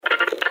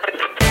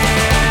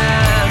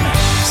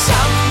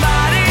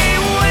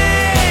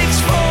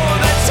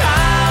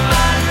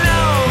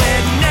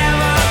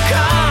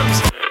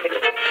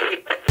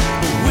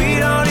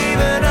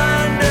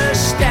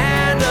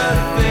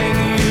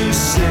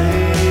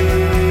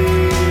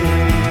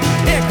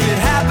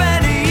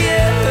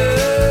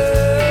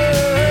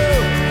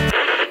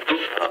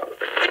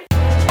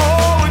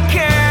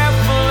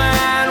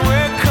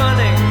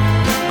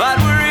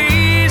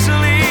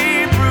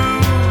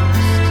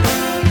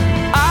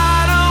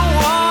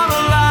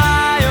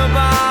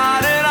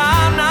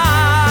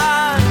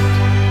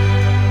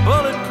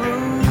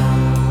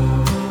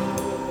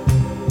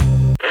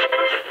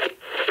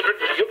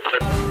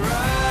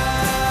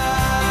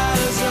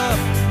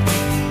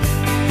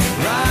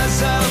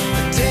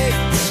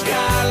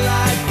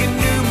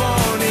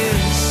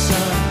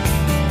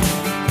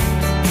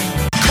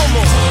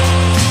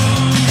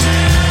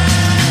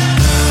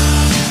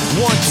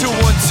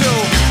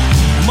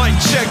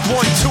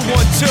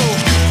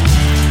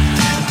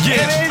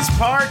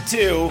part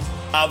 2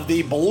 of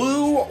the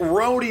Blue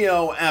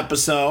Rodeo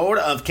episode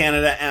of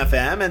Canada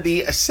FM and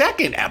the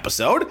second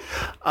episode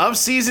of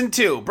season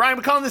 2. Brian,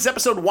 we're calling this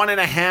episode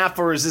 1.5,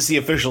 or is this the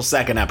official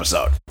second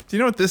episode? Do you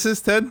know what this is,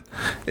 Ted?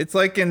 It's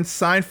like in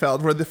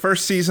Seinfeld, where the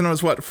first season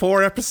was,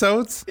 4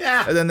 episodes?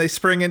 Yeah. And then they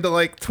spring into,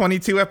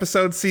 22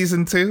 episodes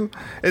season 2.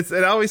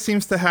 It always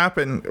seems to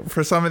happen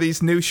for some of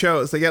these new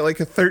shows. They get, a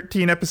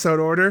 13-episode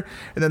order,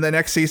 and then the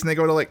next season they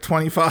go to,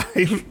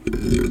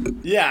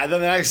 25. Yeah, then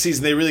the next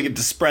season they really get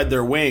to spread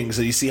their wings,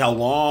 and you see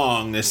how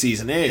long this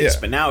season is. Yeah.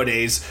 But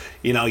nowadays,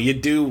 you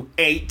do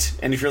 8,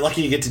 and if you're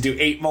lucky, you get to do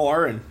 8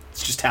 more, and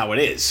it's just how it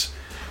is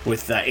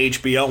with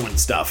HBO and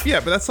stuff. Yeah,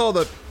 but that's all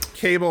the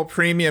cable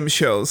premium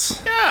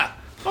shows. Yeah.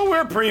 Oh,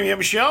 we're a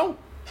premium show.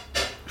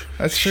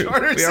 That's true.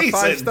 Shorter We are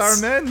seasons. 5-star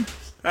men.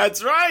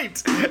 That's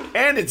right.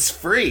 And it's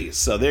free.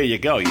 So there you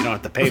go. You don't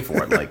have to pay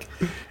for it like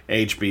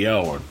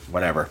HBO or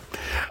whatever.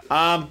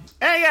 So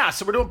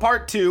we're doing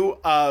part 2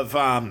 of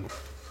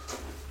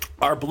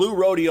our Blue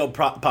Rodeo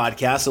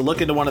podcast. A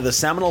look into one of the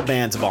seminal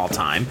bands of all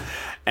time.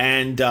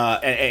 And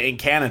in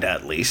Canada,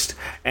 at least.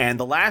 And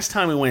the last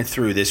time we went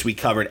through this, we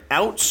covered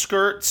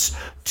Outskirts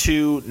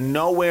to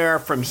Nowhere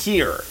From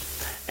Here.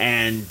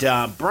 And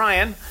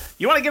Brian,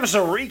 you want to give us a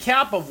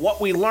recap of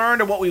what we learned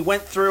and what we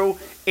went through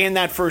in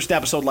that first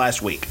episode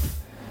last week?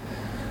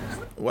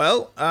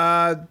 Well,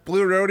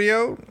 Blue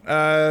Rodeo,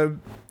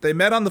 they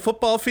met on the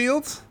football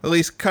field. At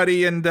least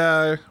Cuddy and,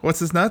 what's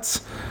his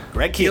nuts?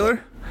 Greg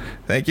Keeler.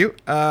 Thank you.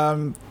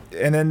 And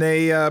then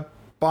they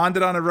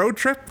bonded on a road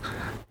trip.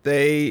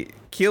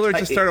 Keeler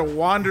just started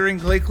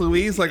wandering Lake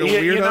Louise like a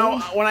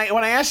weirdo.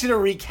 When I asked you to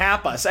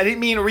recap us, I didn't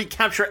mean to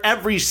recapture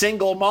every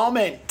single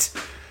moment.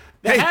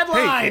 The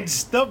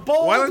headlines, the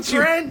bold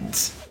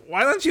print.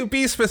 Why don't you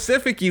be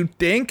specific, you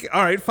dink?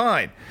 All right,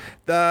 fine.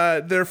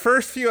 Their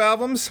first few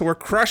albums were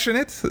crushing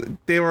it.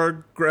 They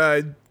were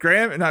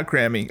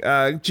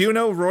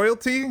Juno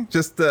royalty,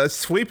 just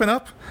sweeping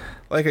up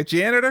like a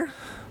janitor.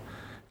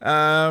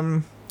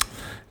 And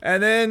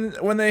then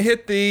when they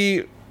hit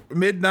the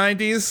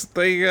mid-90s,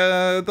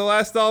 the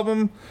last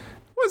album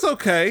was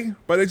okay,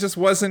 but it just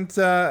wasn't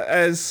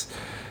as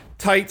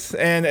tight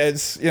and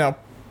as,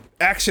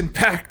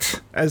 action-packed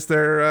as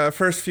their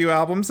first few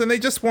albums, and they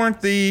just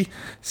weren't the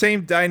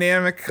same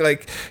dynamic,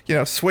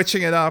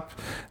 switching it up.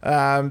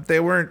 They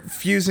weren't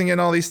fusing in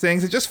all these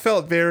things. It just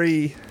felt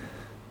very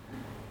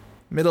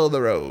middle of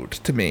the road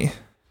to me.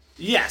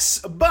 Yes,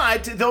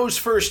 but those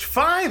first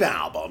 5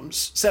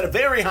 albums set a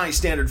very high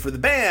standard for the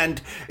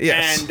band,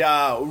 yes,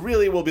 and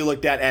really will be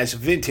looked at as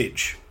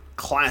vintage,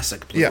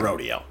 classic Blue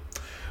Rodeo.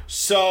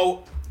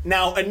 So,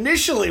 now,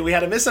 initially, we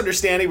had a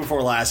misunderstanding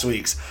before last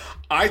week's.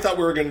 I thought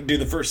we were going to do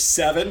the first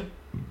 7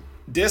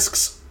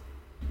 discs.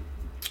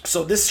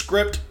 So this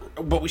script,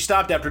 but we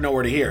stopped after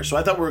Nowhere to Hear. So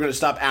I thought we were going to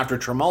stop after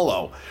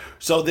Tremolo.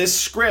 So this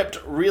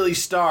script really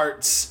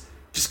starts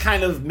just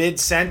kind of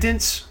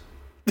mid-sentence.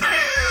 The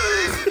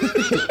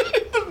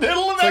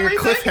middle of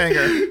everything. Like a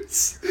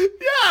cliffhanger.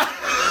 Yeah.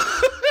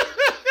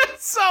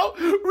 So,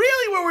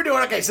 really what we're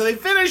doing, okay, so they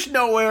finished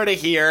Nowhere to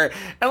Hear,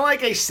 and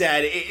like I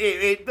said,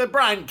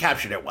 Brian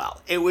captured it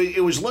well. It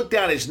was looked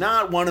at as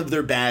not one of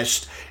their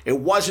best. It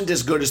wasn't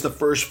as good as the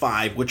first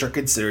 5, which are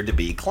considered to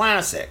be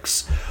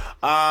classics.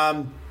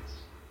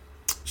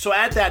 So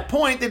at that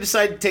point, they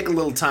decided to take a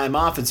little time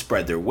off and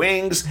spread their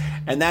wings,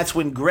 and that's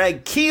when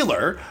Greg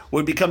Keeler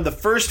would become the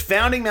first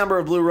founding member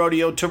of Blue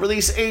Rodeo to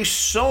release a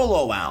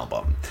solo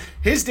album.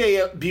 His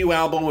debut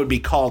album would be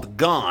called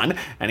Gone,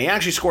 and he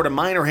actually scored a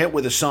minor hit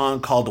with a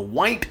song called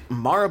White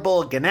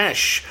Marble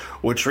Ganesh,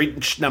 which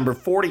reached number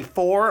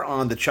 44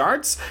 on the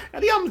charts,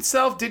 and the album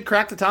itself did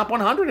crack the top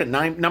 100 at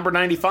number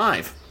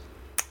 95.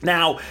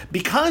 Now,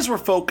 because we're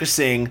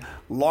focusing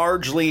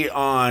largely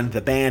on the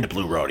band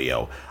Blue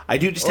Rodeo, I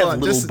do just have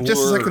little blurbs.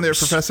 Just a second there,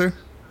 Professor.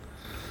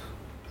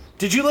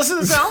 Did you listen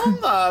to this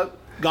album,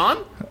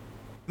 Gone?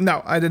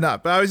 No, I did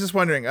not. But I was just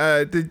wondering,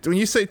 when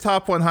you say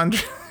top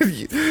 100,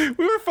 we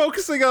were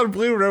focusing on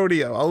Blue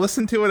Rodeo. I'll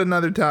listen to it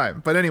another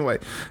time. But anyway,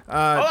 don't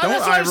eye roll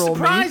me. I was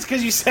surprised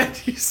because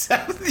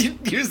you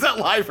used that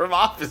line from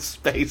Office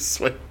Space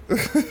when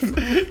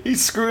he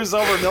screws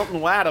over Milton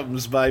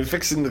Wadhams by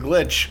fixing the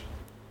glitch.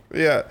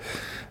 Yeah.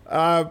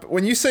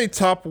 When you say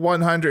top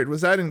 100,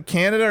 was that in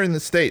Canada or in the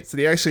States?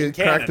 Did he actually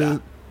crack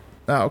the...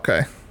 Oh,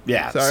 okay.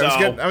 Yeah.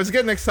 Sorry, I was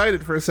getting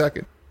excited for a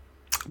second.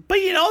 But,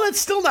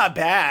 that's still not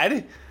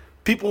bad.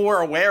 People were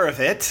aware of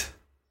it.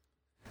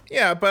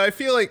 Yeah, but I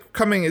feel like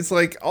Cumming is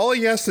like, all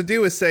he has to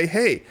do is say,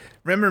 hey,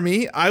 remember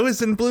me? I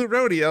was in Blue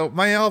Rodeo.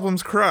 My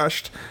album's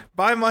crushed.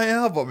 Buy my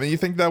album. And you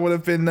think that would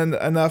have been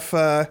enough...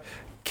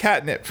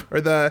 catnip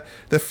or the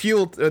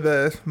fuel or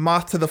the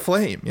moth to the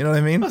flame, you know what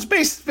I mean? That's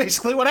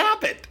basically what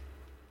happened.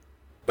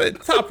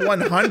 But top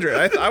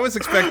 100, I was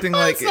expecting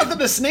like that's nothing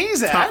to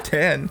sneeze at. Top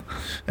 10.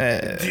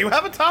 Do you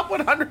have a top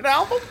 100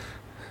 album?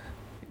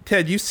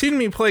 Ted, you've seen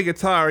me play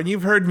guitar and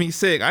you've heard me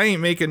sing. I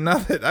ain't making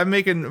nothing. I'm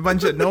making a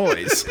bunch of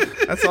noise.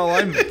 That's all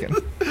I'm making.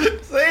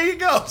 So there you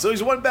go. So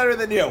he's one better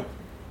than you.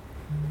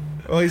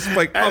 Well, he's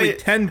like probably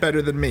 10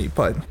 better than me,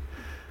 but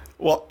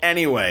Well,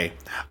 anyway,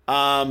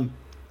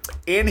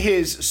 in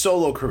his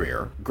solo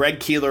career, Greg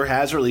Keeler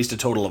has released a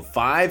total of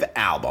 5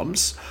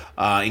 albums,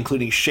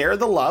 including Share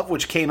the Love,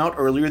 which came out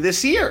earlier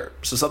this year.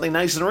 So something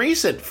nice and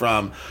recent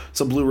from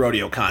some Blue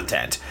Rodeo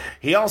content.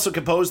 He also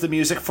composed the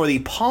music for the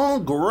Paul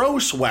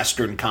Gross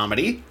Western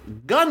comedy,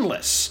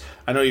 Gunless.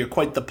 I know you're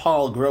quite the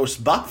Paul Gross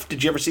buff.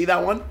 Did you ever see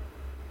that one?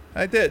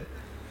 I did.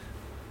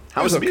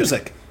 How was the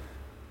music?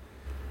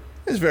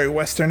 It was very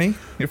westerny,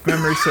 if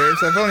memory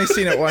serves. I've only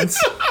seen it once.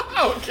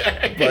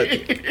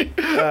 Okay.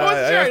 But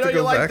I know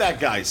you like that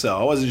guy, so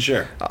I wasn't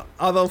sure.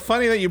 Although,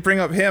 funny that you bring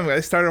up him.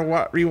 I started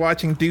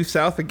rewatching Due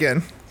South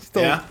again.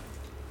 Still, yeah?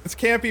 It's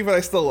campy, but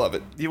I still love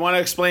it. Do you want to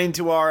explain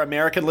to our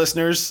American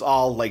listeners,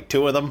 all, like,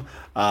 2 of them,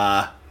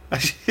 I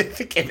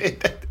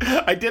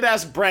did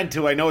ask Brent,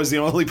 who I know is the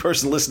only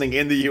person listening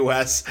in the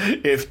U.S.,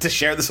 if to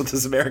share this with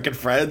his American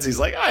friends. He's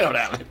like, I don't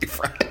have any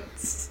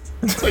friends.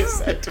 That's what he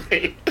said to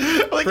me.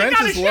 Like,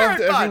 Brent is loved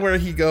everywhere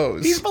he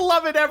goes. He's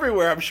beloved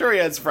everywhere. I'm sure he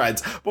has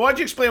friends. But why don't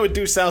you explain what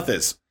Due South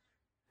is?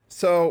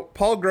 So,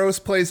 Paul Gross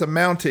plays a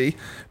Mountie,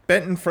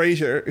 Benton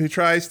Fraser, who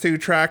tries to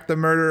track the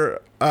murder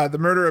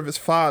of his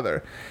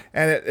father.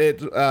 And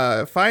it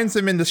finds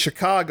him into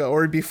Chicago,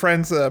 where he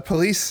befriends a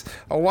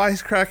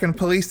wisecracking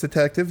police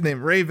detective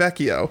named Ray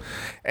Vecchio.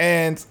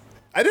 And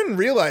I didn't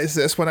realize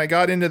this when I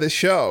got into the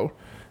show,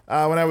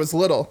 when I was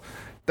little,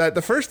 that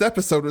the first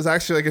episode was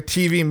actually like a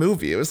TV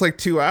movie. It was like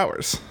 2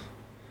 hours.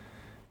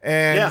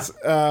 And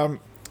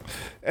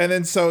and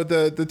then so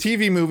the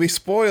TV movie,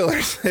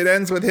 spoilers, it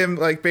ends with him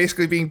like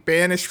basically being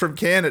banished from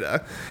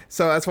Canada.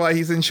 So that's why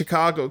he's in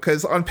Chicago,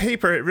 because on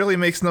paper it really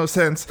makes no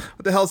sense.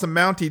 What the hell's a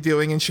Mountie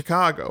doing in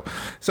Chicago?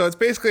 So it's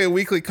basically a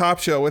weekly cop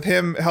show with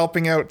him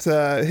helping out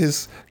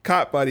his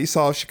cop buddy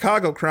solve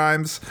Chicago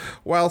crimes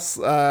whilst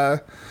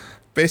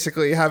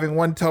basically having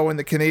one toe in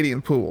the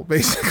Canadian pool,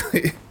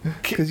 basically,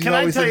 because he's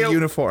always in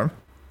uniform.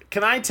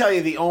 Can I tell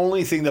you the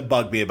only thing that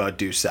bugged me about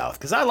Due South,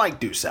 because I like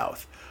Due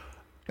South,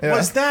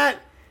 was that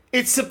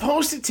it's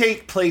supposed to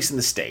take place in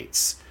the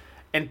States,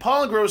 and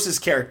Paul Gross's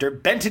character,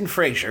 Benton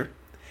Fraser,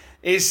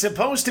 is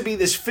supposed to be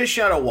this fish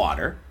out of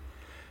water,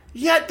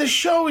 yet the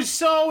show is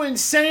so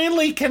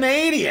insanely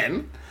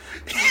Canadian.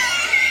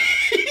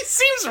 He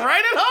seems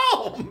right at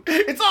home.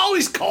 It's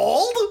always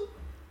cold.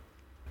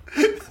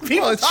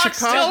 People talk Chicago.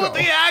 Still with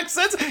the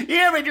accents.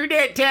 Yeah, but you're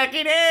not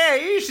talking.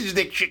 This is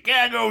the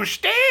Chicago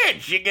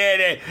stance. You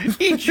gotta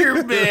eat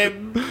your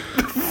weird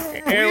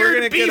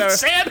beef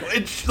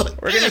sandwich.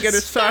 We're gonna get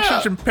a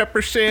sausage and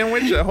pepper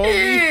sandwich at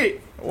home.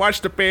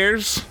 Watch the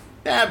Bears.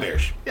 Yeah,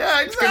 Bears.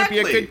 Yeah, exactly. It's gonna be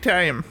a good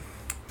time.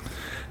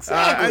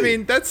 Exactly. I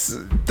mean,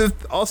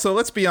 also,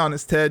 let's be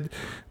honest, Ted.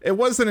 It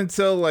wasn't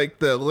until like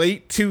the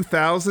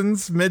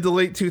mid to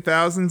late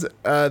 2000s,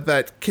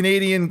 that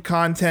Canadian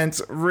content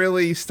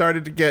really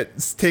started to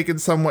get taken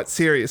somewhat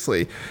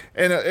seriously.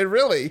 And it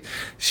really,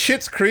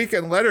 Schitt's Creek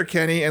and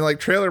Letterkenny and like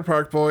Trailer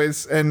Park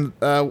Boys and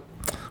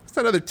what's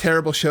that other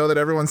terrible show that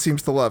everyone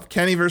seems to love?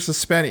 Kenny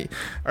versus Spenny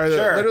are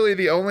literally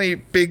the only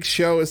big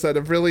shows that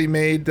have really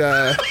made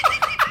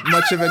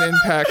much of an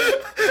impact.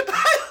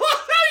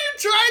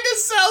 Trying to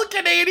sell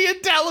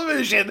Canadian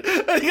television.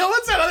 And you go,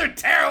 what's that other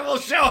terrible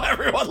show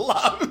everyone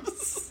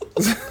loves?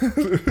 You're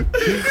trying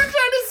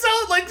to sell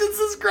it like it's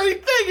this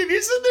great thing, and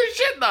you're sitting there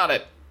shitting on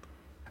it.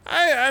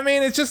 I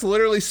mean, it's just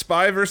literally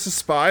spy versus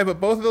spy, but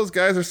both of those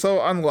guys are so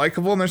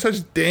unlikable, and they're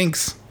such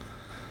dinks.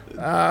 It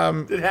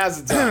has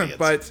its audience.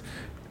 But,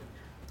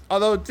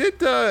 although,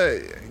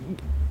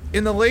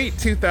 in the late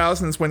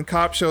 2000s, when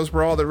cop shows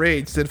were all the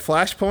rage, did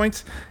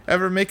Flashpoint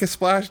ever make a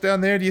splash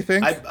down there, do you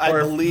think? I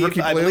believe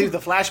the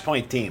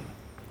Flashpoint team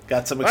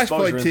got some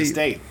exposure in the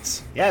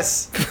States.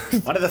 Yes.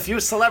 One of the few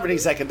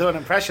celebrities that can do an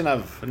impression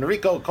of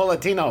Enrico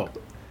Colatino.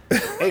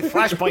 Hey,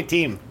 Flashpoint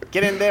team,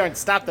 get in there and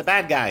stop the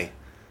bad guy.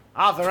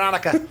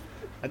 Veronica,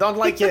 I don't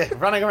like you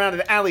running around in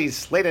the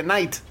alleys late at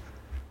night.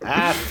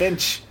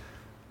 Finch,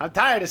 I'm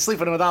tired of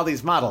sleeping with all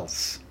these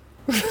models.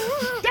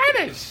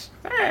 Danish!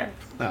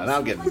 No, now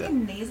I'm getting like a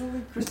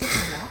nasally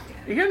Christopher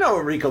Walken. You know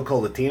Enrico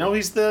Colatino.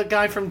 He's the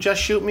guy from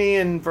Just Shoot Me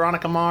and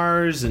Veronica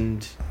Mars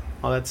and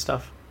all that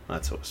stuff.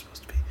 That's what it's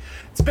supposed to be.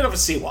 It's a bit of a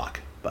sea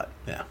walk, but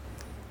yeah.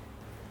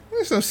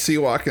 There's no sea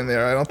walk in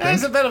there, I don't think.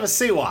 There's a bit of a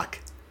sea walk.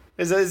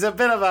 There's a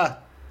bit of a...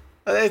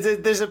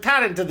 There's a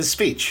pattern to the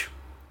speech,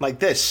 like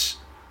this.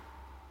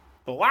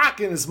 But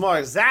walking is more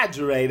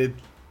exaggerated.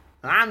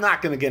 I'm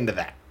not going to get into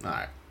that. All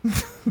right.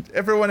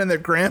 Everyone and their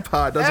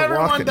grandpa does a walk-in.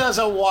 Everyone does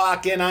a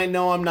walk-in. I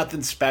know I'm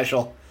nothing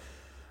special.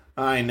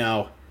 I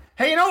know.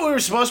 Hey, you know what we were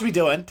supposed to be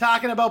doing?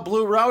 Talking about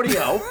Blue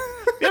Rodeo.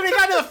 We haven't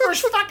gotten to the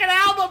first fucking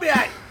album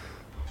yet.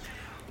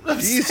 I'm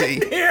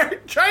easy.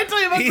 Here trying to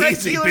tell you about Greg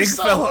Keeler's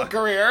solo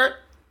career.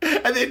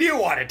 And then you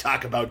want to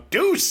talk about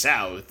Due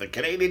South, the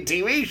Canadian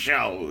TV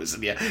shows.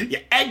 And you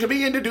egged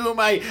me into doing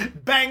my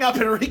bang-up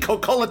Enrico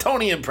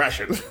Colatoni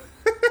impression.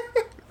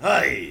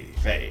 Hey.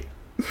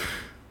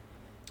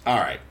 All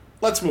right.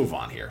 Let's move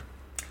on here.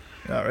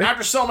 All right.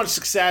 After so much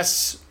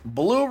success,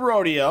 Blue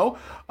Rodeo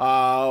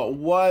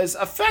was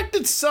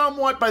affected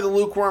somewhat by the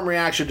lukewarm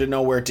reaction to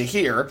Nowhere to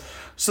Here,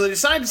 so they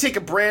decided to take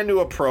a brand new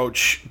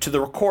approach to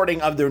the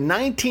recording of their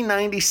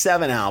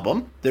 1997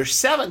 album, their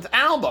 7th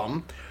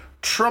album,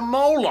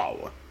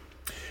 Tremolo.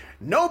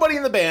 Nobody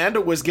in the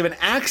band was given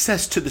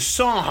access to the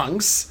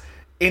songs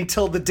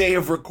until the day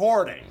of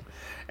recording.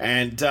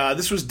 And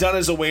this was done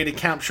as a way to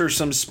capture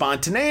some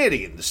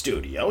spontaneity in the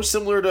studio,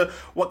 similar to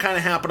what kind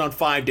of happened on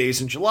 5 Days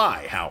in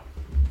July, how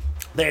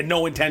they had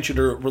no intention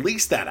to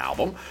release that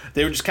album.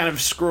 They were just kind of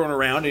screwing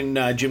around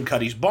in Jim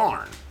Cuddy's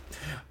barn.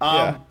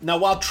 Now,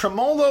 while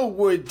Tremolo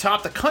would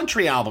top the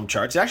country album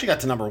charts, it actually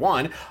got to number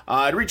 1.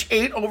 It reached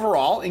 8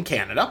 overall in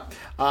Canada.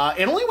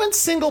 It only went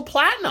single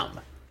platinum,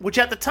 which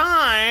at the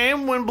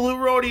time, when Blue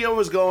Rodeo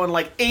was going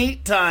like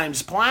 8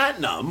 times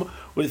platinum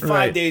with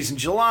 5 Days in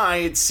July,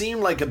 it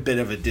seemed like a bit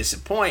of a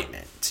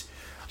disappointment.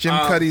 Jim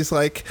Cuddy's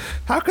like,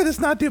 how could this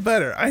not do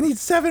better? I need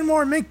 7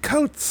 more mink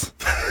coats.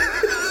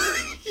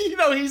 You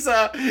know, he's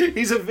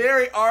a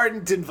very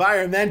ardent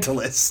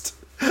environmentalist.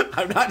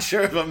 I'm not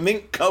sure if a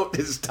mink coat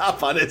is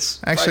top on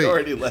his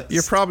priority list.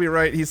 You're probably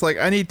right. He's like,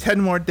 I need 10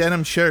 more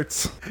denim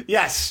shirts.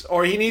 Yes,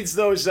 or he needs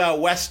those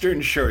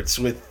Western shirts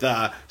with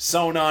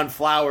sewn-on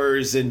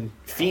flowers and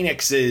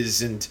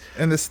phoenixes and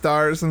the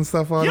stars and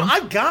stuff on them.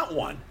 I've got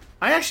one.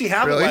 I actually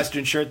have a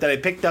Western shirt that I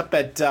picked up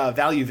at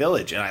Value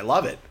Village, and I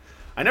love it.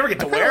 I never get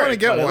to wear it,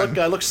 but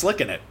I look slick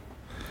in it.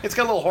 It's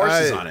got little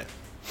horses on it.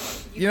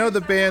 You know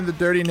the band The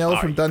Dirty Nil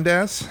from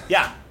Dundas?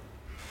 Yeah.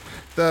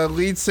 The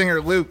lead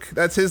singer, Luke,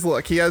 that's his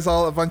look. He has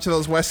a bunch of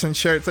those Western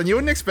shirts, and you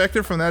wouldn't expect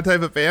it from that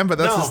type of band, but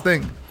that's his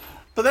thing.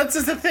 But that's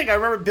just the thing. I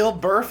remember Bill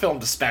Burr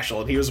filmed a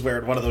special, and he was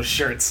wearing one of those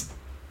shirts.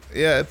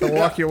 Yeah, the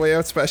Walk Your Way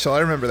Out special. I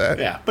remember that.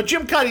 Yeah, but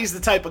Jim Cuddy's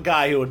the type of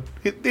guy who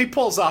he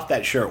pulls off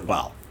that shirt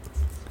well.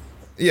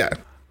 Yeah.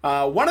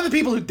 One of the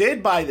people who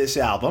did buy this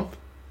album,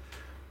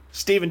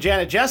 Steve and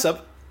Janet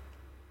Jessup.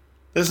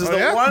 This is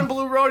the one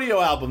Blue Rodeo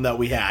album that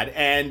we had,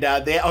 and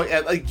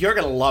you're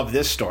gonna love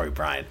this story,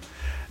 Brian.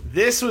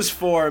 This was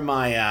for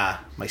my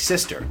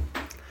sister.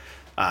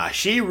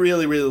 She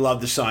really, really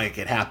loved the song "It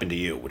Could Happen to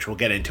You," which we'll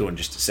get into in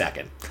just a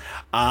second.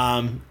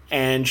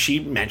 And she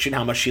mentioned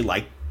how much she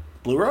liked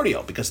Blue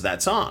Rodeo because of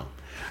that song.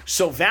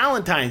 So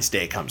Valentine's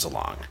Day comes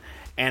along,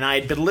 and I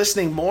had been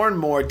listening more and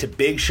more to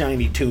Big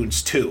Shiny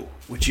Tunes 2,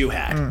 which you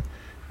had.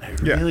 I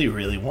really,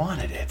 really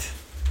wanted it.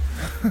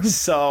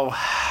 So,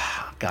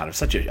 God, I was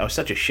such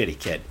a shitty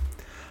kid.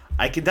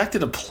 I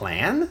conducted a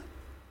plan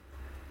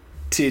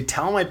to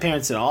tell my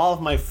parents that all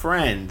of my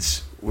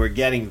friends were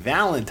getting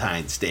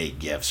Valentine's Day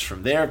gifts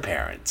from their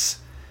parents.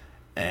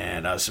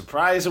 And I was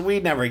surprised that we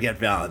never get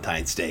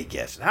Valentine's Day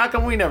gifts. How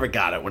come we never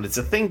got it? When it's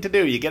a thing to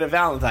do, you get a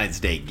Valentine's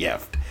Day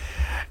gift.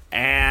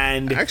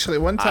 And actually,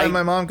 one time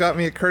my mom got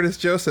me a Curtis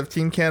Joseph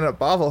Team Canada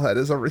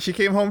bobblehead. She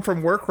came home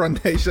from work one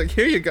day. She's like,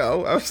 "Here you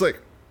go." I was like,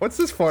 "What's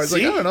this for?" I was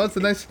like, "I don't know. It's a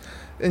nice."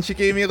 And she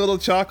gave me a little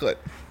chocolate.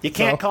 You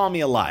can't call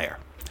me a liar.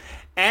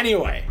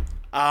 Anyway,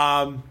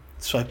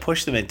 so I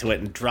pushed them into it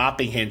and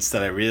dropping hints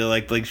that I really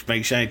like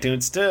Big Shiny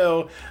Tunes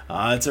too.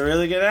 It's a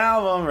really good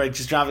album, right?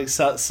 Just dropping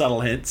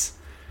subtle hints.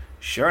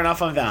 Sure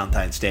enough, on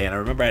Valentine's Day, and I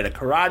remember I had a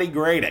karate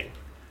grading.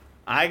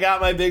 I got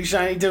my Big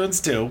Shiny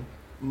Tunes too.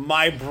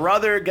 My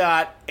brother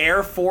got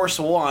Air Force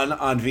One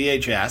on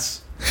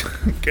VHS.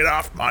 Get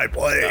off my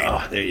plane.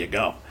 Oh, there you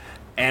go.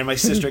 And my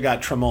sister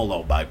got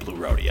Tremolo by Blue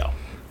Rodeo.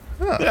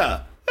 Oh.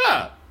 Yeah.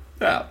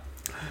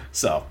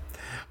 So,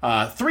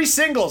 3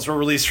 singles were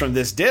released from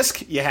this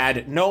disc. You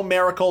had No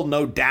Miracle,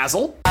 No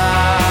Dazzle.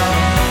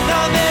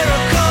 No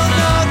miracle,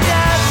 no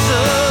dazzle.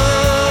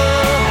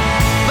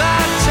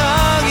 My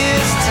tongue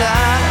is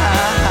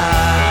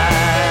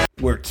tied.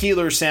 Where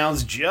Keeler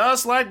sounds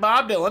just like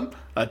Bob Dylan,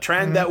 a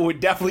trend that would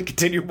definitely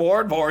continue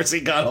more and more as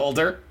he got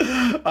older.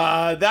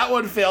 That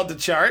one failed to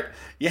chart.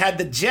 You had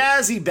the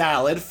jazzy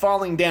ballad,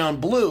 Falling Down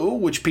Blue,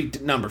 which peaked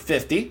at number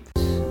 50.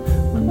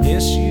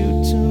 Miss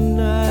you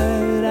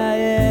tonight, I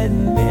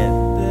admit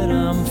that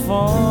I'm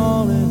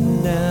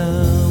falling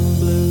down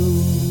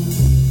blue.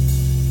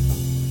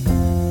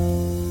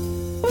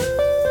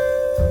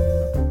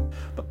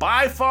 But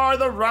by far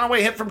the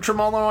runaway hit from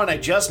Tremolo, and I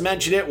just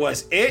mentioned it,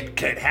 was It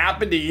Could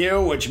Happen to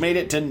You, which made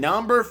it to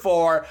number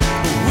 4.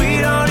 We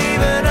don't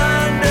even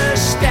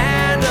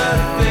understand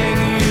a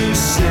thing you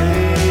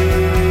say.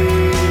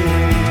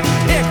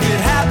 It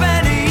could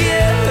happen to you.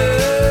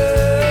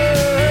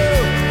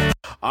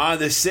 On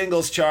the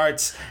singles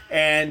charts,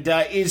 and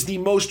is the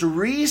most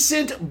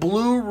recent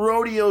Blue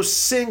Rodeo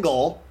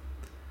single.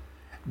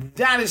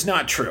 That is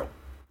not true.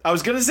 I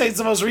was going to say it's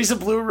the most recent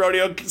Blue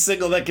Rodeo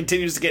single that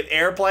continues to get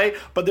airplay,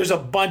 but there's a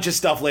bunch of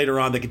stuff later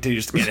on that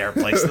continues to get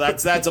airplay, so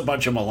that's a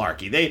bunch of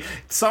malarkey.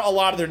 A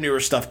lot of their newer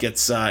stuff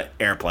gets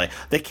airplay.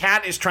 The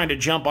cat is trying to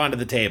jump onto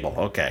the table.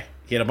 Okay.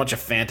 He had a bunch of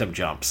phantom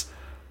jumps.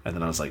 And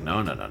then I was like, no.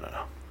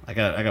 I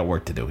got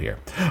work to do here.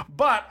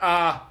 But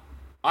I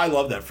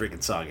love that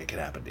freaking song, It Could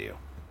Happen to You.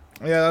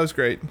 Yeah, that was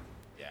great.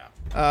 Yeah.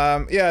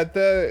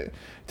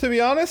 To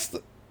be honest,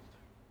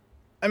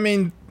 I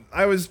mean,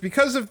 I was,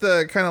 because of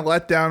the kind of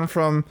letdown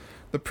from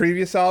the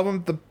previous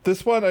album.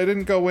 This one, I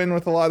didn't go in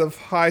with a lot of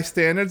high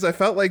standards. I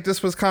felt like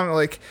this was kind of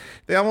like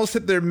they almost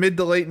hit their mid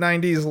to late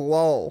 90s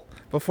lull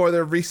before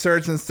their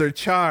resurgence, their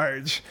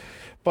charge.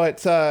 But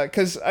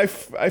because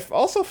I've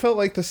also felt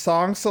like the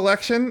song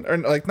selection, or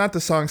like not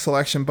the song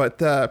selection, but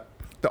the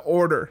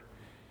order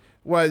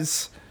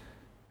was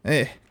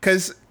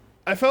because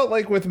I felt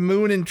like with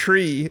Moon and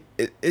Tree,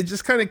 it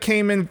just kind of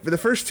came in, the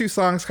first two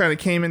songs kind of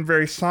came in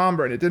very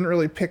somber, and it didn't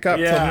really pick up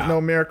till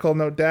No Miracle,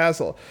 No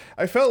Dazzle.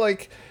 I felt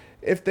like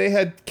if they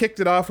had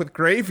kicked it off with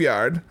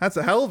Graveyard, that's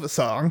a hell of a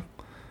song.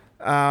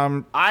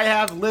 I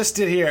have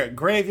listed here,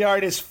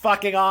 Graveyard is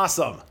fucking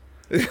awesome.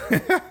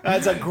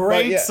 That's a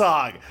great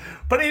song.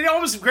 But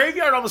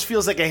Graveyard almost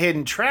feels like a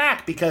hidden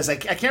track because I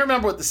can't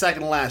remember what the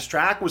second to last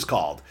track was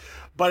called.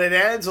 But it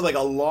ends with like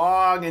a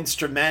long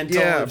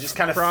instrumental. It just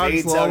kind of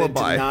fades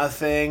lullaby out into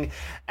nothing.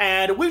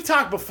 And we've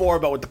talked before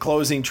about with the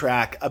closing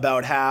track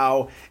about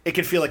how it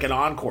can feel like an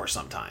encore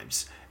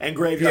sometimes. And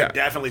Graveyard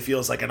definitely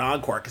feels like an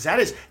encore because that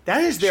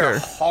is their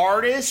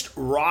hardest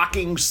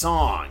rocking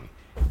song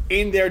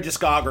in their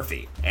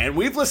discography. And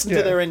we've listened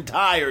to their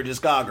entire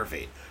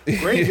discography.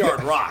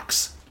 Graveyard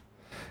rocks.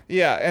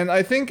 Yeah, and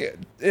I think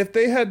if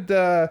they had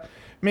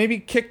maybe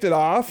kicked it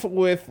off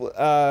with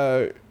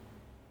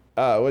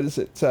what is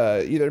it?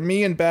 Either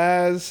Me and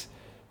Baz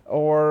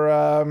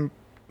or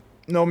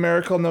No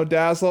Miracle, No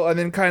Dazzle, and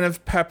then kind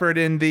of peppered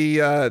in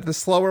the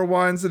slower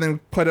ones, and then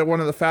put at one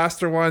of the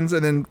faster ones,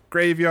 and then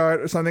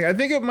Graveyard or something. I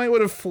think it might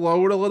would have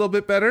flowed a little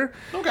bit better.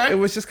 Okay. It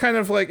was just kind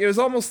of like, it was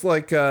almost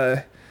like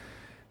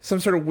some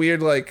sort of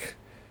weird like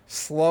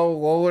slow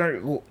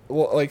roller,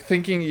 like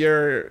thinking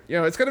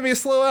it's going to be a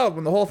slow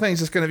album. The whole thing's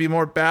just going to be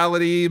more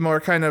ballady, more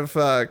kind of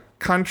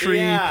country.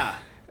 Yeah.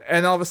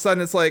 And all of a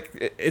sudden,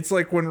 it's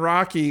like when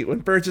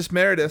Burgess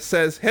Meredith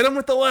says, "Hit him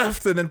with the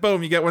left," and then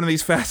boom, you get one of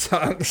these fast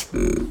songs.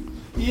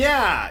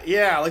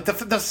 Yeah. Like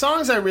the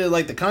songs I really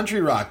liked, the country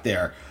rock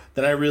there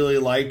that I really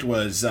liked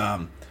was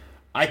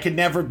 "I Could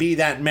Never Be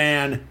That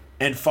Man"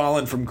 and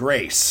 "Fallen from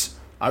Grace."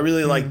 I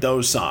really liked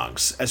those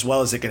songs as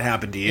well as "It Could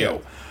Happen to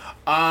You."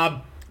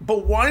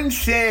 But one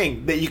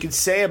thing that you can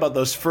say about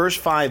those first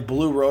 5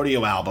 Blue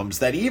Rodeo albums,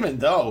 that even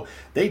though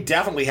they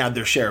definitely had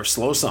their share of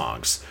slow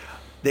songs,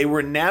 they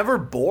were never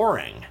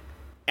boring.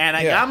 And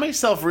I got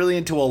myself really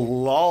into a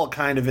lull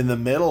kind of in the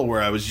middle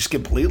where I was just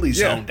completely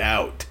zoned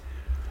out.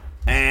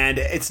 And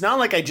it's not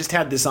like I just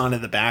had this on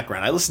in the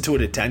background. I listened to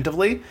it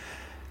attentively.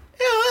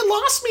 It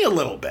lost me a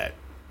little bit.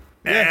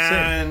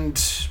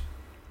 And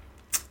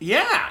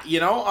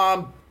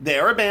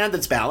they're a band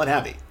that's ballad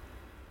heavy.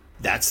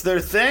 That's their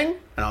thing,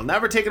 and I'll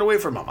never take it away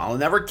from them. I'll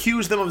never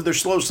accuse them of their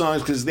slow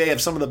songs because they have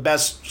some of the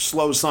best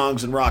slow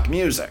songs in rock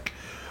music.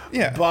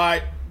 Yeah.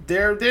 But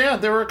there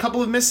were a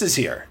couple of misses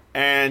here.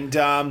 And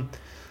I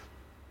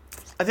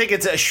think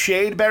it's a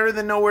shade better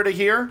than Nowhere to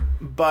Hear,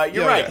 but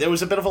you're right. There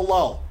was a bit of a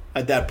lull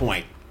at that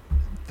point.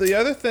 The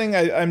other thing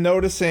I'm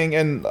noticing,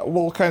 and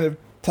we'll kind of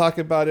talk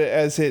about it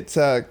as it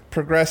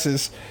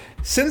progresses,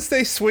 since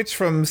they switched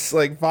from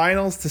like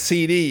vinyls to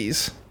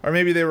CDs, or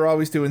maybe they were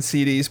always doing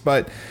CDs,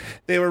 but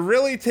they were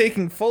really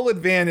taking full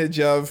advantage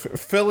of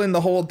filling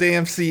the whole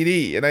damn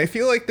CD. And I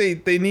feel like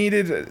they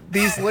needed,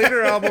 these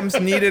later albums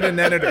needed an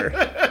editor.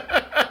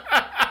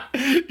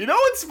 You know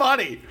what's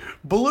funny?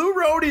 Blue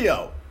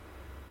Rodeo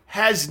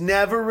has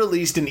never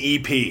released an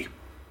EP.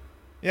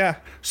 Yeah.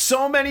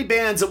 So many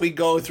bands that we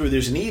go through,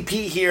 there's an EP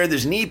here,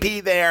 there's an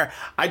EP there.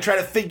 I try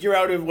to figure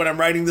out when I'm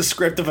writing the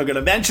script if I'm going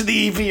to mention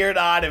the EP or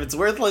not, if it's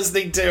worth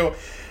listening to.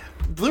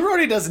 Blue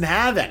Rodeo doesn't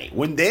have any.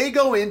 When they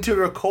go in to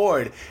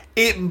record,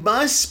 it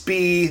must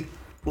be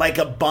like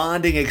a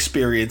bonding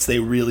experience they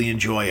really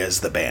enjoy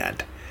as the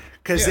band.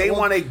 Because they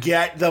want to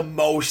get the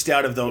most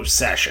out of those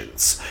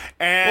sessions.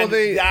 And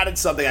that is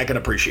something I can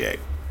appreciate.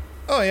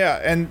 Oh, yeah.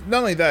 And not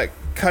only that,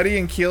 Cuddy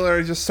and Keeler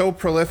are just so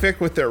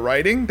prolific with their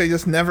writing. They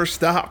just never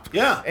stop.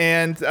 Yeah.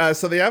 And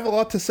so they have a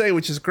lot to say,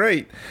 which is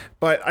great.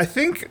 But I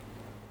think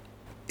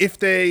if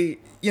they,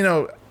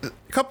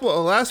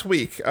 last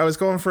week, I was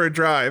going for a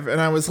drive, and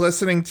I was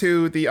listening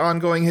to the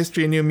Ongoing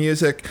History of New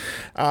Music.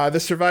 The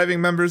surviving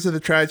members of the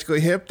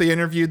Tragically Hip, they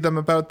interviewed them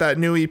about that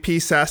new EP,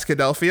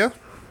 Saskadelphia.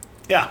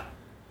 Yeah.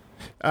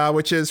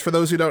 Which is, for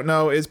those who don't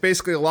know, is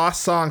basically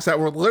lost songs that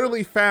were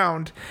literally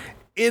found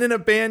in an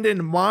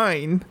abandoned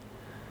mine,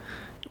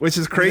 which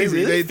is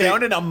crazy. They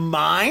found in a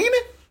mine?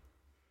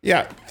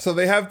 Yeah. So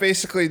they have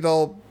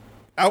they'll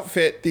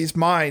outfit these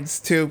mines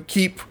to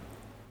keep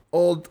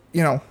old,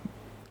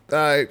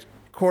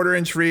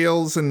 1/4-inch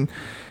reels and,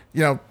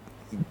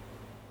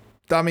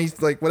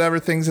 dummies, like whatever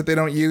things that they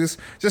don't use,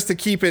 just to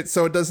keep it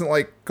so it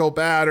doesn't go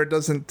bad or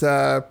doesn't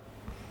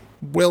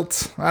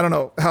wilt. I don't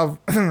know how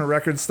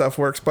record stuff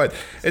works, but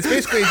it's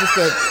basically just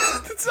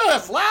it's not a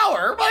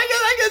flower, but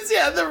I guess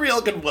the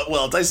reel can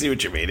wilt. I see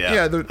what you mean.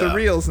 Yeah, the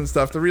reels and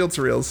stuff, the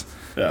reel-to-reels,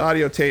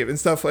 audio tape and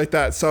stuff like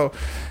that. So,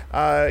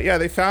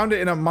 they found it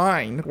in a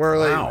mine where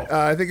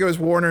I think it was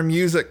Warner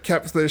Music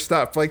kept their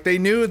stuff. Like they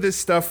knew this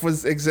stuff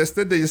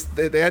existed.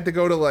 They had to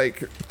go to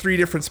 3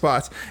 different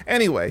spots.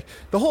 Anyway,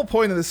 the whole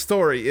point of the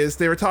story is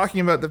they were talking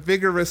about the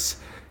vigorous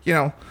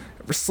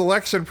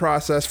selection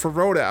process for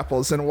road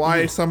apples and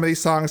why some of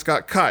these songs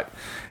got cut.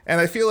 And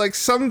I feel like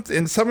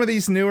in some of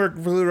these newer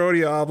Blue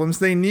Rodeo albums,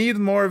 they need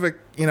more of a,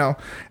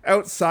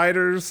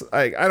 outsiders.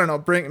 Like, I don't know,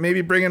 bring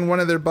in one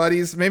of their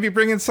buddies, maybe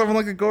bring in someone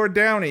like a Gord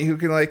Downey who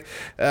can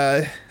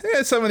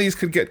some of these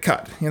could get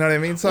cut. You know what I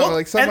mean?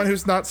 Someone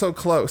who's not so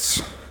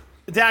close.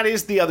 That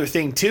is the other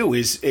thing too,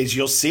 is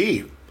you'll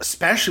see,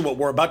 especially what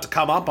we're about to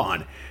come up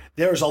on.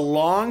 There's a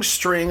long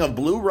string of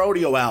Blue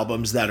Rodeo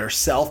albums that are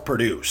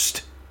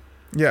self-produced.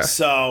 Yeah.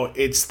 So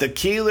it's the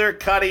Keeler,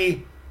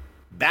 Cuddy,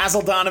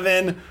 Basil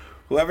Donovan,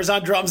 whoever's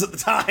on drums at the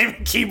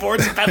time,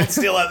 keyboards and pedal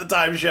steel at the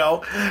time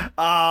show.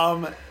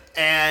 But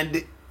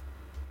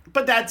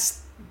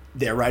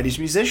they're writers,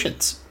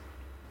 musicians.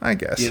 I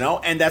guess.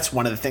 And that's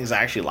one of the things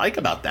I actually like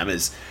about them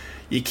is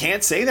you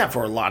can't say that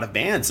for a lot of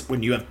bands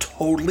when you have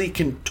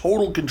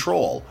total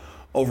control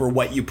over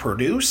what you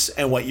produce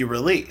and what you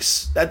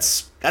release.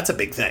 That's a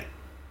big thing.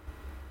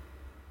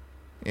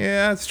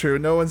 Yeah, that's true.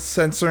 No one's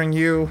censoring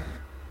you.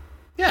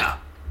 Yeah.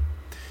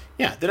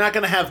 Yeah, they're not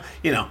going to have,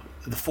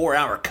 the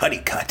 4-hour Cuddy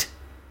cut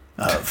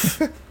of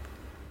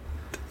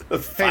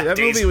hey, that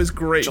movie was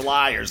great.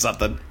 July or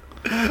something.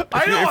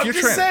 I know, I'm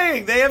just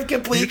saying. They have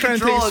complete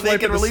control and they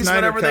can release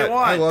whatever they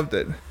want. I loved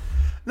it.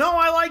 No,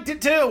 I liked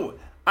it too.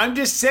 I'm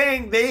just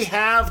saying they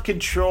have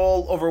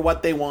control over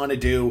what they want to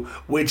do,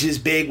 which is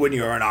big when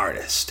you're an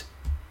artist.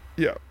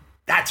 Yeah.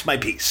 That's my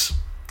piece.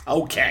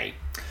 Okay.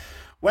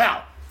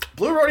 Well,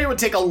 Blue Rodeo would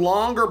take a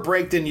longer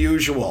break than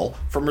usual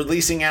from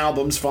releasing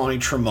albums following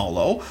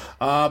Tremolo,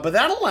 but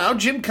that allowed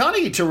Jim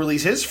Cuddy to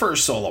release his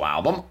first solo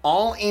album,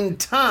 All in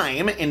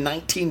Time, in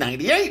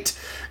 1998.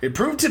 It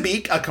proved to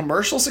be a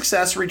commercial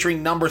success,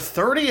 reaching number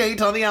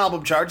 38 on the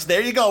album charts.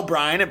 There you go,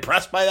 Brian.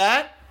 Impressed by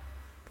that?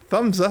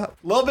 Thumbs up.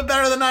 A little bit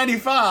better than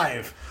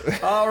 95.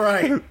 All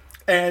right.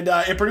 And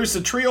it produced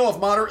a trio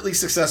of moderately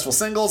successful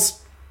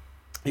singles.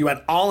 You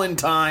had All in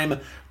Time,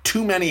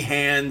 Too Many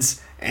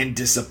Hands, and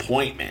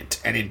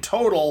Disappointment. And in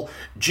total,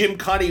 Jim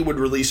Cuddy would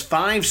release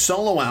 5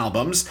 solo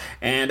albums,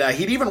 and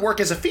he'd even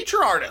work as a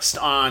feature artist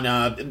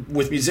on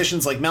with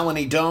musicians like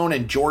Melanie Doane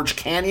and George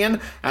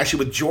Canyon.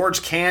 Actually, with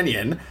George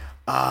Canyon,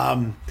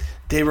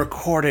 they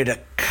recorded a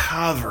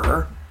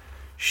cover.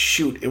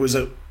 Shoot, it was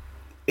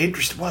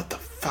what the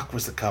fuck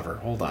was the cover?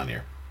 Hold on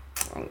here.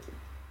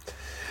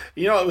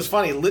 It was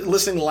funny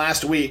listening to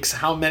last week's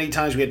how many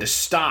times we had to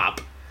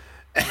stop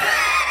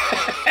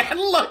and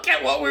look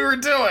at what we were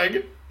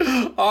doing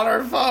on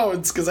our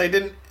phones because we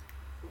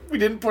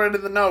didn't put it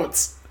in the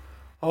notes.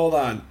 Hold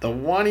on. The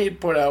one he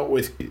put out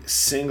with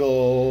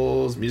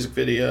singles, music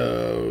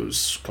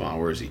videos. Come on,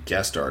 where is he?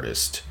 Guest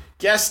artist.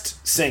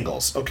 Guest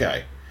singles.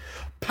 Okay.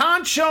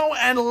 Poncho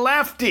and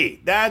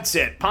Lefty. That's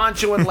it.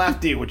 Poncho and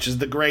Lefty, which is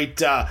the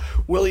great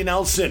Willie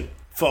Nelson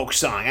folk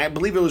song. I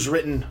believe it was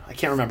written, I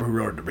can't remember who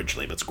wrote it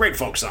originally, but it's a great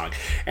folk song.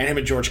 And him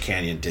and George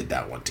Canyon did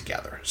that one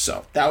together.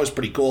 So that was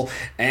pretty cool.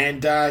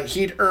 And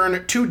he'd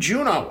earn 2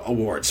 Juno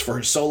Awards for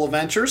his solo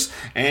ventures.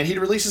 And he'd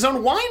release his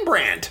own wine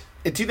brand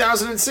in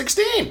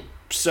 2016.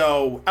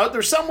 So out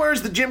there somewhere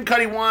is the Jim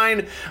Cuddy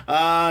wine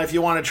if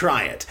you want to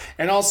try it.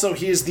 And also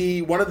he is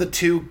one of the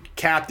 2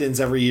 captains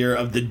every year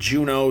of the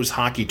Junos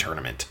hockey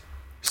tournament.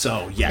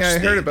 So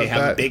yes, they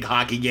have a big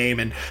hockey game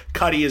and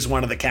Cuddy is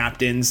one of the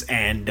captains.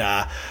 And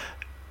I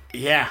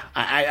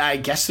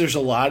guess there's a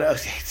lot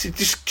of... It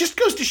just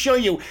goes to show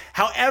you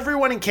how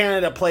everyone in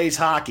Canada plays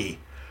hockey.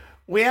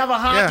 We have a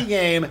hockey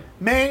game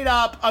made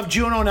up of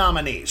Juno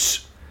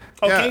nominees.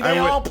 Okay, they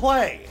all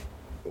play.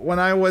 When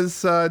I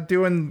was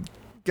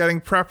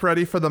getting prep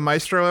ready for the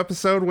Maestro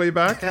episode way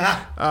back,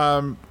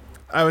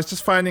 I was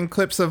just finding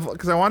clips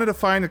because I wanted to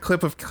find a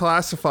clip of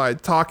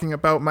Classified talking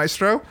about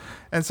Maestro.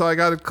 And so I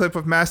got a clip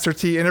of Master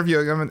T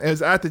interviewing him, and it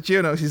was at the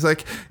Junos. He's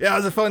like, yeah, it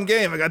was a fun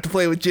game. I got to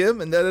play with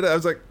Jim, and da-da-da. I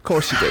was like, of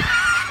course you did.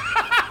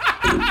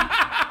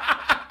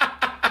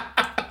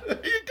 There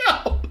you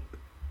go.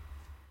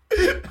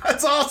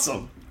 That's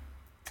awesome.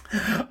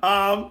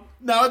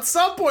 Now, at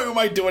some point, we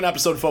might do an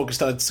episode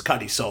focused on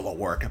Cuddy's solo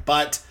work,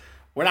 but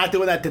we're not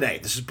doing that today.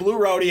 This is Blue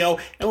Rodeo,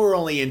 and we're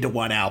only into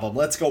one album.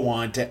 Let's go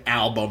on to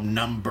album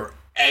number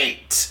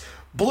 8.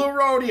 Blue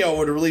Rodeo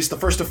would release the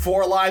first of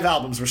 4 live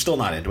albums. We're still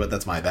not into it.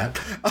 That's my bad.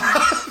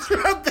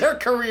 Throughout their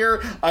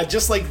career,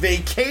 just like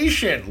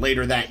Vacation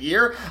later that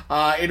year,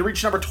 it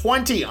reached number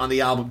 20 on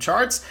the album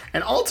charts,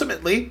 and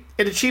ultimately,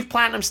 it achieved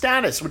platinum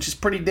status, which is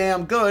pretty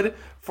damn good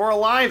for a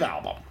live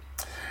album.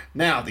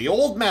 Now, the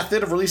old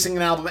method of releasing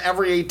an album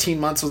every 18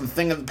 months was a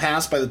thing of the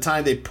past by the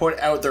time they put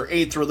out their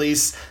 8th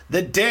release.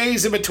 The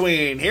days in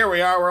between. Here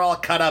we are, we're all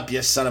cut up,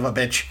 you son of a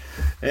bitch.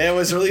 It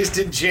was released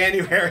in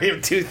January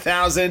of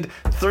 2000,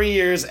 3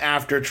 years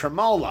after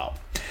Tremolo.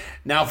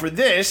 Now, for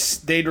this,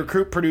 they'd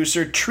recruit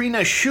producer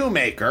Trina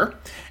Shoemaker,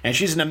 and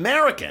she's an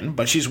American,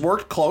 but she's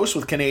worked close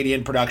with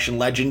Canadian production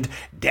legend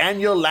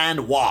Daniel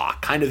Lanois,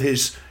 kind of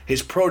his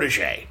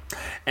protege.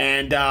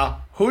 And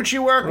who'd she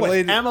work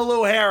with?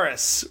 Emmylou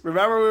Harris.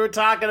 Remember we were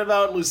talking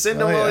about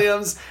Lucinda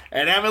Williams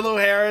and Emmylou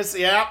Harris?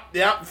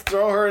 Yep,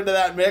 throw her into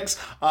that mix.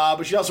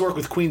 But she also worked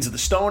with Queens of the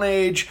Stone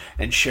Age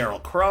and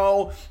Sheryl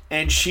Crow,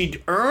 and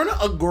she'd earn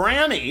a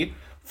Grammy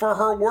for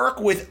her work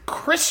with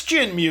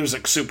Christian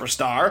music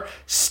superstar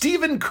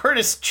Stephen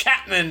Curtis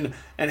Chapman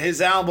and his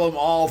album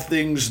All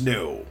Things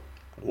New.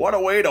 What a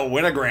way to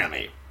win a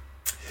Grammy.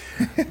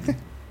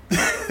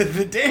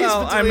 The days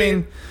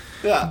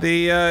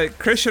the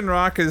Christian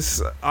rock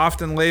is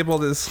often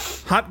labeled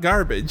as hot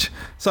garbage.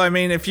 So, I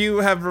mean, if you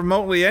have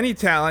remotely any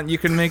talent, you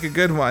can make a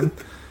good one.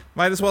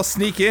 Might as well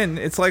sneak in.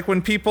 It's like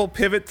when people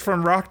pivot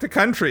from rock to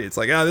country. It's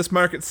like, this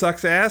market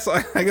sucks ass.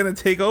 I'm going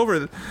to take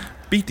over.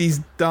 Beat these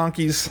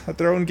donkeys at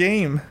their own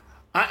game.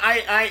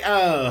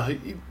 I'm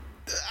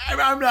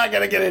not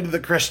going to get into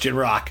the Christian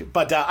rock,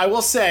 but I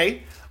will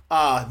say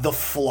The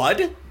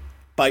Flood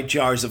by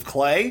Jars of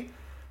Clay.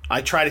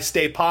 I Try to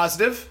Stay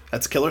Positive.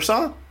 That's a killer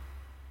song.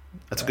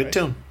 That's a good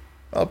tune.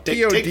 Well,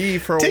 POD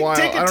for a while.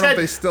 I don't know if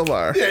they still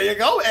are. There you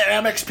go.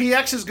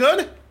 MXPX is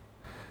good.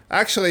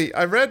 Actually,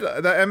 I read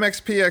the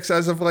MXPX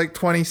as of like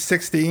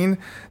 2016.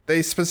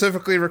 They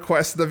specifically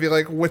requested to be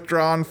like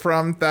withdrawn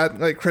from that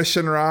like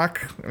Christian rock,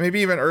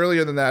 maybe even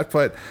earlier than that.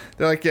 But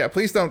they're like, yeah,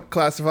 please don't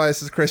classify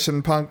us as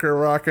Christian punk or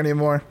rock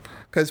anymore,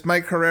 because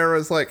Mike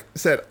Herrera's like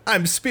said,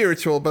 I'm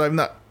spiritual, but I'm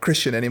not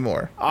Christian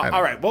anymore.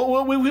 All right.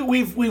 Well,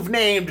 we've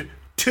named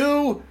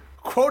 2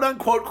 quote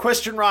unquote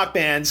Christian rock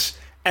bands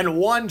and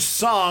 1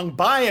 song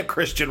by a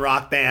Christian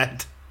rock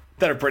band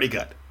that are pretty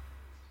good.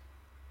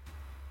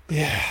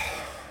 Yeah.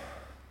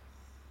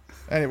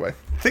 Anyway,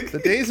 the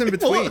days in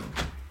between.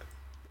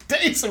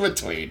 Days in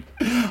between.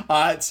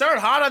 It started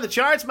hot on the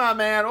charts, my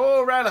man.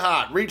 Oh, red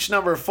hot. Reached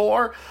number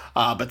 4.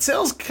 But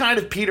sales kind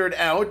of petered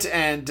out,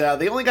 and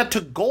they only got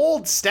to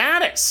gold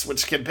status,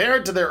 which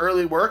compared to their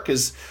early work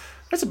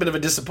that's a bit of a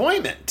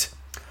disappointment.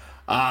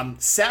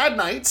 Sad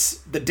Nights,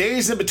 The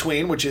Days in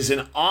Between, which is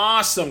an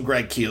awesome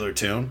Greg Keeler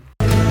tune.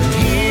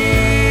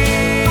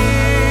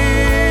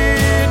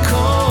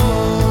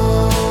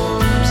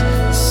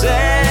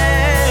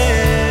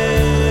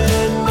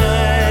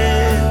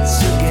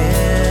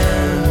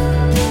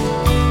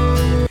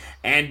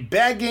 And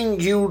Begging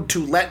You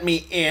to Let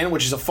Me In,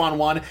 which is a fun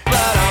one. But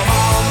I'm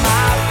on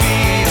my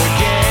feet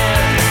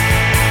again,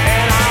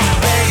 and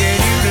I'm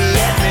begging you to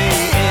let me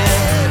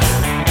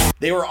in.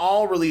 They were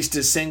all released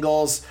as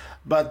singles,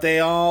 but they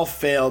all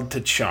failed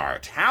to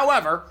chart.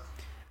 However,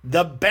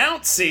 the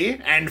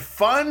bouncy and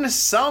fun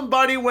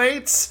Somebody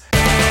Waits.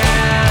 Somebody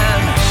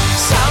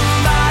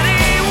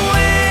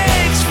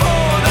waits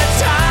for the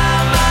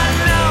time I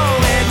know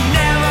it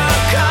never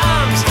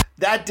comes.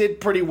 That did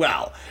pretty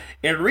well.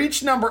 It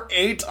reached number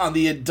 8 on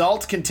the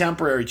adult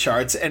contemporary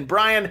charts. And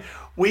Brian,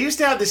 we used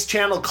to have this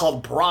channel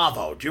called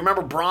Bravo. Do you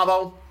remember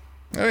Bravo?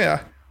 Oh,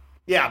 yeah.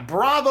 Yeah,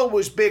 Bravo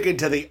was big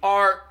into the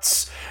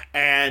arts,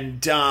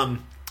 and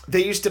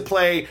they used to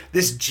play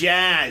this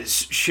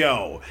jazz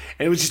show.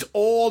 And it was just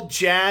old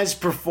jazz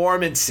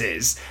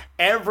performances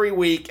every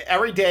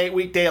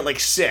weekday at like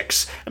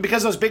 6. And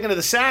because I was big into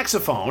the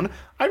saxophone,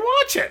 I'd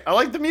watch it. I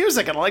like the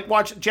music, and I like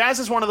watch. Jazz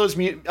is one of those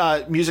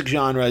music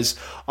genres,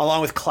 along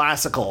with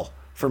classical,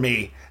 for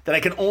me, that I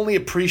can only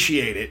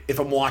appreciate it if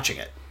I'm watching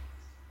it.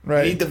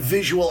 Right. I need the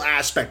visual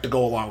aspect to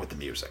go along with the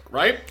music,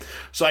 right?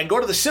 So I can go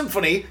to the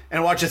symphony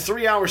and watch a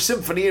 3-hour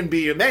symphony and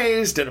be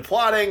amazed and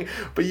applauding,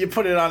 but you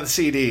put it on a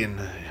CD and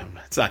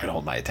it's not going to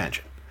hold my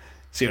attention.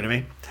 See what I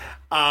mean?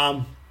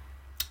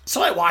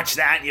 So I watched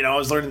that, I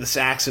was learning the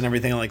sax and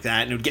everything like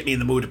that, and it would get me in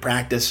the mood to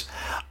practice.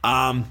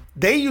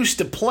 They used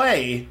to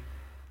play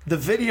the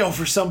video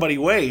for Somebody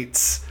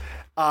Waits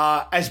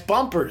as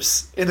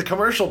bumpers in the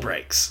commercial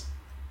breaks.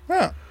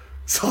 Huh.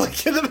 So,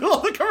 like, in the middle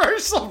of the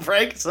commercial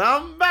break,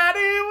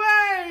 somebody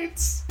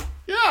waits.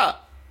 Yeah.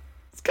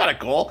 It's kind of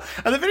cool.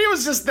 And the video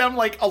was just them,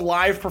 like, a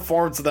live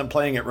performance of them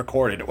playing it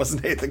recorded. It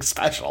wasn't anything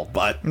special,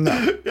 but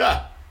no.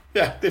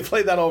 Yeah, they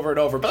played that over and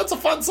over. But that's a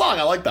fun song.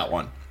 I like that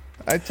one.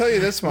 I tell you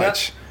this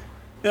much.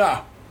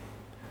 Yeah.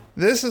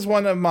 This is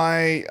one of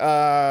my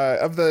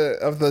of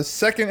the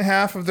second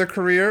half of their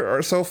career,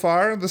 or so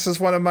far. This is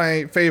one of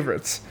my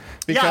favorites.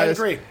 Yeah, I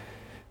agree.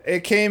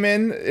 It came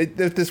in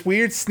this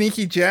weird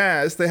sneaky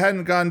jazz. They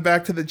hadn't gone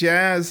back to the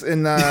jazz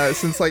in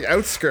since like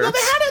Outskirts.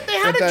 No, they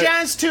had a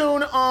jazz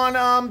tune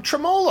on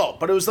Tremolo,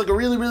 but it was like a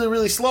really, really,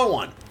 really slow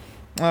one.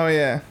 Oh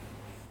yeah.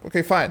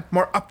 Okay, fine.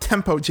 More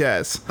up-tempo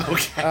jazz.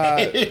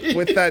 Okay.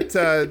 With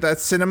that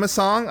cinema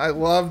song. I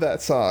love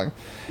that song.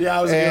 Yeah,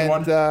 it was a good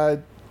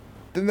one.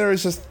 Then there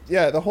was just,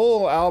 the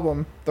whole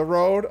album. This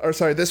Road.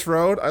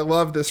 I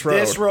love This Road.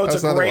 This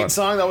Road's a great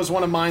song. That was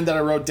one of mine that I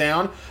wrote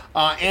down.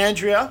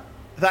 Andrea.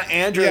 I thought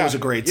Andrea was a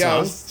great song. Yeah, I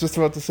was just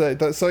about to say.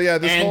 So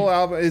this whole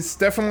album, it's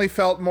definitely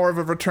felt more of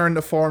a return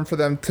to form for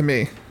them to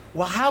me.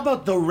 Well, how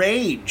about The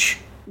Rage,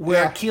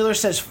 where Keeler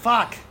says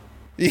fuck?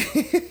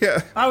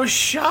 Yeah, I was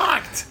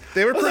shocked.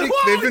 they were I was pretty. like,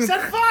 whoa, They've he been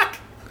said fuck.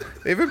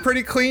 they've been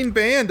pretty clean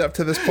band up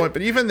to this point.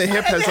 But even the hip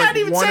And has they hadn't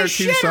like even one said or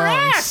two shit or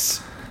songs.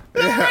 ass.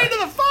 No, Yeah. right to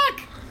the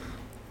fuck.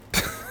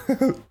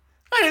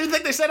 I didn't even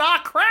think they said,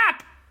 "Ah,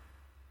 crap."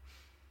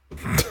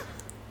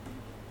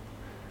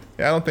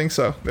 Yeah, I don't think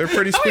so. They're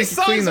pretty How many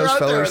squeaky clean, songs are those out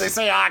there where fellas. they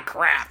say, "Ah,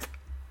 crap"?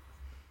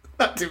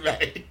 Not too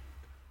many.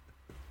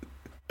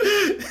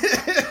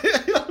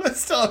 I'm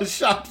still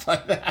shocked by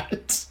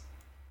that.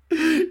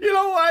 You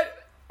know what?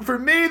 For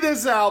me,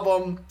 this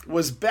album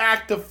was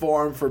back to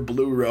form for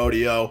Blue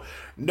Rodeo.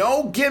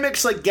 No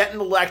gimmicks like getting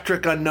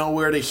electric on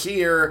Nowhere to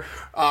Hear,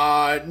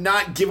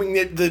 not giving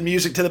the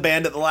music to the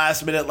band at the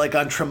last minute like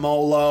on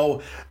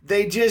Tremolo.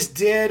 They just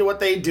did what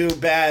they do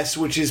best,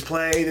 which is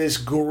play this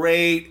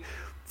great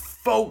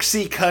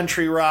folksy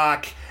country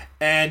rock.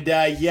 And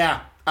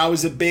yeah, I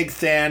was a big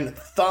fan.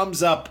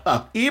 Thumbs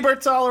up.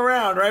 Ebert's all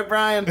around, right,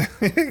 Brian?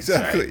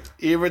 Exactly. Right.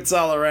 Ebert's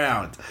all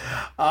around.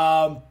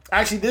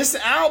 Actually, this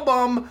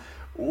album,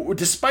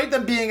 despite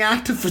them being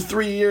active for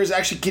 3 years,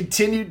 actually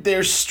continued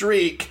their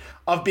streak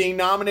of being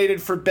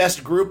nominated for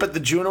Best Group at the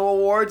Juno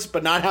Awards,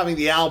 but not having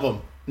the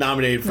album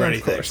nominated for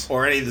anything course.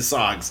 or any of the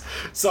songs.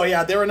 So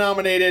yeah, they were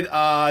nominated.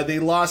 They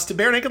lost to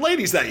Bare Naked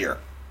Ladies that year.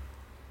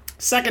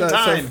 Second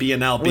time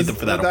BNL beat them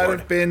for that would that award.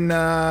 have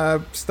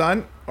been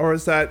Stunt, or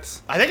is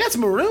that? I think that's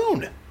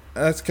Maroon.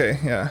 That's okay.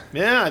 Yeah.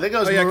 Yeah, I think it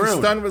was Oh yeah, 'cause Maroon.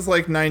 Stunt was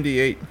like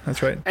 98.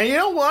 That's right. And you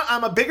know what?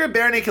 I'm a bigger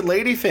Bare Naked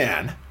Lady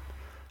fan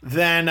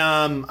than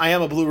I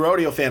am a Blue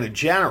Rodeo fan in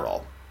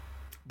general.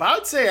 But I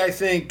would say I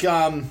think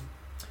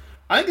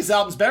this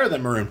album's better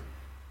than Maroon.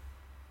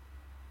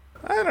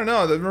 I don't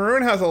know. The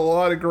Maroon has a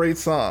lot of great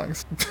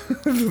songs.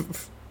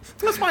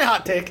 That's my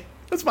hot take.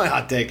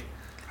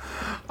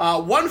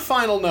 One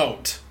final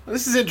note.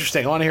 This is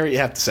interesting. I want to hear what you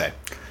have to say.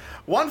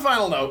 One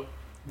final note.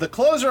 The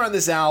closer on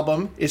this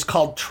album is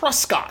called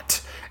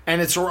Truscott,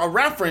 and it's a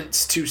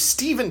reference to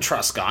Stephen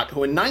Truscott,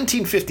 who in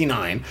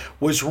 1959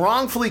 was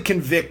wrongfully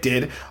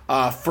convicted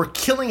for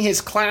killing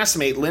his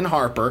classmate Lynn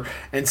Harper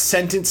and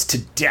sentenced to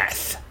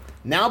death.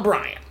 Now,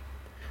 Brian,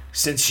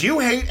 since you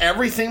hate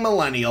everything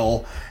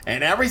millennial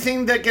and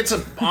everything that gets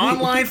an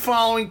online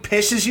following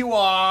pisses you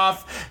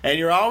off, and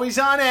you're always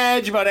on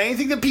edge about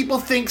anything that people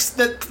think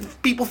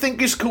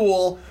is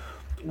cool,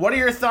 what are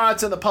your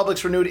thoughts on the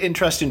public's renewed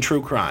interest in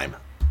true crime?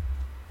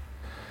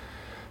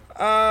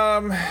 I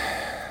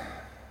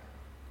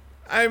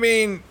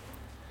mean,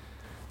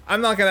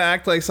 I'm not gonna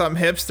act like some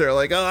hipster.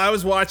 Like, oh, I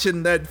was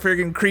watching that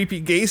friggin'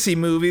 creepy Gacy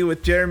movie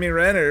with Jeremy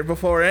Renner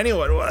before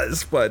anyone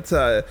was. But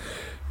I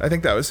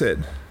think that was it.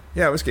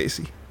 Yeah, it was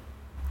Gacy.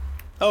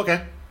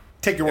 Okay.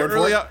 Take your word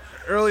for it.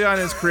 Early on in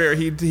his career,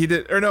 he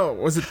did. Or no,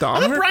 was it I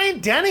thought Dahmer? Brian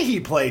Dennehy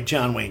played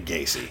John Wayne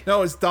Gacy. No,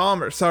 it was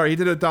Dahmer. Sorry, he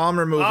did a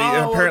Dahmer movie.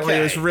 And Oh, apparently,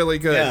 okay. it was really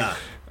good. Yeah.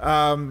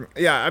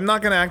 Yeah, I'm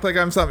not gonna act like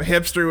I'm some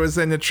hipster who was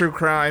into true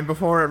crime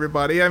before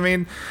everybody. I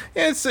mean,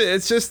 it's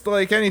just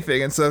like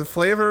anything. It's a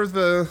flavor of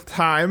the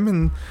time,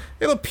 and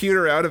it'll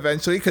peter out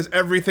eventually because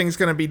everything's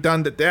gonna be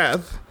done to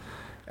death.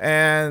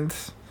 And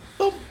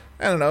Well,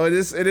 I don't know. It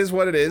is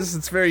what it is.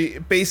 It's very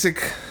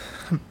basic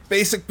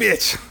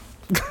bitch,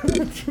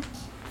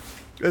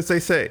 as they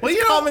say. well, It's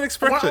you a know, common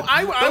expression. well,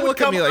 I Don't would look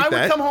come, at me like I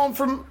that. would come home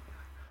from.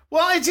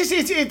 Well,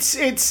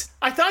 it's.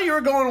 I thought you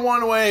were going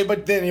one way,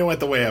 but then you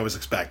went the way I was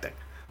expecting.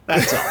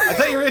 That's all. I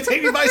thought you were going to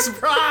take me by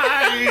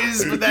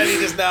surprise, but then you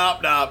just nope.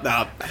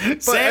 But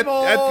Same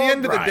old at the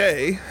end of the Brian.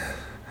 day,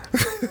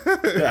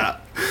 Yeah.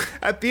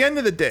 at the end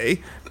of the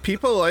day,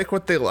 people like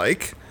what they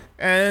like,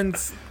 and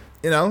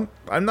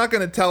I'm not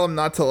going to tell them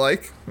not to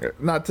like,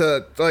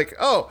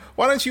 oh,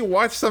 why don't you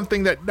watch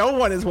something that no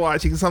one is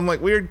watching, some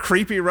like weird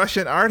creepy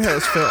Russian art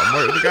house film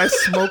where the guy's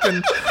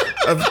smoking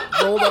a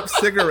rolled up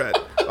cigarette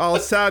while a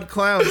sad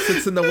clown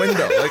sits in the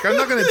window. Like, I'm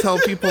not going to tell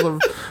people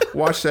to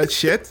watch that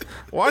shit.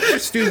 Watch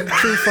your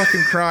true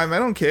fucking crime. I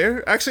don't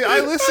care. Actually, I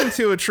listen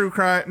to a true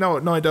crime. No,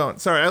 I don't.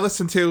 Sorry, I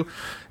listen to.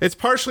 It's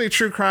partially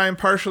true crime,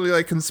 partially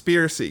like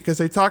conspiracy, because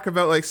they talk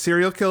about like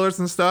serial killers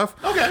and stuff.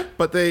 Okay.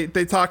 But they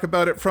talk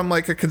about it from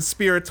like a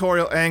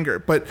conspiratorial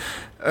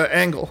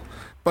angle.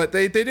 But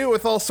they do it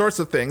with all sorts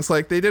of things.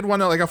 Like they did one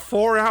like a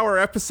 4-hour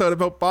episode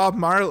about Bob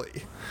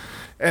Marley.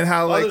 And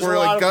how Well, like there's we're a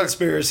lot like of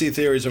conspiracy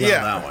theories around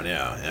Yeah. that one.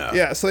 Yeah.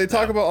 yeah, so they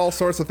talk about all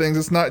sorts of things.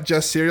 It's not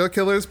just serial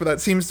killers, but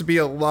that seems to be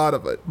a lot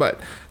of it. But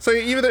so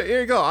here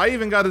you go. I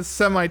even got a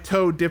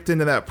semi-toe dipped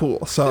into that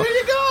pool. So There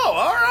you go.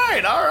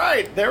 All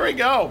right. There we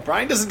go.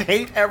 Brian doesn't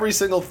hate every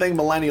single thing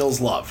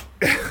millennials love.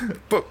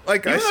 but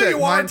like I Even though said,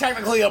 you are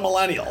technically a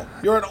millennial.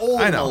 You're an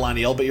old I know.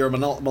 millennial, but you're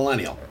a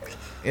millennial.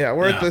 yeah,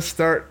 we're Yeah. at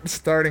the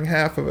starting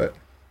half of it.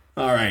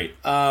 All right.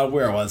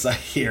 Where was I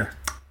here?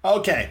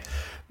 Okay.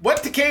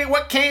 What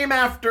came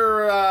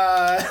after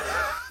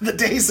the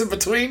days in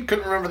between?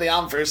 Couldn't remember the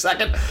album for a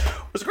second.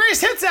 Was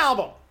Greatest Hits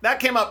album that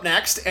came up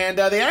next, and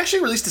they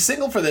actually released a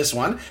single for this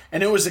one,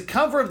 and it was a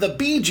cover of the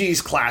Bee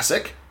Gees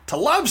classic "To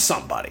Love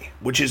Somebody,"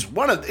 which is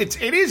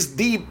it is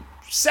the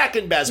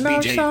second best Bee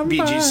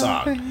Gees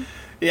song.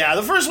 Yeah,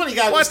 the first one you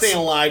got was "Staying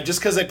Alive," just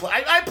because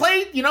I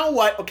played. You know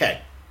what?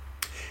 Okay,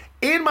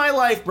 in my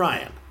life,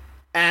 Brian,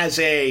 as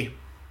a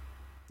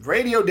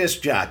radio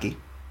disc jockey,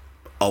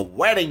 a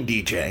wedding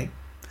DJ,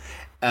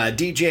 a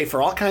DJ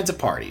for all kinds of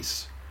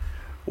parties,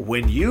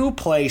 when you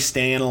play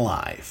Staying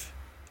Alive,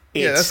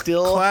 it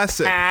still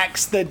classic.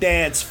 packs the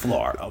dance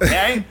floor,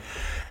 okay?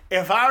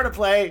 If I were to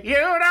play, you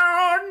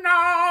don't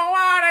know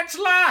what it's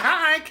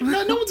like,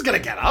 no one's going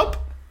to get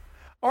up.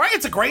 All right,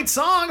 it's a great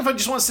song if I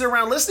just want to sit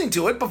around listening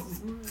to it, but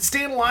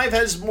Staying Alive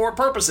has more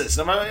purposes.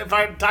 If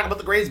I talk about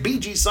the greatest Bee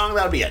Gees song,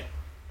 that would be it.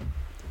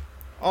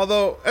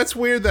 Although, it's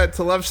weird that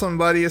To Love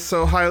Somebody is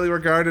so highly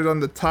regarded on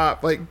the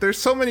top. Like, there's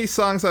so many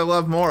songs I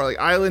love more, like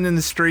Island in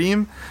the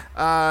Stream,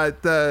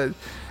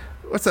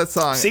 what's that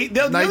song? See,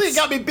 you really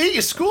got me beat.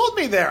 You schooled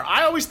me there.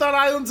 I always thought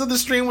Islands in the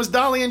Stream was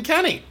Dolly and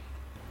Kenny.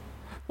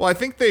 Well, I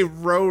think they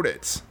wrote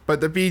it, but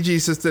the Bee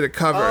Gees just did a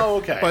cover. Oh,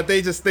 okay. But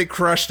they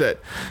crushed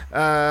it.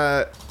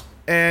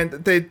 And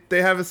they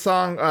have a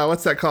song,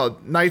 what's that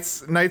called?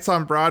 Nights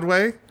on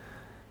Broadway.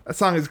 That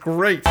song is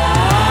great.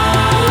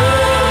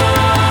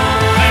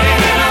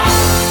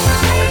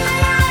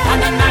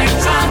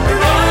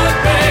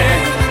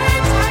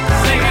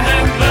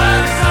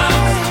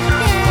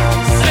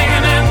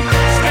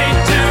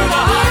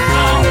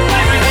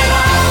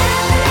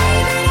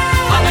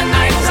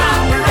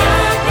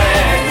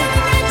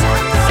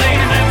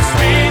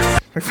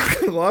 I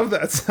fucking love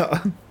that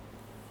song.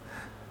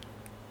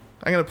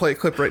 I'm going to play a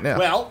clip right now.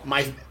 Well,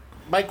 my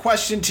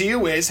question to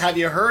you is, have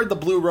you heard the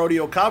Blue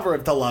Rodeo cover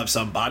of To Love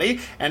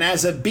Somebody? And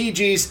as a Bee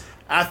Gees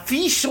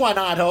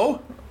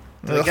aficionado,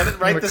 did I get it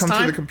right this time? I'm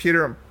going to come to the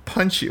computer and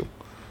punch you.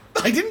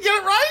 I didn't get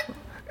it right?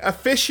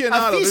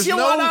 Aficionado.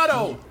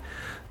 Aficionado.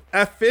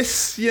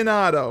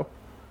 Aficionado.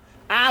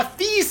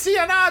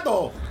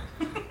 Aficionado.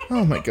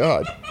 Oh my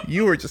God.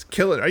 You were just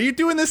killing it. Are you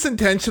doing this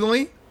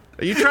intentionally?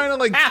 Are you trying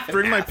to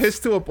bring my piss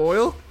to a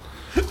boil?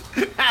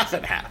 Half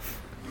and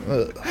half.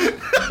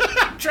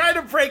 I'm trying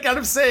to break out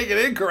of saying it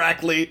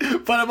incorrectly,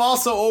 but I'm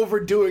also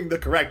overdoing the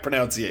correct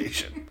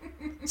pronunciation.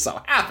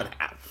 So half and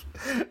half.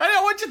 I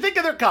know what you think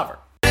of their cover.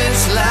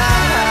 It's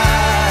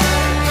life.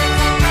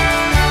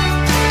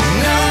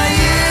 No,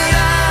 you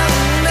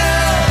don't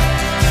know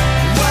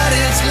what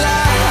it's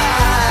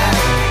like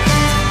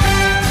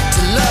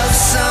to love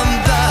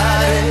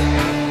somebody,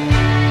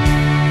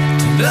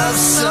 to love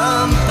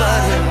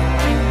somebody.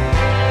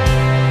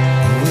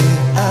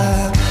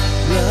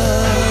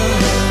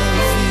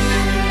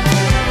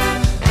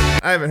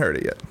 I haven't heard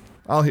it yet.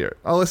 I'll hear it.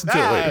 I'll listen to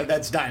it later.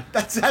 That's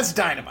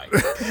dynamite.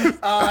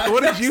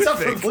 What did you Stuff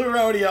think? from Blue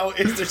Rodeo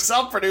is their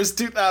self-produced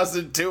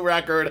 2002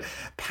 record,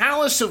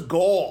 Palace of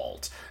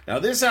Gold. Now,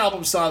 this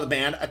album saw the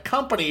band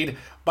accompanied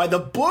by the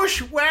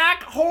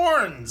Bushwhack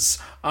Horns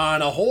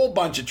on a whole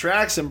bunch of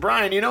tracks. And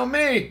Brian, you know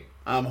me,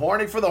 I'm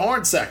horny for the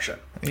horn section.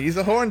 He's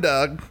a horn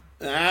dog.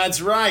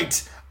 That's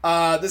right.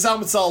 This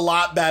album saw a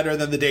lot better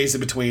than the days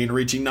in between,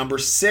 reaching number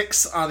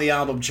 6 on the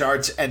album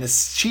charts and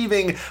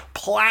achieving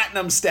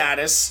platinum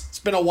status. It's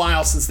been a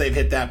while since they've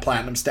hit that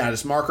platinum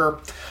status marker.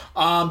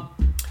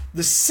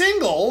 The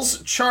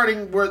singles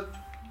charting were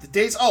the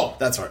days. Oh,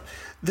 that's right.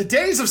 The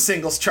days of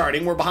singles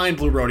charting were behind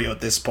Blue Rodeo at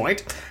this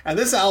point, and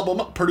this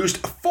album produced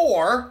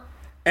 4,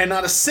 and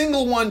not a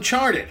single one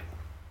charted.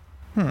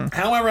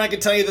 However, I can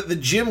tell you that the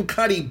Jim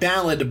Cuddy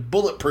ballad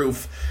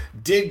 "Bulletproof"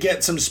 did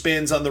get some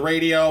spins on the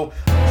radio.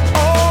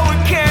 Oh,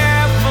 we're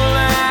careful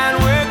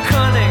and we're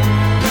cunning,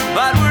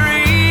 but we're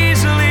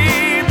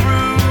easily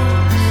bruised.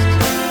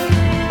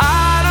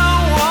 I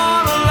don't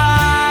want to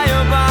lie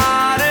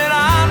about it,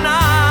 I'm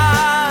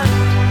not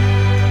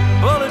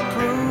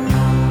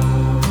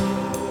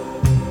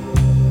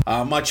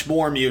bulletproof. Much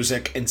more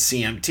music in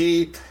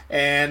CMT.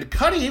 And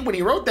Cuddy, when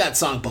he wrote that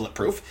song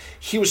 "Bulletproof,"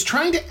 he was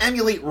trying to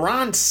emulate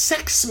Ron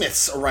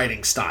Sexsmith's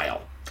writing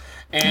style.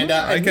 And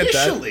I get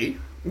that. initially,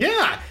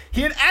 yeah,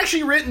 he had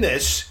actually written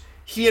this.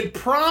 He had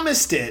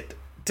promised it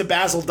to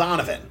Basil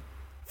Donovan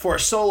for a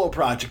solo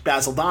project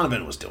Basil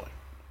Donovan was doing.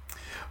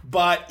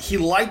 But he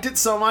liked it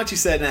so much, he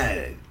said,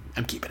 nah,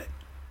 I'm keeping it.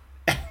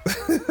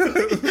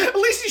 At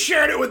least he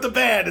shared it with the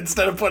band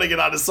instead of putting it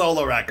on a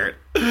solo record.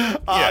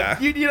 Yeah.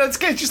 It's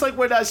just like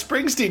what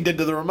Springsteen did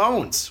to the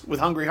Ramones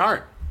with Hungry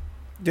Heart.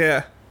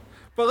 Yeah.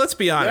 But let's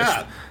be honest.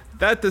 Yeah.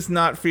 That does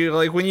not feel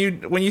like when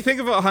you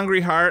think about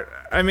Hungry Heart,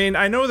 I mean,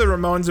 I know the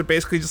Ramones are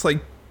basically just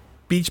like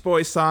Beach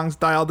Boys songs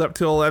dialed up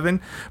to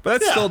 11,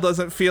 but that still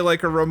doesn't feel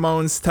like a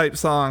Ramones type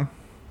song.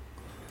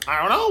 I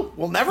don't know.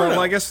 We'll never know. Well,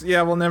 I guess,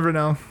 yeah, we'll never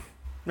know.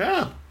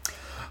 Yeah.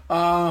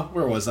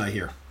 Where was I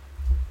here?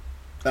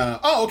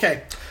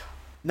 Okay.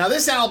 Now,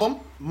 this album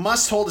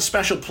must hold a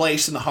special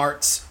place in the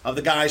hearts of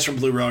the guys from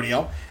Blue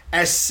Rodeo,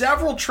 as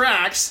several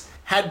tracks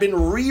had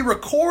been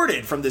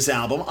re-recorded from this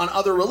album on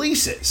other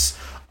releases.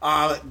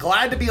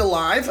 Glad to Be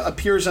Alive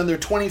appears on their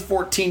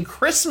 2014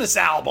 Christmas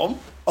album,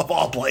 of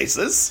all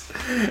places.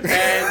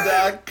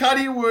 And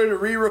Cuddy would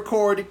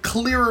re-record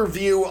Clearer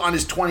View on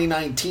his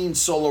 2019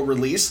 solo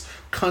release,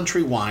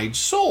 Countrywide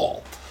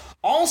Soul.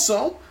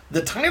 Also,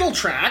 The title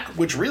track,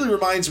 which really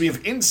reminds me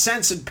of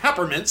Incense and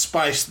Peppermints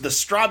by the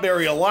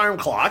Strawberry Alarm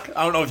Clock.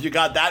 I don't know if you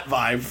got that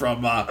vibe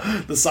from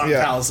the song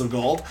Palace of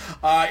Gold.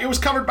 It was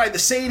covered by the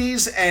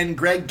Sadies, and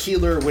Greg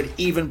Keeler would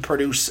even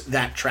produce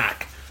that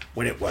track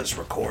when it was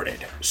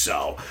recorded.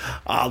 So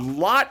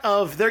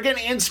they're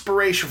getting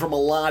inspiration from a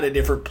lot of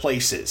different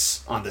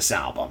places on this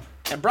album.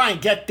 And Brian,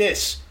 get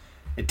this.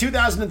 In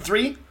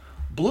 2003,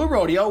 Blue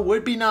Rodeo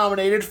would be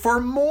nominated for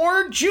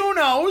more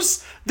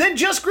Junos than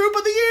just Group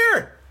of the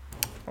Year.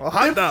 Well,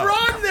 They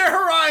broadened their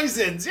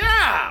horizons.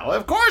 Yeah, well,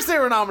 of course they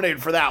were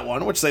nominated for that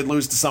one, which they'd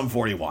lose to Sum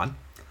 41.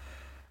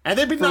 And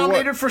they'd be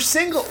nominated for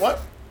single... What?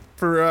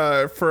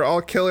 For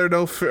All Killer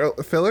No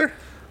Filler?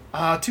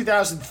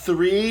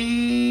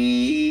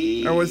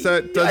 2003... Or was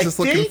that Does This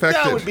Look Infected? I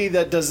think that would be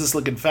that Does This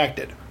Look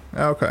Infected.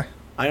 Okay.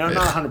 I'm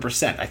not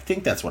 100%. I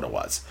think that's what it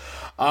was.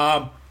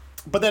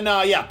 But then,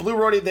 Blue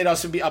Rodeo, they'd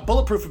also be...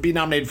 Bulletproof would be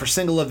nominated for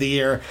Single of the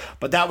Year,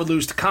 but that would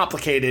lose to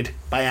Complicated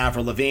by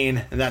Avril Lavigne,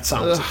 and that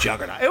song was a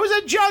juggernaut. It was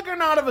a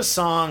juggernaut of a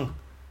song.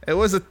 It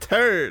was a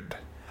turd.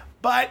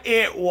 But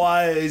it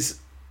was...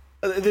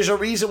 There's a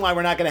reason why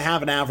we're not going to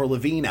have an Avril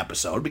Lavigne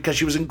episode, because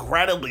she was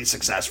incredibly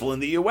successful in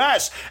the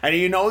U.S. And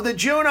you know the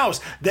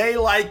Junos, they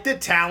like the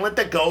talent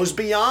that goes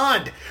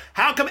beyond.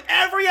 How come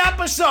every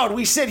episode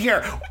we sit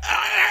here,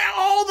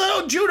 all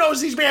the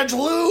Junos these bands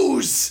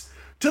lose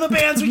to the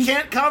bands we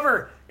can't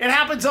cover? It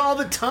happens all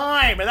the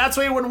time. And that's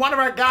why when one of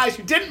our guys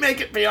who didn't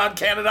make it beyond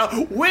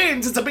Canada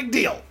wins, it's a big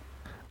deal.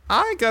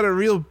 I got a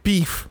real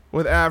beef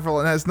with Avril,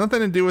 and it has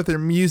nothing to do with her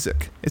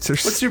music. It's her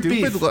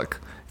stupid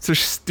look. It's her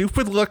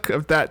stupid look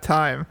of that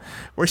time,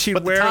 where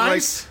she'd wear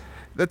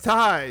the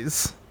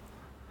ties.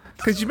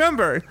 Because you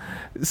remember,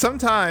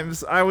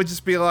 sometimes I would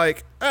just be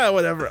like, oh,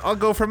 whatever, I'll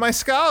go for my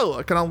Scala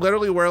look. And I'll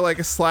literally wear like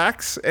a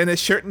slacks and a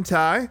shirt and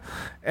tie.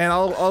 And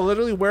I'll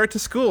literally wear it to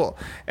school.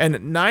 And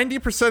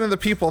 90% of the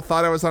people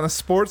thought I was on a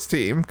sports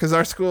team. Because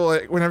our school,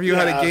 like, whenever you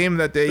had a game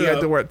that day, you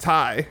had to wear a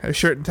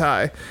shirt and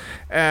tie.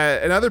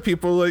 And other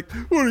people were like,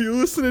 what, are you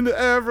listening to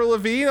Avril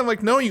Lavigne? I'm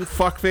like, no, you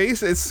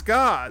fuckface, it's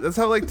ska. That's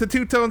how like the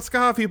two-tone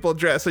ska people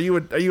dress. Are you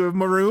a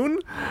maroon?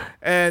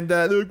 And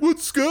they're like,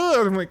 what's ska?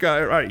 And I'm like,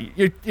 all right,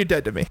 you're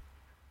dead to me.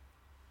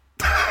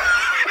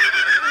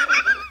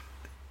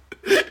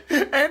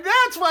 And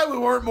that's why we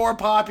weren't more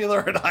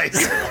popular in high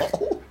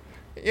school.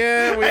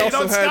 Yeah, we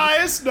also had...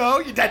 Skies? No,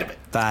 you're dead to me.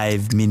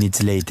 5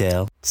 minutes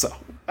later. So,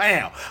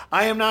 anyhow,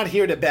 I am not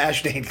here to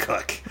bash Dane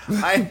Cook.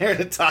 I'm here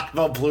to talk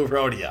about Blue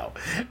Rodeo.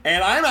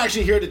 And I'm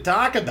actually here to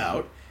talk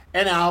about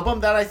an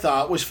album that I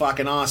thought was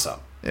fucking awesome.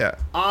 Yeah.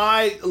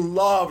 I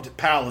loved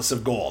Palace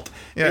of Gold.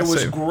 Yeah, it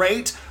was same.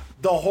 great.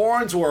 The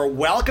horns were a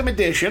welcome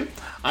addition.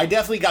 I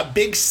definitely got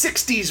big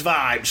 60s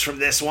vibes from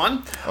this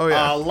one. Oh,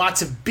 yeah.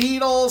 Lots of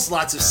Beatles,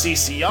 lots of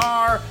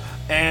CCR.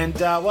 And,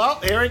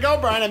 here we go,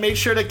 Brian. I made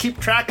sure to keep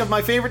track of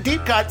my favorite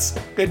deep cuts.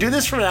 Gonna do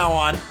this from now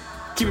on.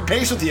 Keeping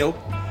pace with you.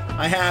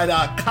 I had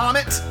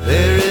Comet.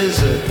 There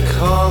is a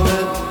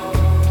comet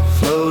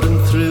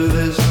floating through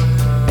this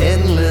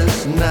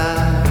endless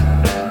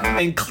night.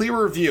 And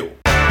Clearer View.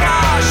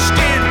 Washed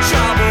in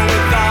trouble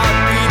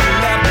without being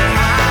left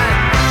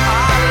behind.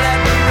 I'll let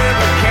the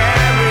river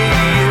carry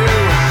you.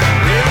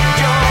 Lift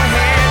your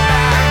head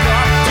back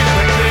up to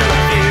the clear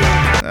view.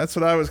 That's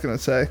what I was going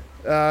to say.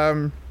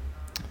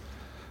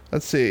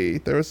 Let's see.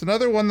 There was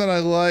another one that I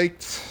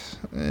liked.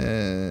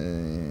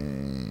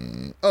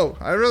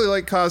 I really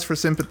like Cause for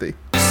Sympathy.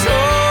 So now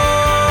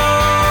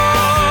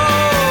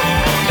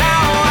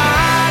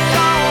I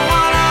don't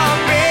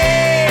wanna be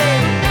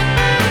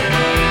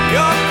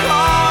your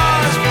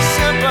cause for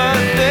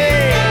sympathy.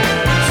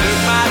 Took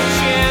my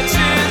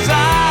chances,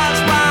 eyes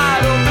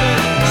wide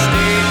open.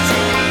 Stayed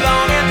too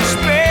long and the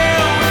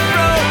spell was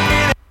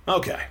broken.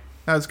 Okay.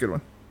 That was a good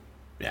one.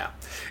 Yeah.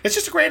 It's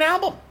just a great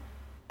album.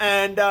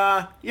 And,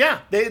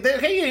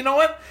 hey, you know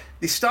what?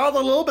 They stalled a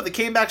little, but they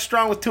came back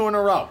strong with 2 in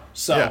a row.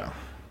 So,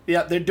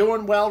 yeah, they're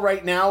doing well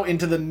right now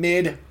into the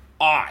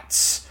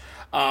mid-aughts.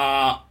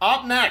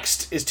 Up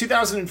next is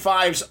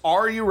 2005's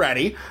Are You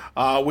Ready?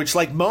 Which,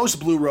 like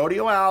most Blue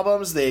Rodeo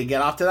albums, they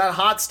get off to that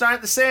hot start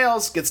in the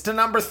sales, gets to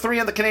number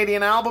 3 on the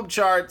Canadian album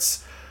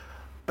charts,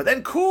 but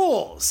then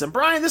cools. And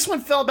Brian, this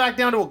one fell back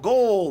down to a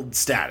gold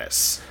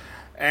status.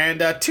 And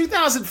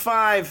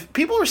 2005,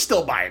 people were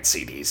still buying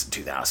CDs in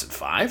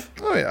 2005.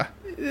 Oh, yeah.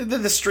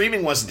 The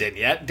streaming wasn't in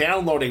yet.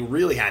 Downloading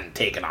really hadn't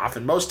taken off,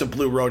 and most of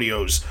Blue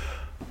Rodeo's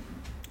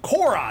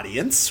core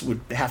audience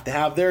would have to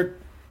have their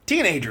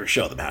teenagers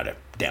show them how to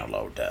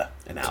download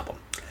an album.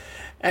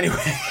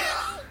 Anyway.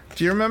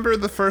 Do you remember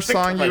the first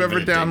song you ever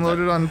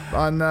downloaded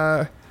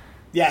on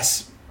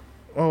Yes.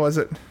 What was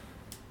it?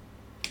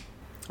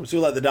 It was Who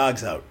Let the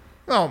Dogs Out.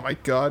 Oh, my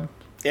God.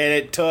 And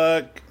it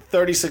took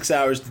 36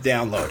 hours to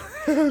download.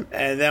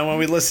 And then when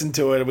we listened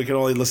to it, we could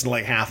only listen to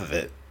like half of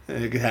it.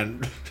 It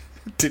hadn't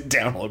to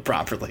download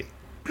properly.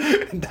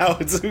 And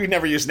we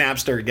never used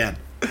Napster again.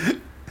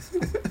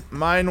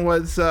 Mine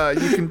was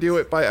 "You Can Do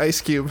It" by Ice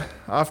Cube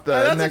off the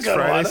That's Next a good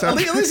Friday one.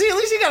 soundtrack. At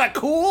least you got a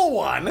cool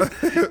one.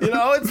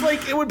 It's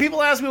like when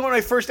people ask me what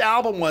my first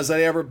album was that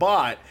I ever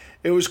bought,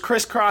 it was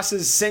Criss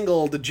Cross's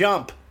single "The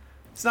Jump."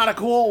 It's not a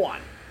cool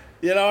one.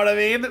 You know what I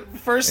mean?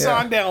 First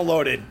song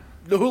downloaded.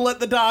 Who Let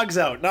the Dogs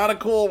Out? Not a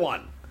cool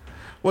one.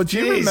 Well, do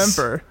you Jeez.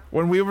 remember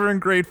when we were in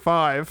grade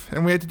 5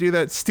 and we had to do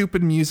that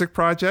stupid music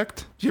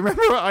project? Do you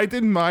remember what I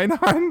did mine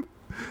on?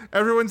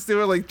 Everyone's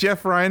doing like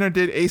Jeff Reiner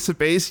did Ace of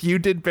Base. You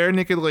did Bare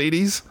Naked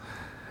Ladies.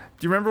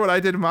 Do you remember what I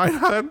did mine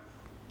on?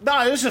 No,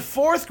 it was the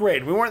 4th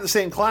grade. We weren't in the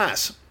same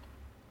class.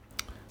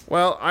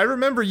 Well, I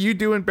remember you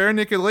doing Bare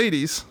Naked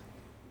Ladies.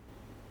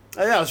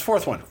 Yeah, it was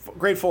 4th one.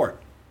 Grade 4.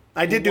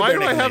 I did do Why Bare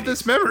do I Naked have Ladies.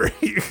 this memory?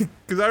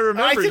 Because I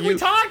remember I think you. we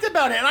talked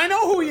about it, and I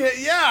know who you...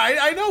 Yeah,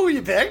 I know who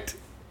you picked.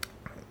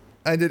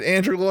 I did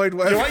Andrew Lloyd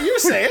Webber. You know what? You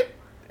say it.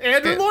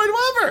 Andrew Lloyd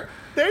Webber.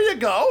 There you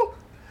go.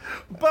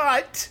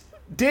 But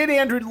did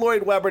Andrew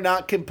Lloyd Webber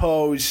not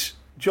compose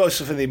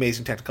Joseph and the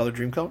Amazing Technicolor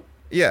Dreamcoat?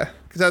 Yeah,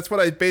 because that's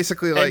what I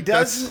basically like. And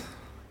does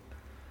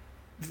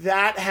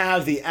that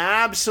have the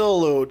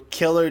absolute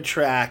killer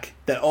track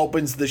that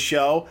opens the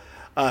show?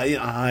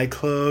 I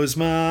close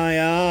my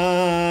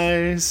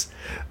eyes,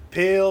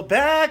 peel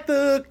back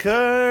the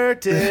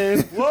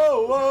curtain.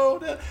 Whoa,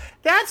 whoa.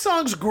 That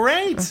song's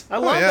great. I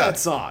love yeah. that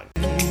song.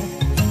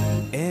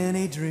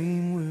 Any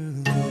dream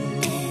will do.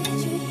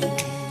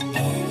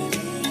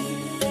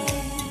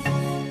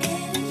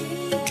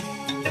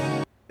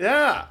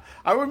 Yeah.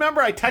 I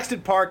remember I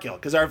texted Parkhill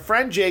because our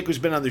friend Jake, who's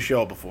been on the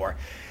show before,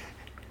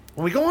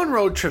 when we go on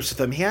road trips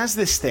with him, he has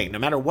this thing. No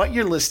matter what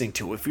you're listening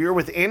to, if you're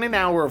within an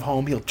hour of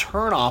home, he'll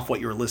turn off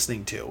what you're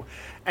listening to,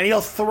 and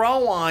he'll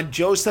throw on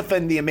Joseph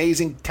and the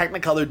Amazing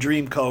Technicolor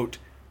Dreamcoat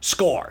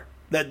score,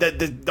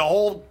 the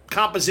whole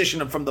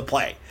composition from the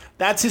play.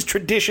 That's his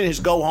tradition, his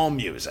go-home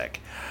music.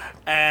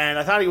 And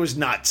I thought he was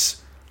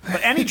nuts.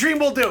 But Any Dream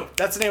Will Do.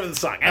 That's the name of the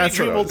song. Any That's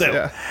Dream what Will it Do.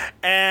 was, yeah.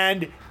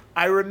 And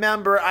I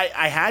remember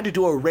I had to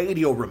do a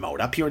radio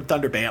remote up here in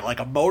Thunder Bay at like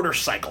a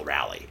motorcycle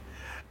rally.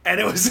 And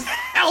it was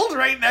held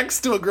right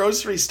next to a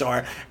grocery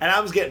store, and I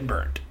was getting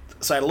burned.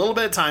 So I had a little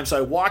bit of time, so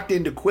I walked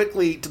in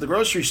quickly to the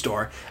grocery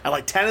store at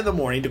like 10 in the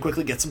morning to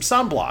quickly get some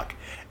sunblock.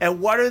 And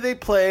what are they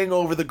playing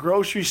over the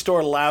grocery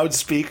store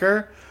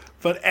loudspeaker?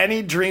 But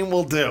Any Dream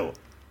Will Do.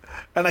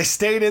 And I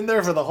stayed in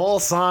there for the whole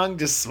song,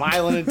 just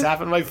smiling and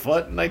tapping my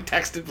foot, and I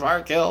texted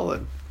Parkhill,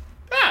 and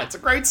it's a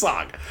great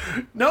song.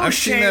 No I've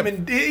seen shame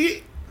that-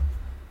 in...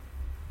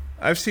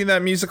 I've seen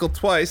that musical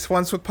twice.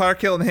 Once with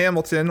Parkhill and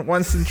Hamilton.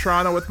 Once in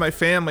Toronto with my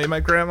family. My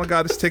grandma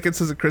got us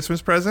tickets as a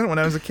Christmas present when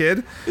I was a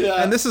kid.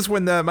 Yeah. And this is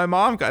when my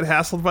mom got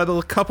hassled by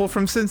the couple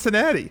from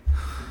Cincinnati.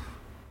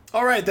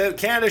 All right,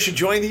 Canada should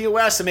join the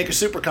U.S. and make a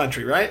super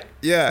country, right?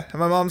 Yeah, and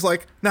my mom's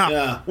like, "Nah,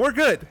 Yeah. we're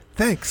good.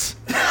 Thanks.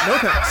 No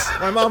thanks."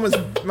 My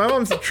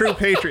mom's a true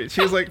patriot.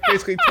 She was like,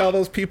 basically tell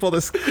those people to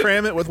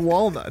cram it with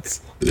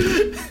walnuts.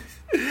 Did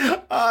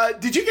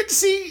you get to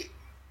see,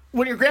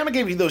 when your grandma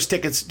gave you those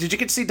tickets, did you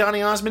get to see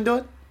Donny Osmond do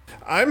it?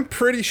 I'm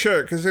pretty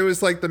sure, because it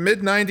was like the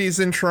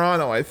mid-90s in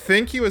Toronto. I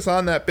think he was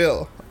on that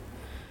bill.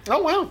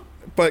 Oh, wow.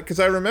 But because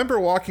I remember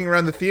walking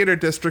around the theater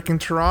district in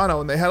Toronto,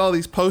 and they had all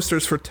these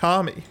posters for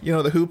Tommy, you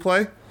know, the Who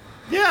play.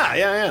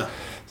 Yeah.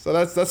 So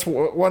that's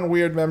one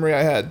weird memory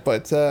I had.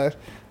 But I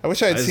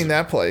wish I had That is seen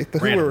that play. The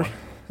Who random were, one.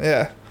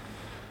 yeah.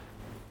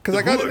 Because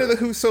I got Who- into the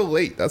Who so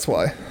late. That's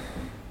why.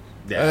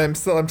 Yeah. And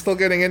I'm still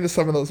getting into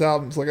some of those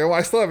albums. Like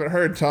I still haven't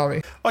heard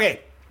Tommy.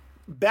 Okay,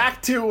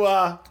 back to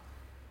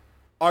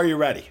Are You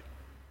Ready?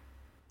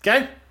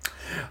 Okay?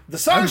 The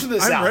songs for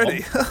this I'm album.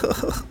 ready.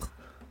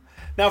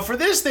 Now, for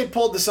this, they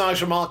pulled the songs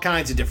from all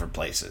kinds of different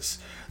places.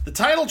 The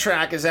title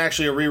track is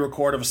actually a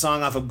re-record of a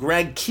song off of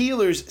Greg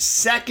Keeler's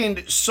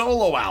second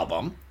solo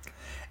album,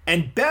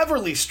 and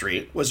Beverly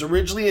Street was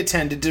originally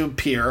intended to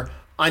appear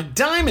on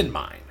Diamond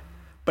Mine,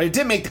 but it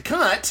didn't make the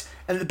cut,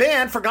 and the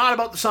band forgot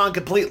about the song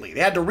completely.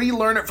 They had to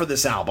relearn it for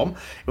this album.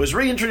 It was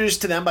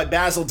reintroduced to them by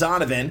Basil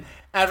Donovan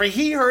after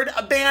he heard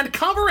a band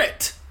cover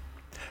it.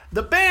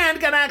 The band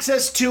got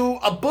access to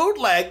a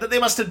bootleg that they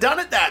must have done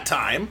at that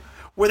time,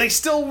 where they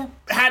still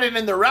had it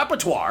in their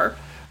repertoire.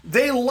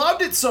 They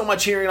loved it so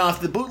much hearing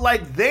off the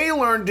bootleg, they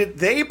learned it,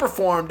 they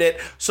performed it,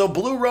 so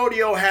Blue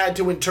Rodeo had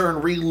to in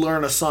turn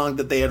relearn a song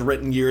that they had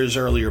written years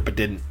earlier but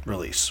didn't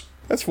release.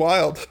 That's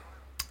wild.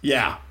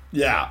 Yeah.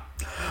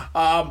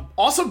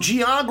 Also,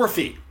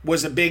 geography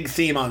was a big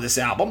theme on this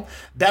album.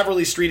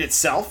 Beverly Street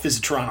itself is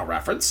a Toronto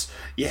reference.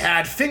 You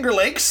had Finger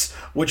Lakes,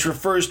 which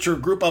refers to a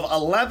group of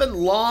 11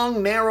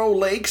 long, narrow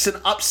lakes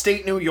in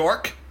upstate New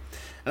York.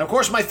 And of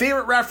course, my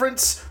favorite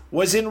reference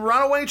was in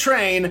Runaway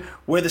Train,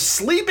 where the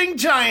sleeping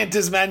giant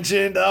is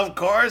mentioned. Of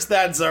course,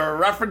 that's a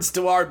reference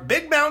to our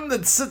big mountain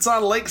that sits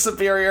on Lake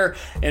Superior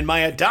in my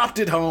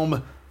adopted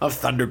home of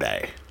Thunder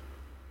Bay.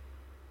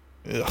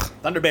 Ugh.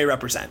 Thunder Bay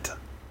represent.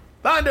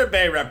 Thunder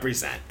Bay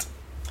represent.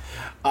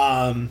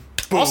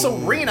 Also,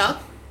 Rena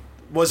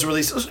was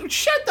released.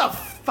 Shut the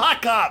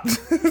fuck up.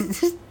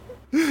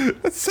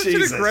 That's such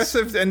Jesus. an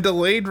aggressive and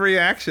delayed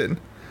reaction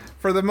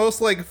for the most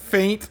like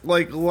faint,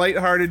 like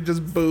lighthearted,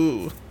 just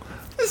boo.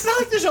 It's not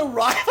like there's a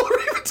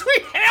rivalry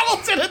between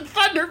Hamilton and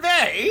Thunder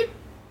Bay.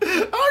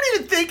 I don't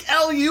even think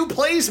LU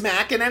plays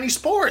Mac in any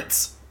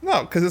sports.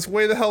 No, because it's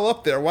way the hell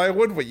up there. Why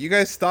would we? You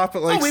guys stop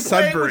at like We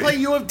Sudbury. play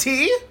U of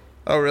T.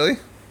 Oh, really?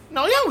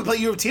 No, yeah, we play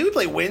U of T. We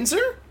play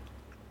Windsor.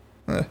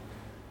 Huh.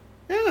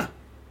 Yeah.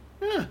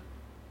 How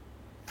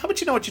about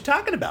you know what you're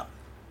talking about?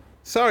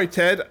 Sorry,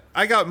 Ted.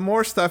 I got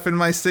more stuff in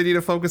my city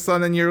to focus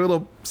on than your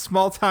little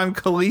small-time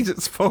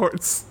collegiate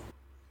sports.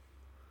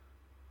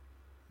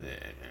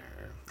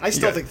 I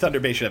still think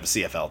Thunder Bay should have a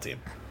CFL team.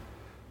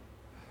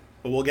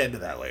 But we'll get into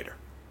that later.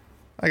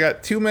 I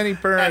got too many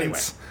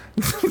burns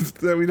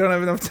that we don't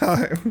have enough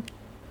time.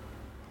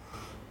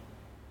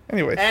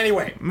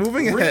 Anyway,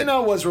 moving ahead.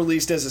 Rena was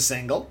released as a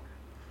single.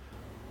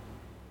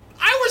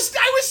 I was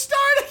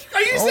starting.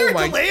 Is there a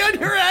delay on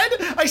your end?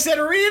 I said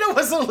Rena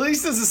was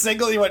released as a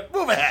single. You went,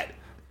 move ahead.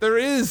 There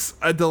is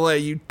a delay,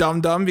 you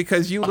dum-dum,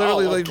 because you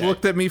literally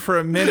looked at me for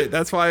a minute.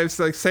 That's why I was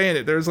saying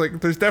it. There's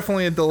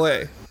definitely a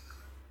delay.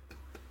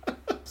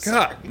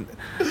 God.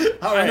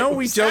 I know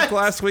we joked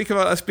last week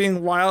about us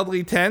being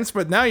wildly tense,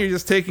 but now you're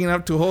just taking it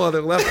up to a whole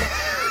other level.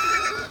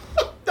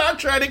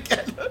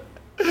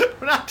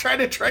 We're not trying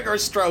to trigger a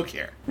stroke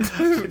here.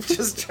 We're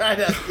just trying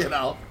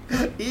to,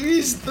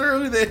 ease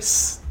through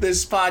this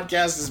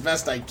podcast as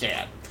best I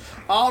can.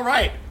 All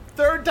right.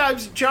 Third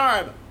time's a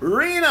charm.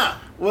 Rena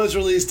was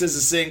released as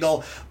a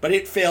single, but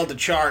it failed to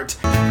chart.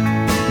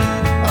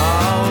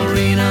 Oh,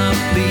 Rena,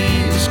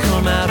 please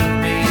come out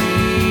of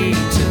me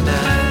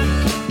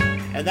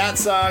tonight. And that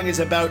song is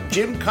about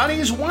Jim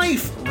Cunning's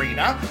wife,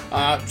 Rena.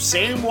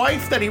 Same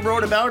wife that he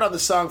wrote about on the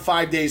song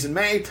 5 Days in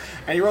May.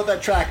 And he wrote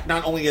that track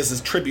not only as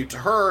a tribute to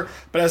her,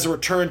 but as a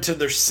return to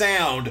their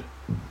sound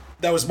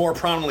that was more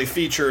prominently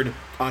featured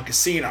on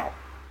Casino.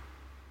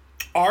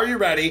 Are You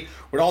Ready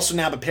would also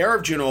nab a pair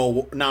of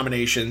Juno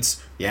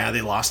nominations. Yeah,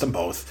 they lost them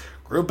both.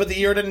 Group of the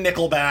Year to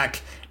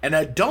Nickelback, and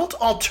Adult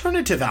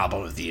Alternative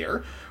Album of the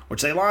Year,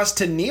 which they lost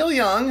to Neil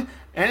Young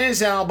and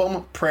his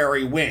album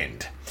Prairie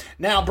Wind.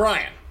 Now,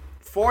 Brian,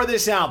 for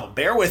this album,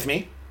 bear with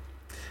me,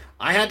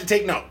 I had to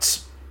take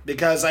notes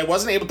because I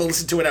wasn't able to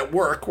listen to it at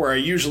work where I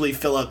usually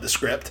fill out the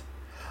script.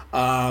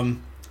 I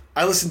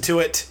listened to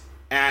it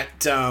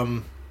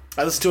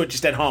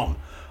just at home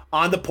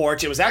on the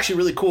porch. It was actually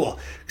really cool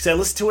because I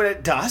listened to it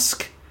at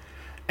dusk,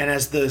 and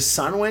as the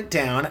sun went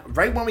down,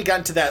 right when we got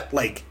into that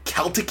like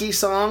Celtic-y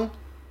song,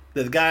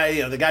 the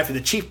guy for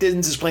the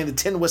Chieftains is playing the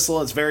tin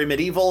whistle. It's very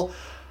medieval.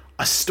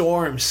 A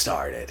storm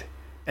started,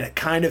 and it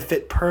kind of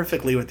fit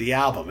perfectly with the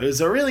album. It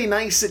was a really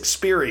nice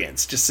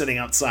experience just sitting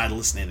outside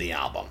listening to the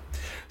album.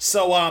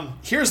 So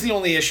here's the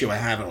only issue I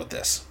have with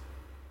this.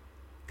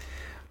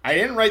 I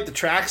didn't write the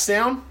tracks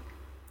down,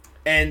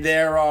 and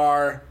there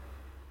are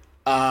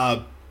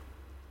 12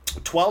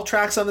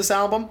 tracks on this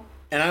album,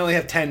 and I only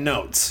have 10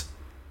 notes.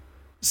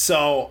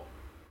 So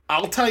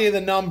I'll tell you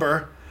the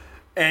number,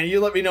 and you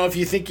let me know if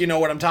you think you know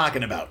what I'm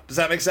talking about. Does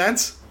that make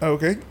sense?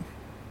 Okay.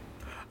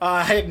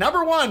 Hey,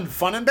 number 1,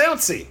 Fun and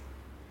Bouncy.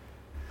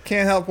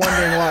 Can't help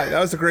wondering why. That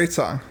was a great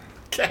song.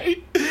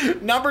 Okay.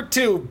 Number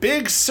 2,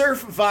 Big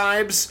Surf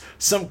vibes,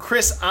 some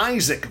Chris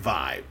Isaak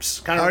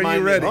vibes. Kind of Are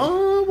You Ready?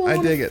 I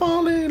dig it.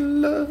 Fall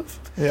in love.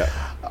 Yeah.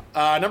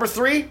 Number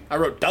 3, I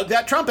wrote Dug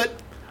That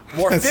Trumpet.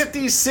 More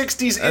 50s,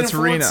 60s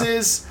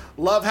influences.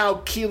 Rena. Love how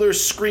Keeler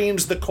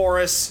screams the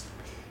chorus.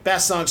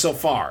 Best song so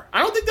far.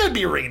 I don't think that'd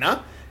be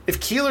Rena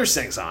if Keeler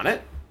sings on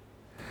it.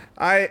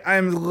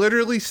 I'm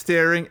literally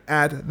staring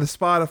at the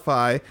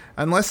Spotify.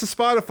 Unless the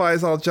Spotify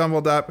is all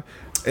jumbled up,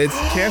 it's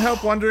Can't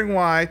Help Wondering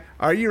Why.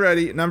 Are You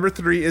Ready? Number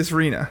 3 is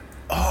Rena.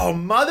 Oh,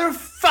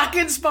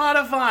 motherfucking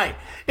Spotify.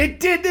 It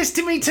did this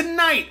to me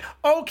tonight.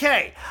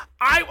 Okay.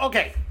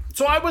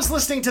 So I was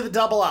listening to the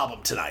double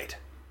album tonight.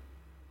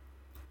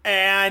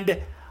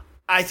 And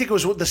I think it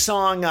was with the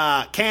song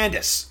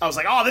Candace. I was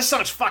like, oh, this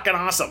song's fucking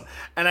awesome.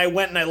 And I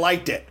went and I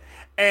liked it.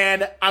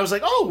 And I was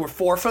like, oh, we're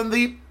 4 from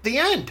the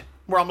end.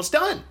 We're almost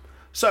done.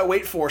 So I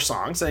wait 4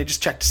 songs, and I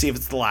just check to see if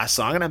it's the last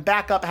song, and I'm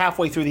back up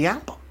halfway through the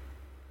album.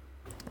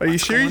 Are you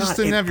sure you just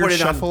didn't have your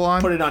shuffle on?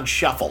 Put it on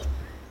shuffle.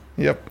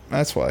 Yep,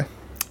 that's why.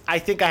 I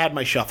think I had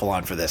my shuffle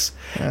on for this.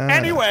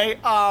 Anyway,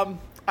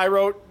 I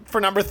wrote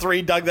for number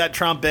 3, Dug That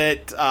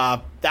Trumpet.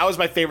 That was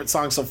my favorite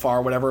song so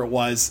far, whatever it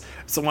was.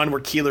 It's the one where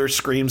Keeler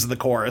screams in the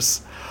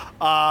chorus.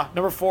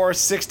 Number 4,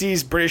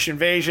 60s British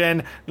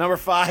Invasion. Number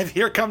 5,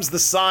 Here Comes the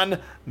Sun,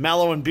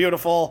 mellow and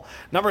beautiful.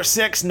 Number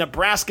 6,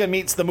 Nebraska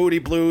Meets the Moody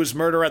Blues,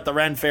 Murder at the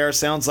Ren Fair.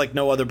 Sounds like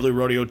no other Blue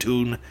Rodeo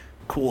tune.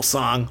 Cool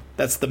song.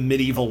 That's the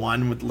medieval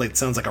one. It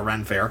sounds like a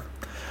Ren Fair.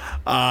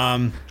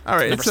 All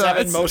right. Number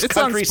 7, Most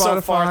Country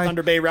So Far,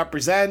 Thunder Bay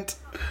Represent.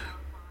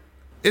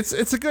 It's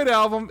a good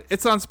album.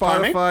 It's on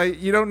Spotify.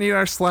 You don't need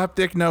our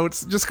slapdick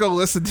notes. Just go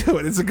listen to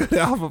it. It's a good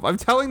album. I'm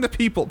telling the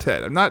people,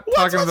 Ted. I'm not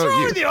talking about you. What's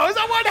wrong with you?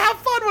 I want to have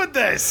fun with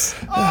this.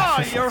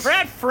 Oh, you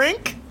rat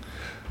frink.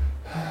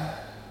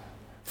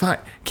 Fine.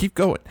 Keep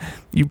going,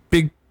 you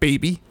big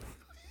baby.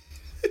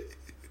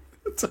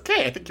 It's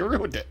okay. I think you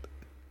ruined it.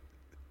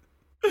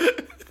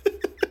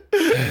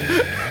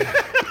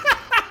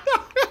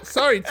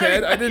 Sorry,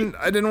 Ted. I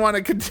didn't want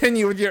to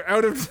continue with your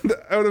out of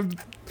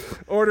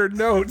order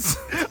notes.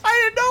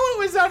 I didn't know it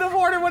was out of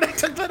order when I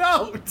took the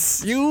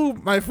notes. You,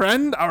 my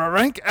friend, are a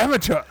rank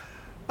amateur.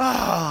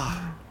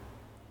 My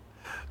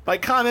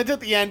comment at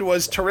the end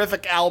was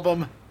terrific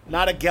album,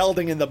 not a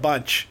gelding in the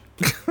bunch.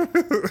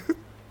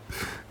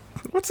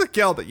 What's a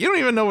gelding? You don't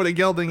even know what a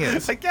gelding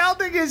is. A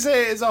gelding is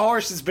a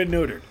horse that's been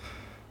neutered.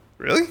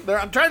 Really?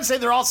 I'm trying to say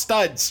they're all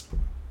studs.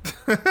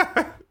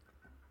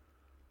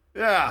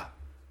 Yeah.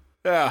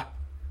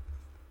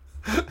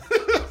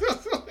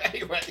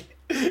 Anyway.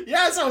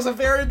 Yes, I was a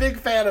very big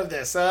fan of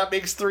this. That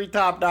makes 3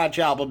 top-notch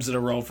albums in a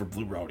row for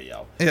Blue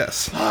Rodeo.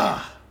 Yes.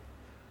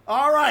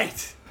 All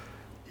right.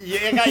 You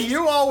got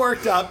you all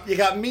worked up. You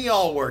got me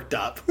all worked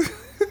up.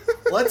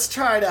 Let's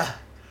try to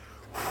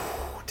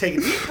take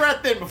a deep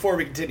breath in before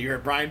we continue here,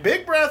 Brian.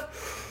 Big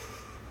breath.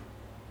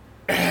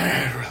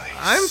 And release.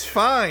 I'm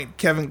fine,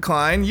 Kevin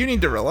Klein. You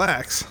need to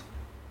relax.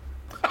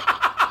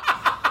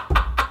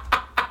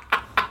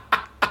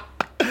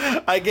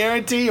 I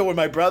guarantee you when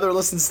my brother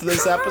listens to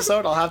this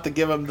episode, I'll have to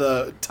give him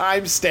the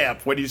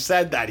timestamp when you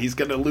said that. He's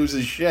going to lose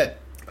his shit.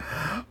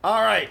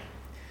 All right.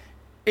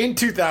 In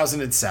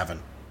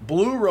 2007,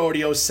 Blue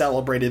Rodeo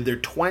celebrated their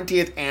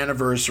 20th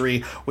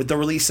anniversary with the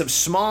release of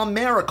Small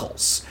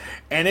Miracles.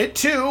 And it,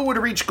 too, would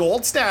reach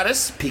gold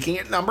status, peaking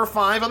at number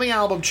 5 on the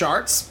album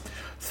charts.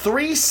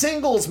 3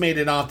 singles made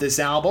it off this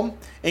album,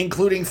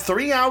 including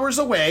 3 Hours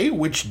Away,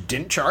 which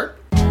didn't chart.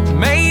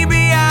 Maybe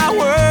I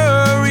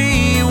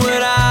worry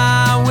what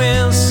I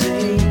will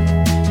say.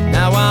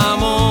 Now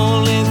I'm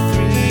only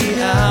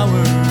 3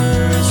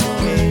 hours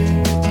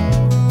away.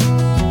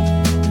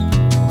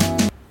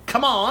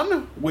 Come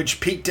On, which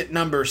peaked at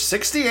number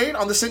 68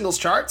 on the singles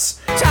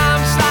charts. Times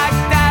like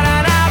that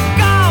and I've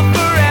gone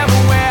for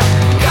everywhere.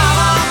 Come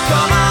on,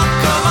 come on,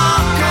 come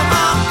on, come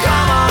on,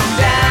 come on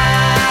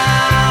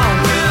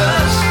down with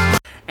us.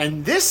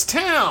 And This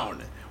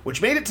Town,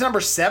 which made it to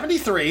number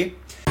 73.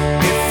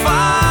 It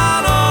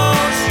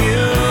follows you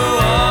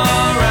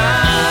around.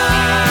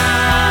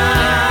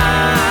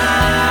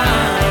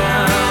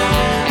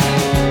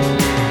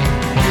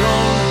 You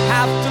don't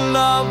have to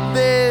love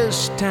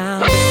this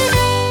town.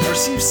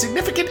 Received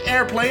significant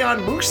airplay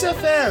on Moose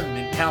FM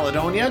in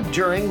Caledonia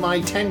during my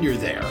tenure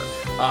there.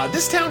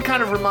 This Town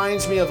kind of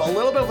reminds me of a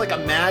little bit of like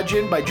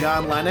Imagine by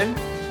John Lennon,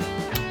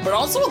 but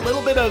also a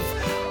little bit of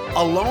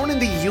Alone in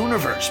the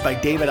Universe by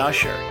David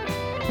Usher.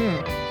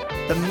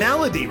 The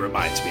melody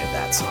reminds me of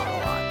that song a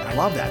lot. I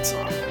love that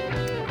song.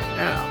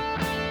 Yeah.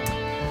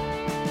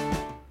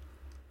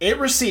 It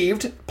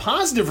received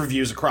positive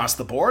reviews across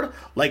the board,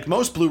 like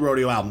most Blue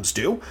Rodeo albums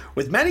do,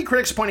 with many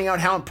critics pointing out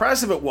how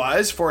impressive it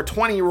was for a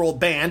 20-year-old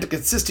band to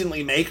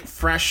consistently make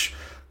fresh,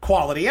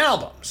 quality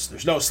albums.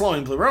 There's no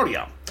slowing Blue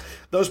Rodeo.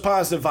 Those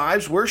positive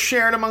vibes were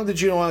shared among the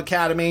Juno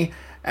Academy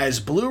as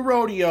Blue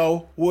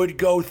Rodeo would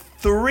go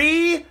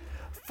 3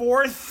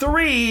 for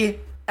 3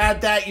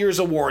 at that year's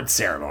awards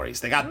ceremonies.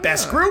 They got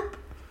Best Group,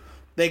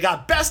 they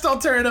got Best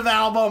Alternative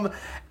Album,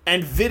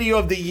 and Video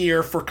of the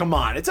Year for Come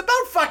On. It's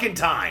about fucking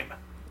time.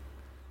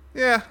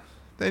 Yeah,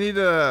 they need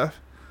a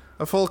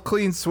full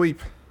clean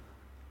sweep.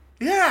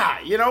 Yeah,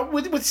 you know,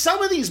 with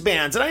some of these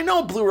bands, and I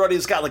know Blue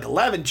Rodeo's got like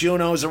 11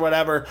 Junos or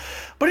whatever,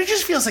 but it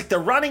just feels like they're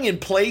running in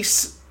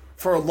place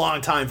for a long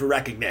time for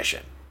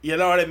recognition. You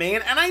know what I mean?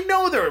 And I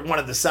know they're one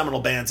of the seminal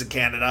bands in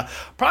Canada,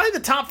 probably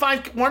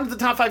one of the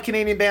top 5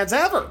 Canadian bands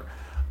ever.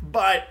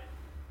 But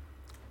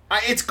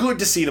it's good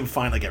to see them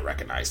finally get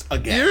recognized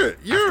again.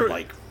 You're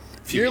like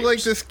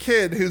this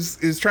kid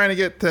who's trying to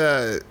get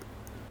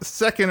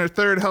second or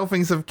third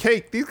helpings of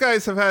cake. These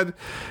guys have had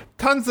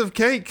tons of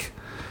cake.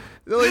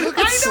 Like,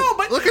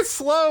 look at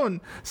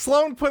Sloan.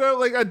 Sloan put out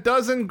like a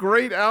dozen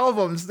great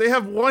albums. They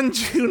have 1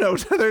 Juno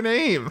to their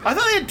name. I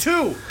thought they had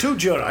two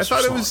Junos.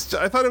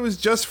 I thought it was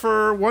just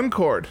for One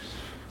Chord.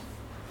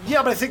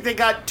 Yeah, but I think they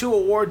got 2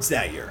 awards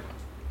that year.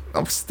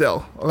 Oh,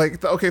 still.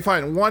 Like, okay,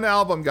 fine. 1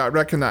 album got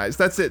recognized.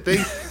 That's it. They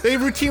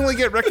routinely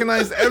get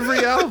recognized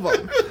every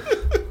album.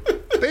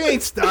 They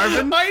ain't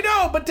starving. I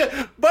know, but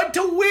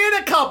to win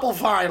a couple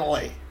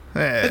finally.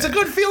 It's a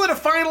good feeling to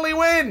finally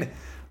win.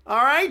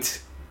 All right?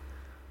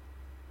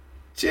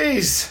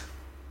 Jeez.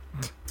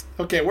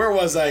 Okay, where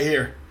was I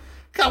here?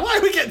 God, why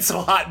are we getting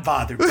so hot and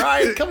bothered,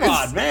 Brian? Come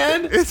on,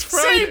 man. It's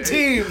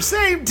Friday.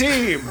 Same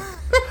team.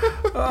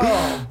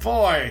 Oh,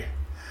 boy.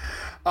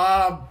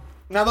 Now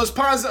those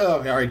positive...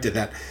 Oh, I already did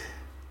that.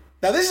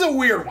 Now this is a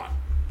weird one,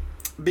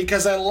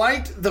 because I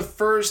liked the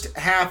first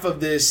half of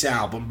this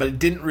album, but it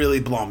didn't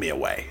really blow me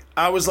away.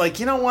 I was like,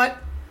 you know what?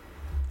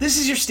 This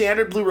is your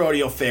standard Blue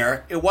Rodeo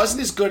fare. It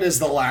wasn't as good as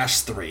the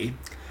last 3.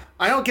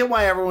 I don't get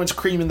why everyone's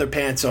creaming their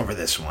pants over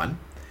this one.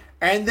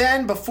 And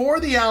then before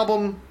the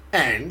album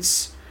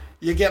ends,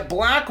 you get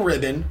Black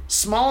Ribbon,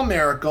 Small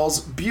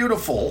Miracles,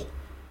 Beautiful,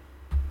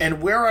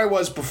 and Where I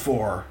Was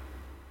Before,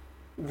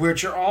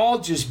 which are all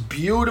just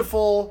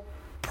beautiful,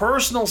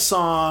 personal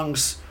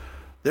songs.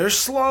 They're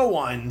slow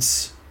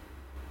ones.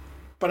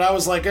 But I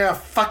was like,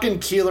 fucking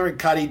Keeler and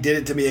Cuddy did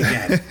it to me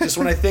again. just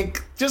when I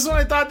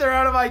thought they're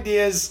out of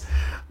ideas,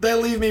 they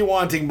leave me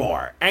wanting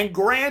more. And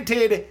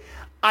granted,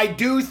 I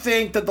do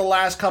think that the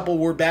last couple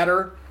were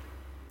better,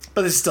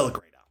 but it's still a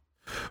great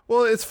album.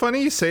 Well, it's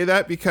funny you say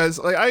that because,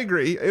 like, I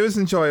agree, it was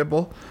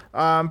enjoyable.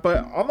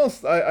 But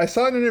almost, I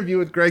saw an interview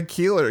with Greg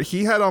Keeler.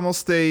 He had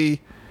almost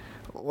a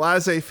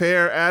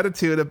laissez-faire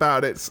attitude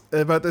about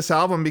this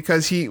album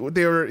because he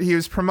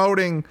was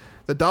promoting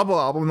the double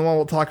album, the one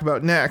we'll talk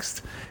about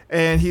next,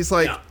 and he was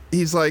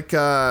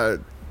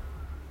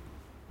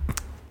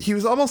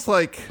almost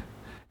like,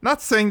 not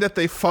saying that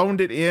they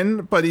phoned it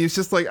in, but he was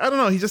just like, I don't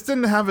know, he just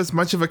didn't have as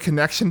much of a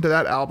connection to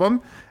that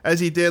album as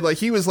he did. Like,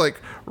 he was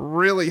like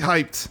really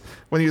hyped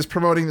when he was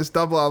promoting this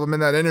double album in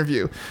that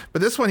interview.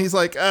 But this one, he's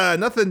like, it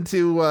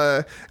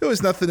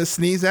was nothing to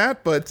sneeze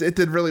at, but it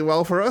did really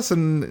well for us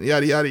and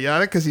yada, yada,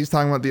 yada, because he's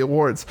talking about the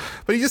awards.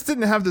 But he just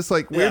didn't have this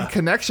like weird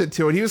connection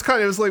to it. It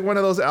was like one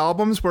of those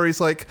albums where he's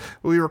like,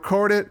 we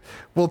record it,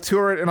 we'll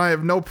tour it, and I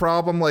have no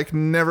problem like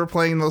never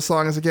playing those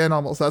songs again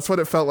almost. That's what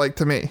it felt like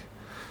to me.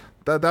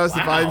 That was the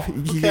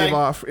vibe he gave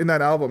off in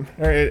that album,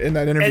 or in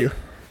that interview.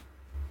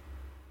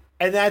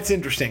 And that's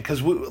interesting,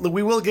 because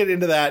we will get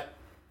into that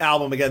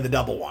album again, the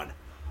double one.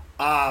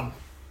 But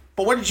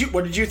what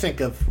did you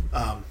think of?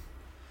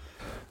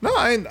 No,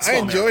 I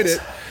enjoyed it.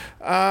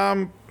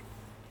 I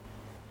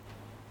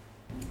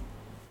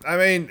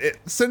mean,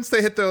 since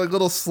they hit their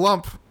little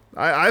slump,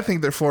 I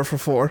think they're 4 for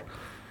 4.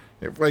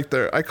 Like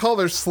I call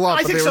their slump.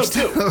 I think so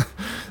too.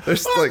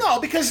 Well, no,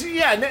 because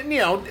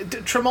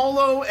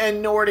Tremolo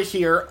and Nowhere to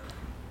Hear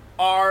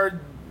are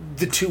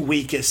the two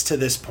weakest to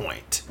this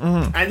point.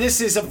 Mm-hmm. And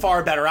this is a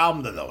far better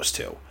album than those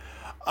two.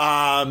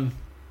 And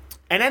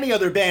any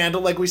other band,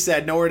 like we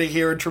said, Nowhere to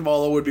Hear and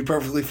Tremolo would be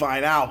perfectly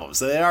fine albums.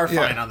 So they are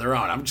fine on their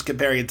own. I'm just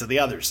comparing it to the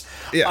others.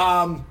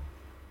 Yeah.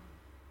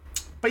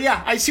 But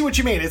yeah, I see what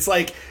you mean. It's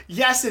like,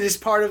 yes, it is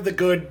part of the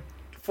good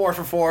 4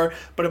 for 4,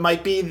 but it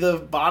might be the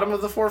bottom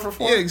of the 4 for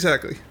 4. Yeah,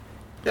 exactly.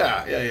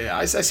 Yeah.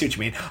 I see what you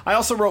mean. I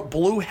also wrote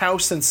Blue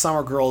House and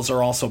Summer Girls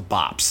are also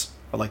bops.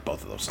 I like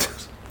both of those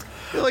songs.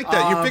 I like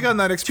that. You're big on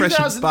that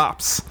expression,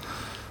 bops.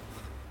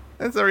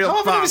 That's a real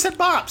How bop. often have you said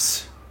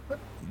bops?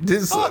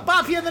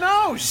 Bop you in the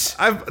nose.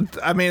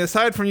 I mean,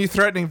 aside from you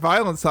threatening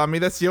violence on me,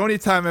 that's the only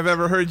time I've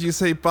ever heard you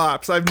say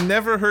bops. I've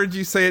never heard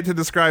you say it to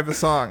describe a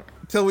song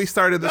until we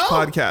started this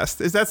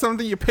podcast. Is that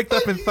something you picked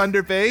up in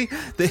Thunder Bay?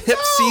 The hip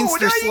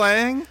scenester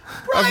slang?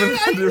 Brian,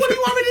 what do you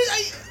want me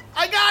to...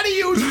 I gotta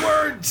use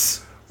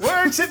words.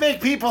 Words that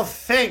make people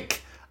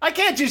think. I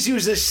can't just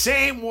use the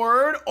same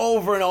word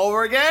over and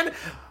over again.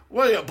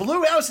 Well,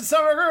 Blue House and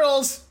Summer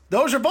Girls,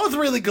 those are both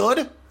really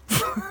good.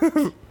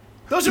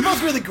 Those are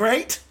both really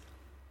great.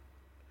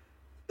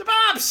 The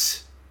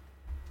bops.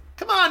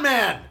 Come on,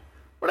 man.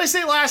 What did I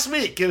say last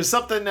week? It was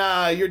something,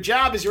 your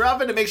job is your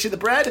oven, it makes you the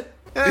bread.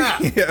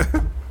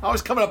 Yeah.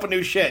 Always coming up with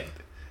new shit.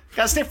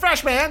 Gotta stay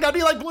fresh, man. Gotta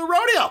be like Blue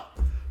Rodeo.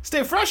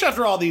 Stay fresh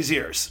after all these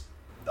years.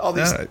 All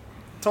these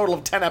total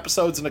of 10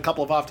 episodes and a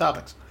couple of off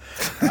topics.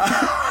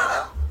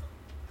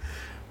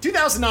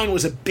 2009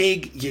 was a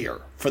big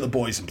year for the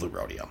boys in Blue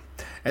Rodeo,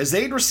 as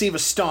they'd receive a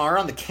star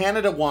on the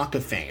Canada Walk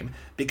of Fame,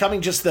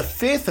 becoming just the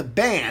 5th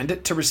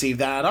band to receive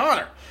that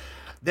honor.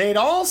 They'd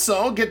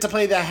also get to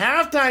play the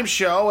halftime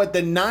show at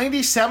the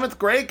 97th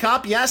Grey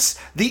Cup, yes,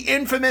 the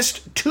infamous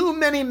Too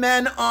Many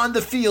Men on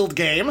the Field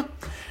game.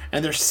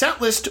 And their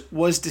set list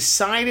was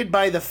decided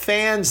by the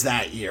fans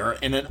that year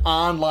in an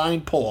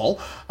online poll.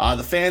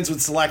 The fans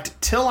would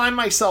select Till I'm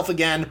Myself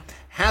Again,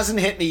 Hasn't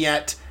Hit Me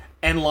Yet,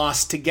 and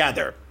Lost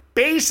Together.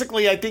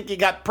 Basically, I think you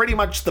got pretty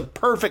much the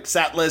perfect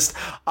set list.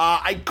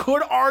 I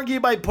could argue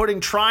by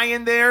putting Try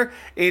in there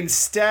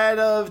instead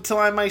of Till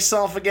I'm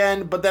Myself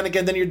Again, but then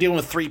again, you're dealing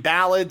with 3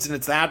 ballads, and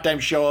it's the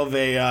halftime show of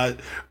a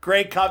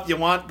Grey Cup. You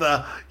want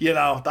the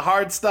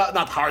hard stuff,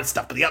 not the hard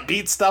stuff, but the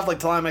upbeat stuff like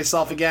Till I'm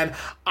Myself Again.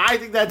 I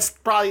think that's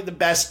probably the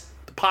best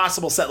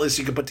possible set list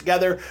you could put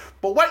together.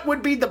 But what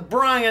would be the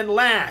Brian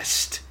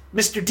last?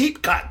 Mr.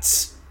 Deep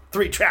Cuts.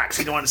 3 tracks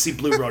you don't want to see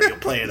Blue Rodeo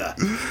play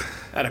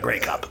at a Grey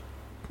Cup.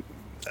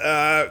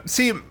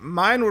 See,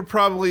 mine would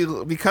probably,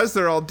 because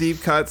they're all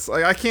deep cuts,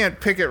 like I can't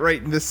pick it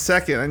right in this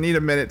second. I need a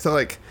minute to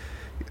like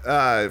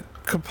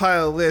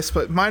compile a list,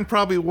 but mine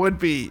probably would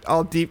be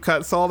all deep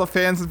cuts. So all the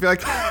fans would be like,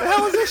 "The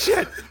hell is this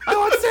shit? I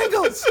want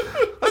singles.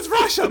 Let's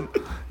rush them."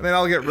 And then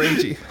I'll get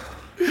ragey.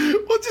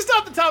 Well, just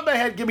off the top of my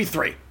head, give me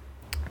 3.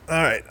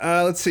 All right,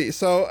 let's see.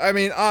 So I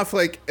mean, off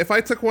like if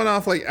I took one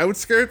off like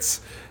Outskirts,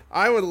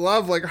 I would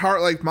love like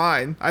Heart Like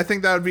Mine. I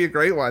think that would be a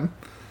great one.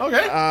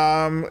 Okay.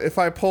 If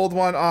I pulled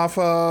one off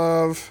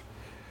of,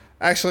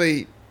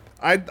 actually,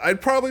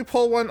 I'd probably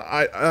pull one.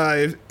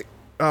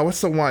 What's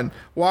the one?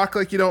 Walk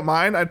Like You Don't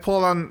Mind. I'd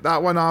pull on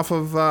that one off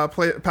of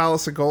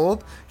Palace of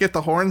Gold. Get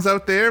the horns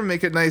out there,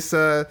 make it nice.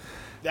 That'd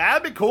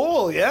be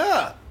cool.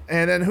 Yeah.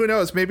 And then who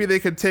knows? Maybe they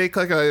could take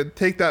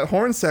that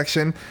horn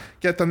section,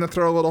 get them to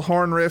throw a little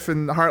horn riff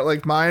in Heart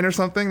Like Mine or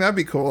something. That'd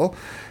be cool.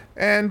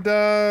 And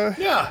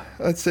yeah.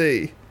 Let's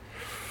see.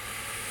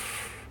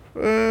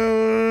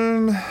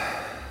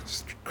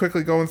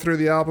 Quickly going through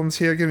the albums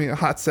here. Give me a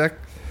hot sec.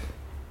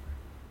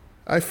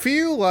 I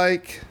feel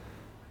like...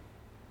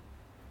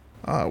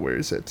 where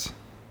is it?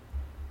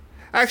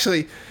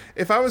 Actually,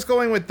 if I was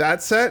going with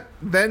that set,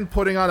 then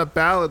putting on a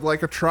ballad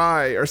like a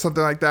Try or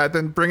something like that,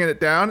 then bringing it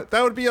down,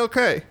 that would be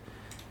okay.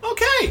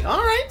 Okay,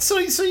 all right. So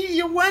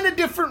you went a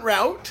different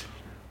route,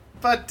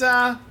 but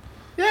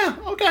yeah,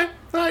 okay.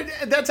 All right,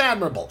 that's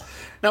admirable.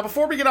 Now,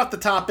 before we get off the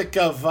topic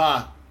of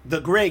the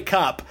Grey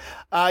Cup,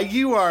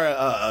 you are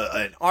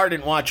an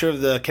ardent watcher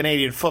of the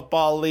Canadian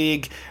Football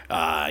League.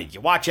 You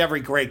watch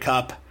every Grey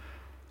Cup.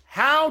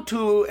 How,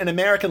 to an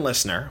American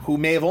listener who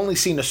may have only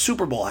seen a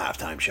Super Bowl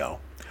halftime show,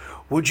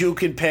 would you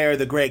compare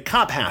the Grey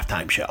Cup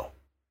halftime show?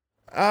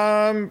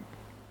 I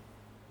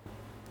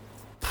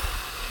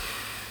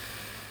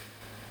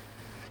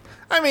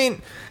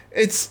mean,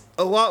 it's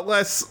a lot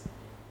less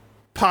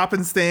pop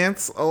and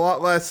stance, a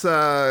lot less,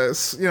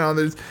 there's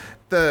What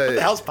the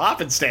hell's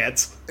Pop and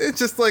Stance? it's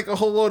just like a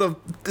whole load of,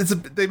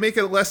 they make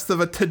it less of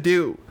a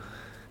to-do.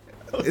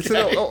 Okay. It's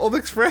an old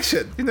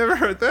expression. You never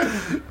heard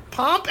that?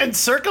 Pomp and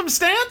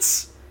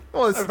Circumstance?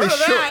 Well, it's I've heard of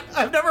that.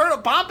 I've never heard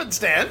of Pomp and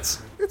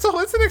Stance. It's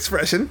an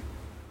expression.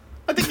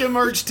 I think you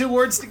merged two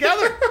words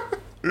together.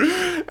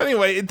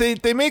 Anyway,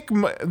 they make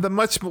the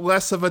much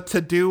less of a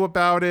to-do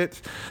about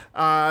it.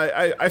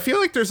 I feel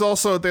like there's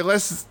also they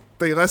less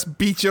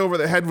beat you over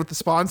the head with the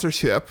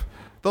sponsorship.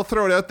 They'll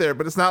throw it out there,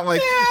 but it's not like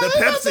the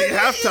Pepsi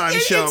halftime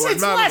show.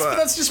 It's less,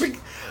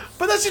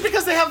 but that's just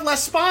because they have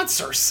less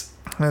sponsors.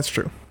 That's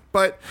true.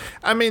 But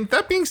I mean,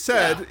 that being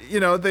said,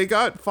 they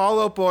got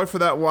Fall Out Boy for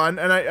that one,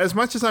 and as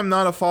much as I'm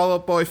not a Fall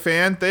Out Boy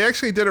fan, they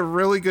actually did a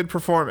really good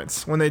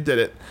performance when they did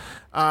it.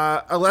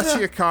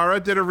 Alessia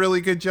Cara did a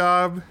really good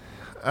job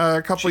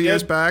a couple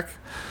years back.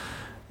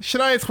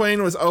 Shania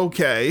Twain was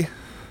okay.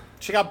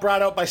 She got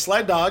brought out by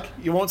Sled Dog.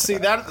 You won't see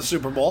that at the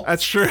Super Bowl.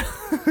 That's true.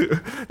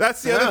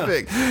 That's the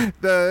other thing.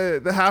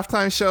 The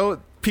halftime show,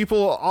 people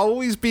will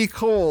always be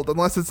cold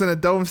unless it's in a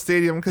dome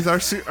stadium because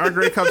our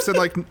Grey Cup's in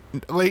like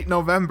late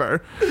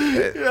November.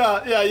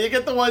 Yeah, you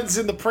get the ones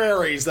in the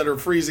prairies that are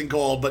freezing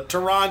cold, but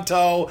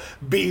Toronto,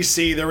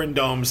 BC, they're in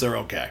domes, they're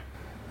okay.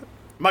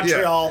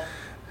 Montreal,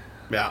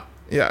 yeah.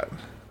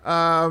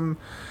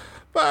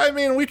 But I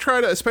mean, we try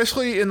to,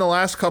 especially in the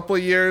last couple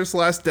of years,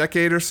 last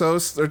decade or so,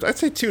 or I'd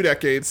say 2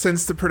 decades,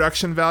 since the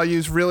production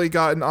value's really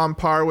gotten on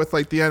par with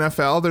like the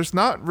NFL, there's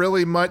not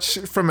really much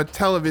from a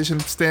television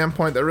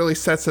standpoint that really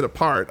sets it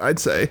apart, I'd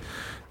say.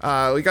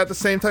 We got the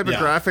same type of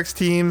graphics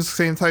teams,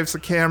 same types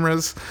of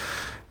cameras.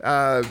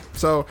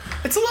 So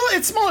it's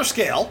smaller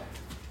scale.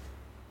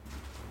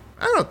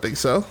 I don't think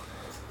so.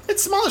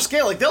 It's smaller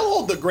scale. Like, they'll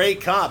hold the Grey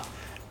Cup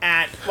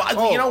at,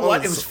 you know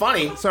what? It was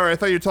funny. Sorry, I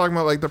thought you were talking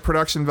about like the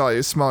production value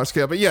is smaller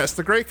scale, but yes,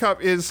 the Grey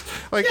Cup is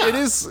like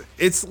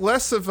it's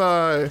less of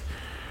a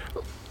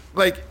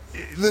like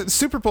the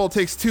Super Bowl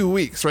takes 2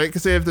 weeks, right?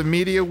 Because they have the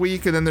media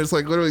week, and then there's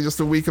like literally just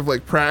a week of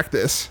like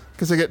practice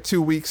because they get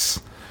 2 weeks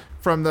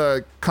from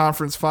the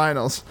conference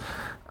finals.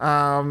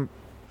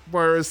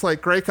 Whereas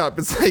like Grey Cup,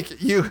 it's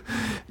like you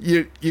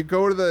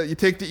go to you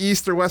take the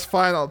East or West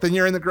final, then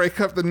you're in the Grey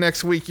Cup the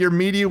next week. Your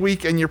media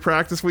week and your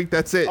practice week,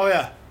 that's it. Oh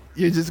yeah.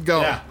 You just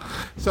go. Yeah.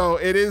 So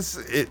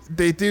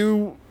they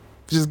do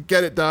just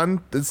get it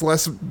done. It's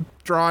less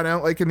drawn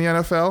out like in the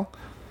NFL.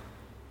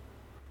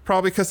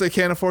 Probably because they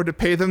can't afford to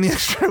pay them the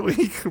extra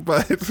week,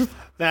 but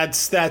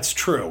that's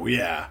true.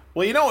 Yeah.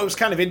 Well, it was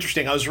kind of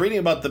interesting. I was reading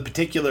about the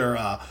particular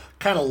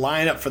kind of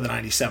lineup for the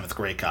 97th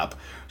Grey Cup.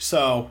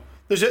 So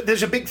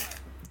there's a big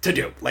to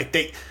do. Like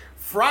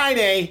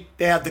Friday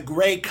they have the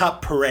Grey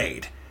Cup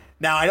parade.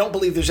 Now I don't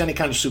believe there's any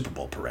kind of Super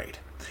Bowl parade.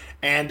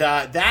 And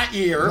that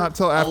year, not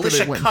till after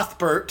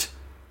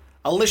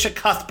Alicia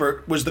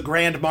Cuthbert was the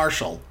Grand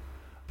Marshal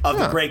of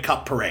the Grey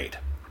Cup parade.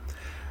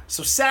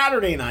 So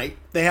Saturday night,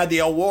 they had the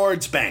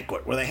awards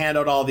banquet where they hand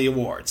out all the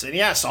awards. And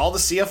yes, all the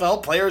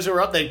CFL players who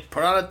were up, they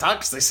put on a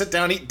tux, they sit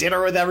down, eat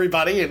dinner with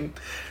everybody, and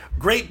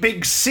Great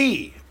Big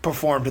C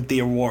performed at the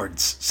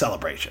awards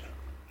celebration.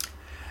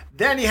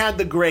 Then you had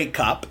the Grey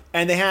Cup,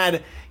 and they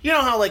had,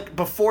 how like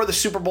before the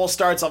Super Bowl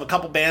starts, a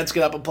couple bands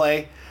get up and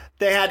play.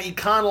 They had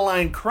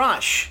Econoline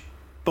Crush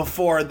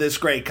before this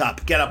Grey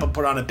Cup get up and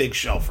put on a big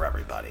show for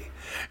everybody.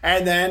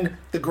 And then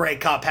the Grey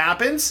Cup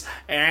happens,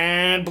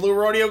 and Blue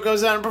Rodeo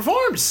goes out and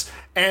performs.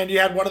 And you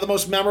had one of the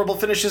most memorable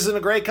finishes in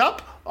the Grey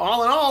Cup.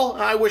 All in all,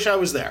 I wish I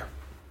was there.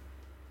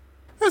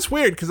 That's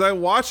weird, because I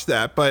watched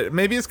that, but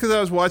maybe it's because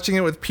I was watching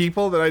it with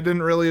people that I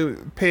didn't really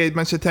pay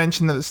much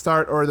attention to the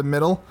start or the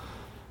middle.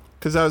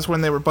 Because that was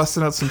when they were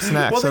busting out some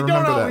snacks. Well,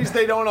 that.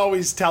 They don't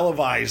always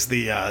televise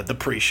the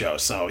pre-show,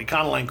 so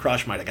Econoline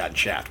Crush might have gotten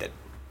shafted.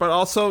 But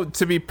also,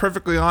 to be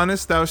perfectly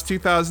honest, that was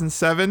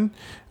 2007.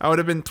 I would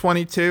have been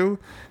 22,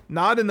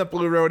 not in the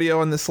Blue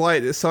Rodeo in the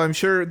slightest. So I'm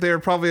sure they were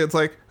probably, it's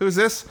like, who's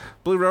this?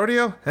 Blue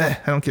Rodeo? I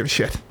don't give a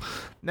shit.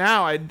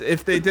 Now,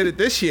 if they did it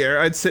this year,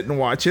 I'd sit and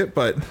watch it,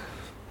 but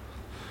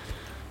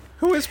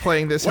who is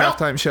playing this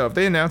halftime show? Have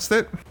they announced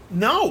it?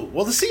 No.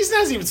 Well, the season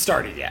hasn't even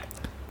started yet.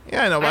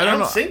 Yeah, I know, but I don't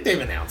know. think they've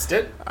announced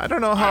it. I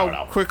don't know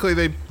how quickly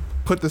they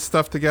put this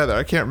stuff together.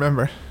 I can't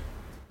remember.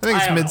 I think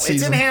it's mid-season.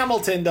 It's in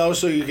Hamilton, though,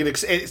 so you can.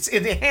 It's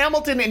in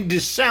Hamilton in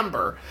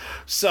December,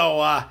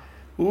 so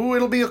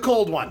it'll be a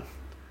cold one.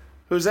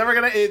 Who's ever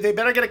gonna? They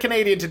better get a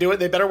Canadian to do it.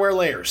 They better wear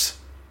layers.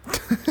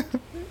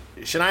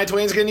 Shania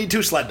Twain's gonna need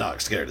 2 sled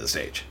dogs to get her to the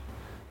stage.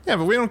 Yeah,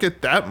 but we don't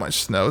get that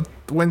much snow.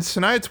 When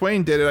Shania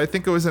Twain did it, I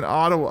think it was in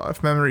Ottawa,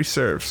 if memory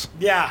serves.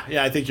 Yeah,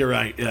 I think you're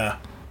right. Yeah.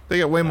 They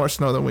get way more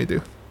snow than we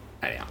do.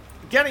 Anyhow,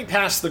 getting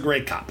past the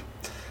Grey Cup.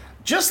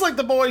 Just like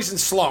the boys in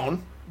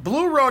Sloan,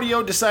 Blue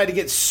Rodeo decided to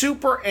get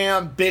super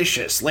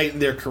ambitious late in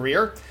their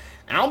career.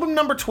 Album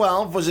number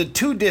 12 was a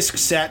 2-disc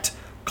set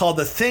called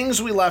The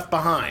Things We Left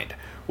Behind,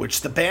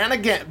 which the band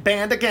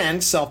again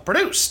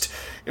self-produced.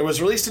 It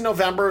was released in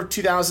November of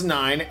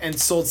 2009 and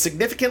sold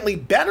significantly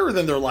better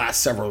than their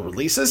last several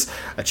releases,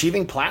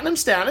 achieving platinum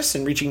status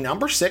and reaching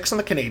number 6 on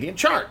the Canadian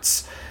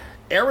charts.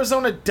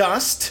 Arizona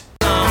Dust.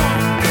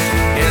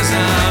 Yes,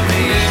 I'm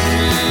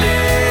in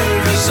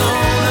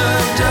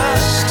Arizona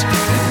dust,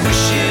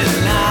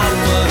 wishing I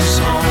was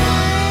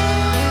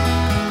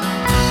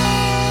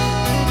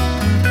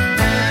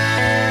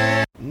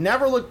home.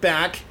 Never Look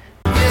Back.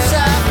 Yes,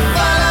 I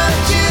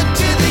followed you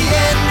to the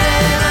end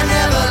and I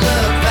never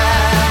look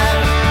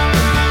back.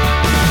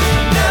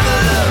 Never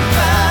look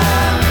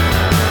back.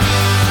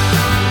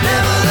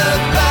 Never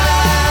look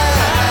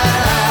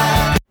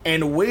back.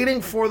 And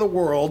Waiting for the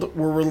World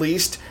were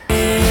released.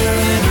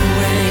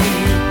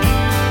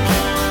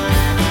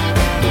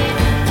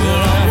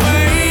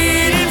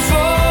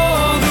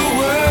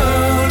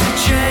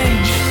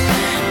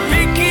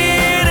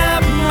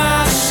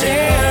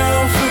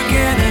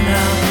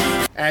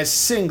 As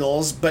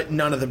singles, but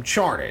none of them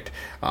charted.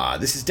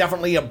 This is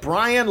definitely a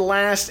Brian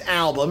Last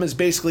album, as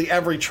basically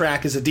every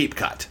track is a deep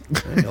cut.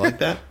 You like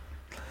that?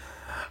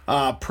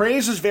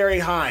 Praise was very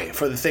high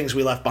for The Things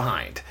We Left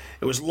Behind.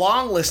 It was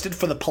long listed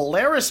for the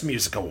Polaris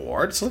Music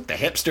Awards. Look, the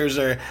hipsters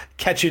are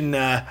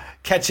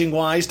catching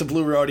wise to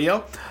Blue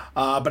Rodeo.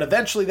 But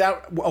eventually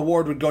that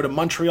award would go to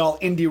Montreal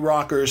indie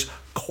rockers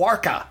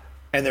Quarka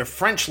and their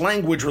French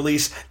language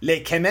release Les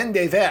Chemins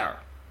des Verts.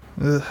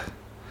 Ugh.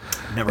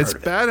 Never It's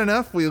heard of bad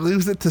enough we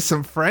lose it to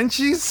some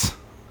Frenchies.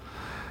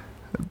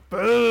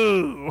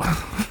 Boo.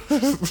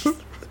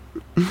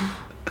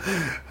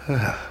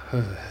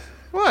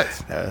 What?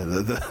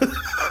 The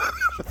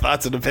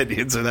thoughts and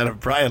opinions are that of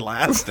Brian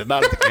Last and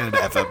not of the Canada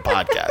FM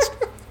podcast.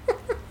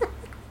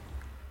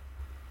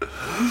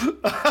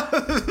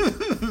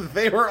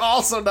 They were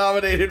also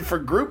nominated for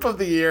Group of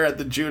the Year at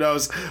the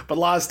Junos, but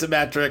lost to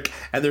Metric,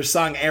 and their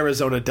song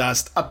Arizona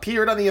Dust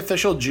appeared on the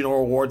official Juno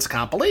Awards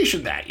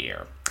compilation that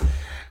year.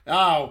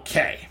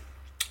 Okay,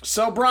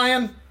 so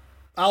Brian,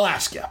 I'll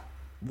ask you,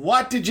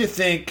 what did you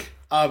think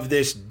of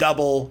this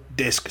double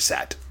disc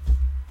set?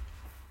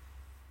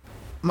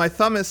 My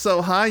thumb is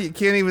so high you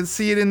can't even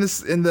see it in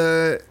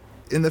the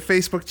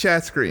Facebook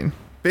chat screen.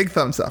 Big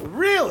thumbs up.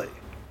 Really?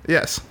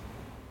 Yes.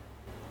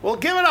 Well,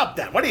 give it up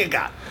then. What do you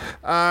got?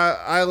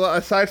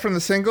 Aside from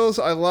the singles,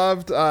 I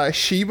loved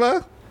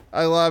Sheba.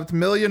 I loved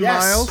Million Yes.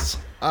 Miles.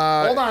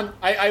 Hold on.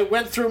 I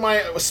went through my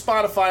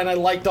Spotify and I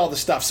liked all the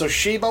stuff. So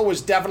Sheba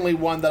was definitely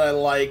one that I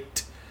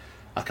liked.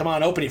 Come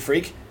on, open it,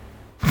 freak.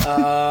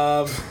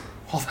 Hold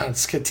on,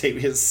 it's going to take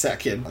me a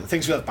second. The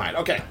Things We Left Behind.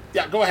 Okay,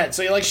 yeah, go ahead.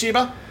 So you like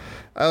Sheba?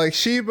 I like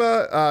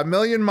Sheba,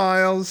 Million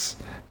Miles,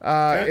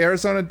 Okay.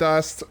 Arizona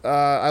Dust.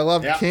 I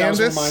loved Yeah, that was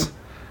one of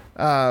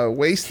Candace.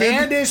 Wasted.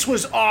 Candace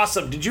was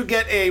awesome. Did you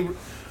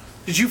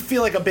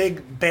feel like a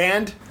big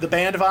band, the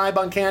band vibe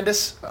on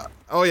Candace?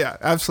 Oh yeah,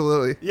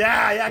 absolutely.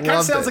 Yeah, it kind of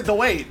Loved sounds it. like The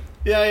Wait.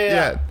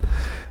 Yeah.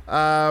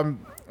 And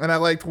I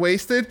liked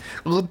Wasted.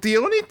 The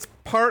only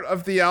part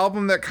of the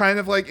album that kind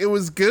of like, it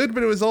was good,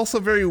 but it was also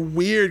very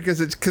weird because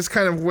it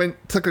kind of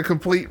took a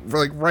complete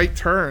like right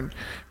turn,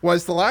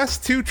 was the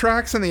last 2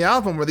 tracks on the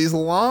album were these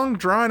long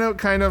drawn out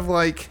kind of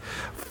like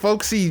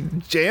folksy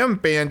jam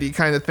bandy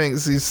kind of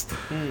things.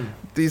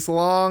 These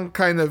long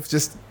kind of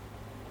just,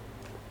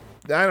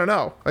 I don't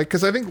know, like,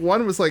 because I think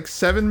one was like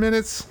 7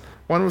 minutes,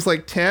 one was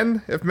like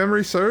 10, if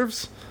memory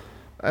serves.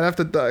 I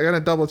gotta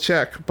double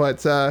check,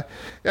 but yeah,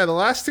 the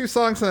last 2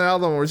 songs on the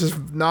album were just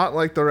not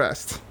like the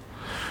rest.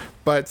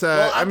 But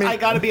Well, I mean, I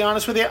got to be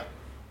honest with you.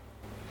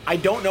 I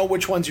don't know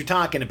which ones you're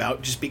talking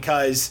about, just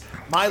because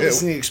my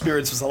listening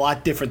experience was a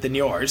lot different than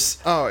yours.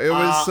 Oh, it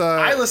was.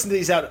 I listened to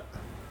these out.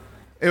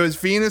 It was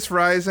Venus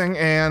Rising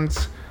and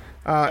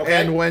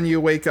When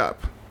You Wake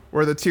Up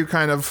were the 2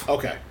 kind of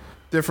Okay.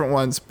 different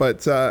ones,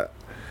 but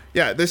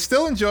yeah, they're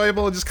still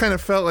enjoyable. It just kind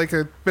of felt like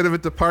a bit of a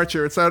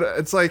departure.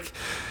 It's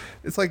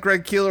like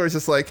Greg Keeler is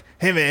just like,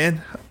 hey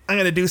man, I'm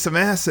gonna do some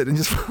acid and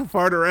just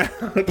fart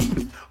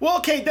around. Well,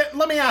 okay,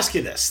 let me ask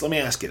you this,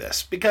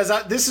 because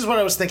this is what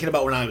I was thinking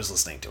about when I was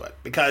listening to it.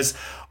 Because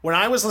when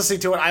I was listening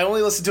to it, I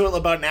only listened to it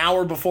about an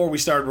hour before we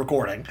started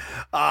recording.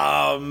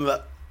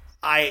 But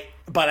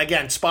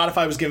again,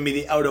 Spotify was giving me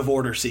the out of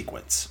order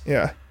sequence.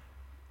 Yeah.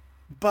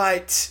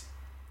 But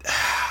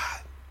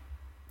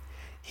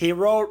he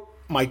wrote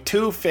my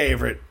 2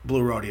 favorite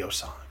Blue Rodeo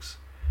songs.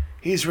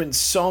 He's written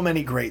so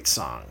many great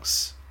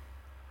songs.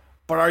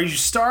 But are you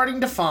starting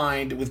to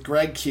find with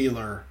Greg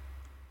Keeler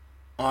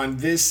on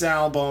this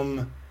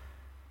album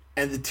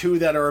and the 2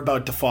 that are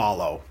about to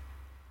follow,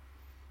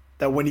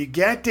 that when you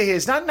get to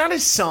his, not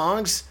his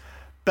songs,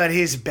 but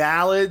his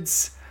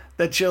ballads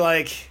that you're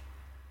like,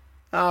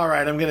 all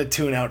right, I'm gonna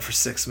tune out for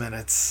 6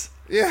 minutes.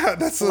 Yeah,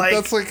 that's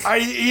like. Are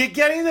you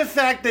getting the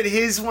fact that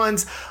his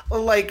ones,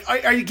 like,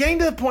 are you getting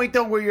to the point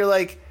though where you're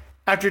like,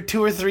 after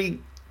 2 or 3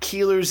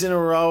 Keelers in a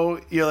row,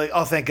 you're like,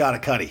 oh, thank God, a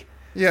Cuddy.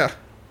 Yeah.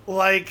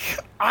 Like,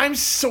 I'm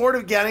sort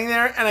of getting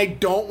there, and I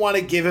don't want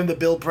to give him the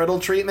Bill Priddle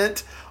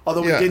treatment,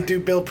 although we did do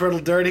Bill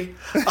Priddle dirty.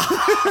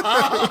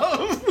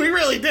 We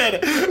really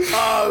did.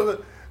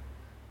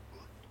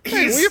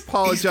 We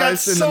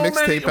apologized in the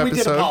mixtape episode. We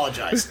did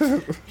apologize.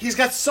 He's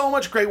got so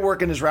much great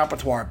work in his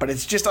repertoire, but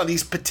it's just on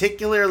these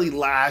particularly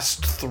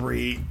last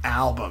 3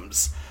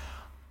 albums,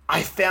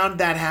 I found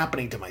that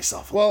happening to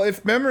myself. Well,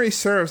 if memory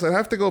serves, I'd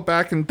have to go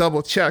back and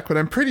double check, but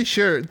I'm pretty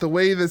sure the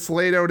way that's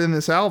laid out in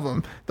this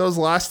album, those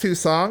last 2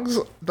 songs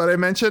that I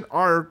mentioned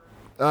are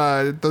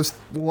those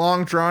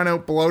long,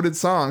 drawn-out, bloated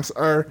songs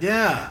are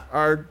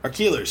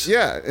Keelers.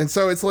 Yeah, and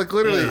so it's like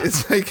literally,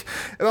 it's like,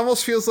 it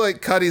almost feels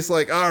like Cuddy's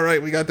like, all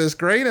right, we got this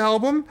great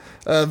album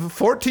of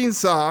 14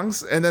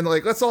 songs, and then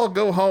like, let's all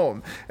go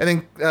home.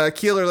 And then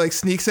Keeler like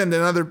sneaks into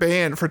another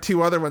band for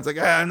 2 other ones, like,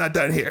 I'm not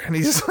done here. And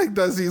he just like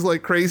does these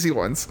like crazy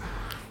ones.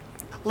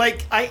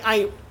 Like,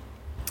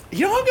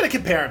 you know who I'm going to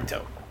compare him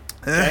to?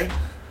 Okay?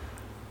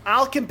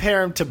 I'll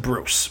compare him to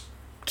Bruce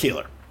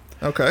Keeler.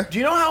 Okay. Do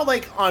you know how,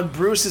 like, on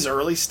Bruce's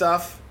early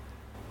stuff,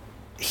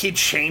 he'd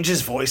change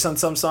his voice on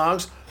some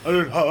songs? I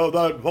didn't have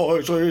that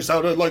voice when he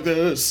sounded like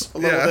this a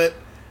little bit.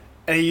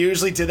 And he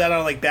usually did that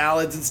on, like,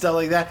 ballads and stuff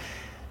like that.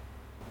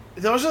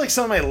 Those are, like,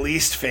 some of my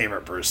least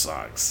favorite Bruce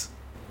songs.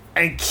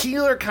 And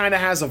Keeler kind of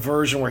has a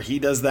version where he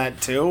does that,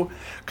 too.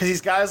 Because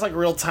he's got his, like,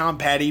 real Tom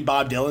Petty,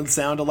 Bob Dylan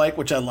sound alike,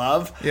 which I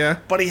love. Yeah.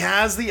 But he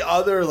has the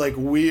other, like,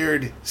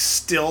 weird,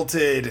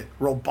 stilted,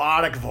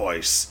 robotic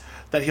voice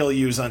that he'll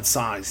use on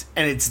songs.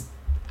 And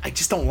I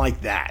just don't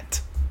like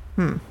that.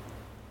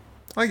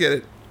 I get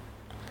it.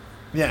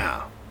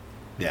 Yeah.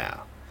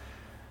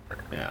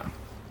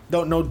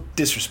 No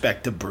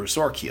disrespect to Bruce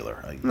or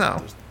Keeler. No.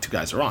 Those 2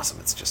 guys are awesome.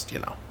 It's just,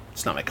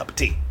 it's not my cup of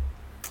tea.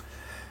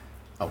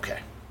 Okay.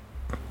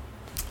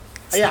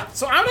 Yeah,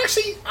 so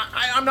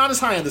I'm not as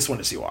high on this one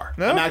as you are.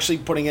 No? I'm actually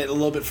putting it a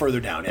little bit further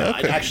down. Yeah,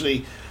 Okay. I'd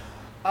actually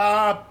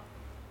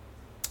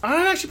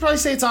probably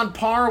say it's on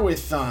par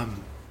with,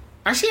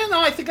 actually,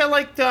 no, I think I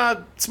like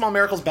Small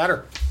Miracles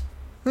better.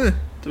 To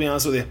be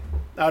honest with you.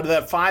 Out of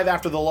that 5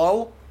 after the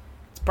low,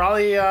 it's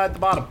probably at the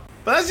bottom.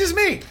 But that's just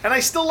me, and I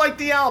still like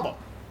the album.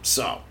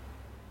 So,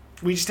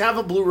 we just have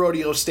a Blue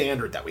Rodeo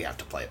standard that we have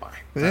to play by.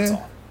 That's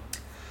all.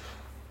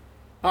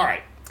 All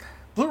right.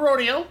 Blue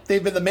Rodeo,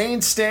 they've been the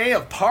mainstay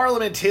of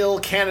Parliament Hill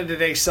Canada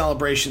Day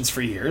celebrations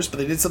for years, but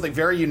they did something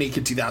very unique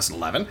in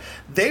 2011.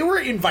 They were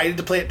invited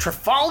to play at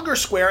Trafalgar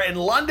Square in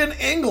London,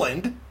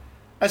 England,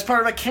 as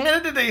part of a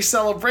Canada Day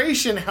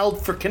celebration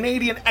held for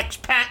Canadian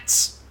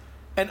expats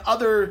and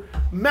other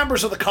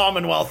members of the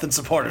Commonwealth and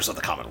supporters of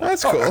the Commonwealth.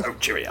 That's cool. Oh,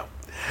 cheerio.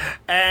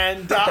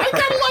 And I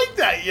kind of like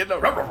that,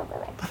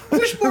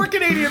 Wish more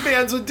Canadian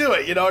bands would do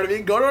it, you know what I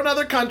mean? Go to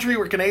another country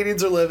where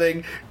Canadians are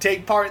living,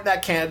 take part in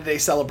that Canada Day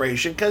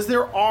celebration, because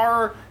there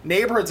are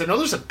neighborhoods, I know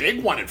there's a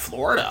big one in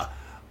Florida,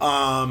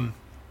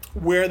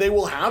 where they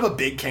will have a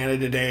big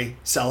Canada Day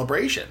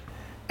celebration.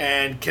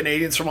 And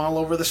Canadians from all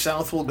over the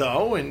South will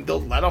go, and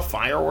they'll let off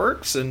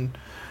fireworks, and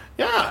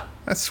yeah.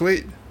 That's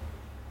sweet.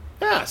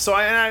 Yeah, so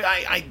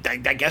I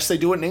guess they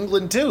do it in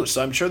England too,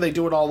 so I'm sure they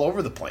do it all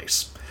over the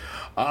place.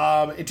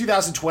 In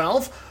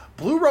 2012,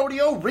 Blue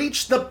Rodeo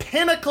reached the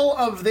pinnacle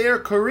of their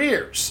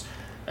careers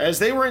as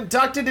they were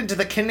inducted into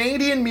the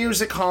Canadian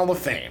Music Hall of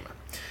Fame.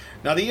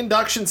 Now, the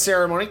induction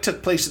ceremony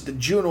took place at the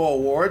Juno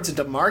Awards, and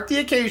to mark the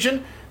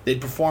occasion,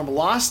 they'd perform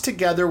Lost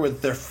together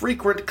with their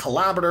frequent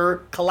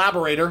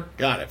collaborator,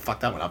 God, I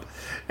fucked that one up,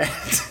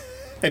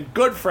 and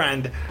good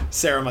friend,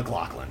 Sarah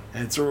McLachlan.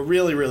 And it's a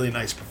really, really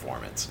nice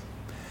performance.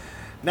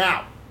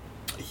 Now,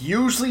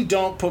 usually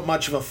don't put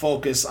much of a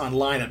focus on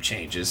lineup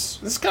changes.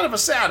 This is kind of a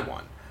sad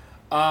one.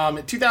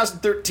 In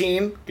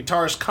 2013,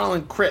 guitarist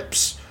Colin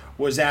Cripps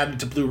was added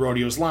to Blue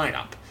Rodeo's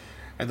lineup.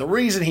 And the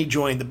reason he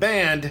joined the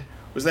band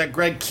was that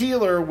Greg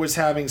Keeler was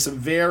having some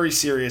very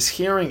serious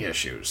hearing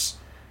issues.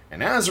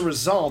 And as a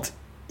result,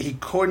 he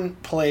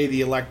couldn't play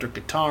the electric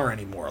guitar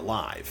anymore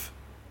live.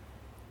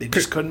 They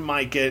just couldn't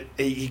mic it.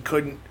 He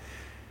couldn't...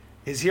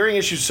 His hearing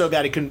issues were so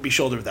bad he couldn't be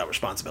shouldered with that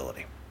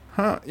responsibility.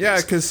 Huh? Yeah,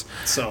 because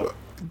So...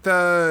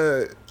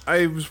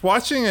 I was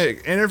watching an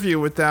interview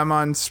with them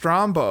on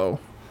Strombo,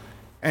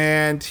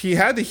 and he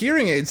had the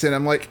hearing aids in.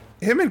 I'm like,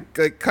 him and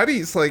like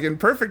Cuddy's like in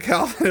perfect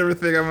health and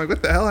everything. I'm like,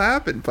 what the hell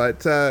happened?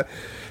 But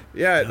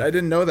yeah, I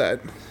didn't know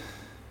that.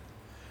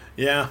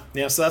 Yeah.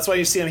 So that's why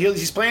you see him.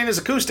 He's playing his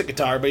acoustic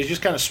guitar, but he's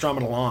just kind of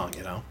strumming along,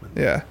 you know.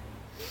 Yeah.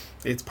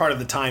 It's part of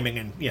the timing,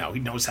 and he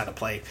knows how to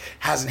play.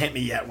 Hasn't hit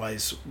me yet while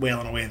he's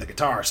wailing away on the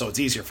guitar, so it's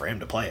easier for him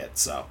to play it.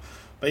 So,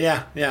 but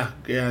yeah.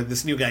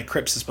 This new guy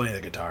Cripps is playing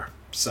the guitar,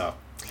 so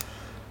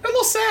a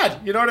little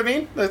sad. You know what I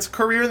mean? That's a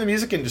career in the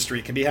music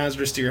industry can be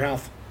hazardous to your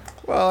health.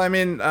 Well, I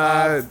mean,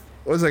 what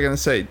was I gonna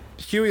say?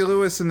 Huey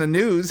Lewis and the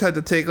News had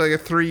to take like a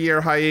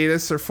 3-year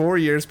hiatus or 4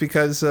 years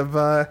because of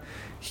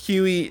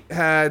Huey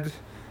had,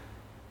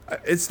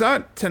 it's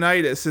not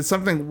tinnitus, it's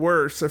something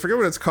worse. I forget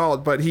what it's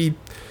called, but he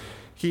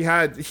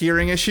had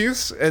hearing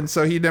issues, and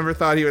so he never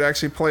thought he would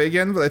actually play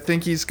again, but I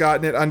think he's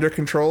gotten it under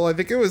control. I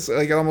think it was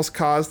like it almost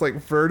caused like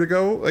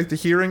vertigo, like the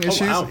hearing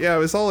issues. Wow. Yeah, it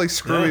was all like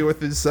screwy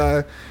with his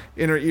inner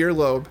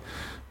earlobe.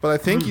 But I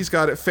think he's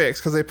got it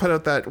fixed because they put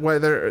out that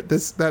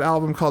that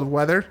album called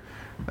Weather,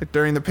 like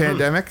during the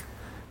pandemic.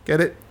 Get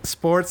it?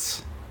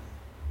 Sports,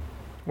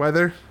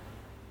 weather,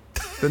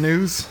 the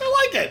news.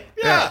 I like it.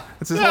 Yeah.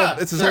 It's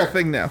his whole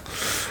thing now.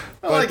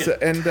 I like it.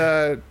 And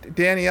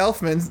Danny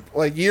Elfman,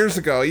 like years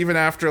ago, even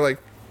after like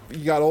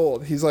he got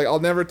old, he's like, I'll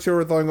never tour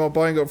with Oingo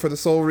Boingo for the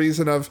sole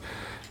reason of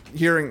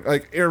hearing,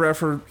 like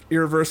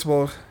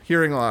irreversible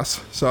hearing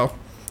loss. So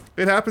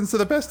it happens to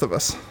the best of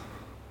us.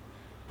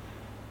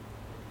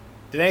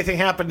 Did anything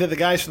happen to the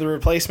guys for the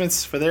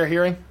Replacements for their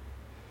hearing?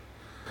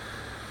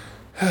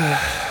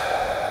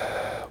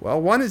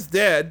 Well, one is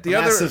dead. The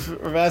other,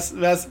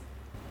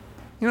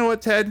 you know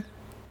what, Ted?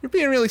 You're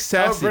being really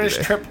sassy. British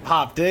today. trip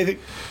hop. Did anything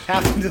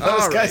happen to those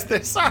All guys? right.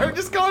 There? Sorry, I'm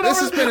just going This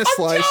over. has been a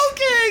slice. I'm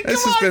joking.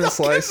 This Come has on, been a don't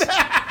slice. Get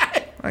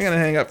mad. I'm gonna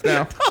hang up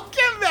now. Don't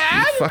get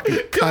mad. You fucking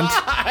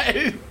cunt.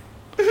 God.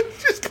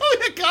 Just call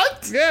me a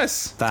cunt.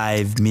 Yes.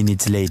 5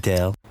 minutes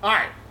later. All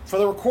right. For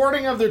the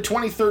recording of their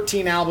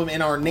 2013 album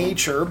In Our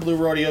Nature, Blue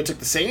Rodeo took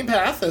the same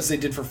path as they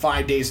did for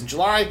 5 Days in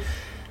July.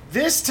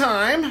 This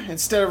time,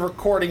 instead of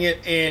recording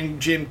it in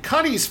Jim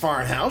Cuddy's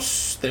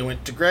farmhouse, they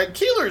went to Greg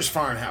Keeler's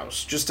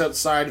farmhouse, just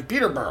outside of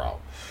Peterborough.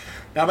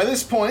 Now, by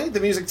this point,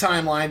 the music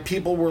timeline,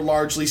 people were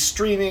largely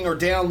streaming or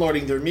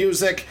downloading their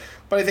music,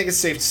 but I think it's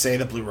safe to say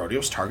that Blue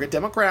Rodeo's target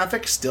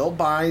demographic still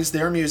buys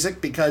their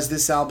music because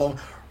this album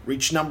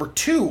reached number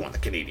 2 on the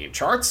Canadian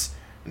charts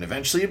and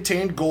eventually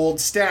obtained gold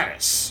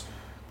status.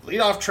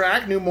 Lead-off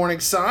track, New Morning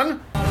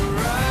Sun.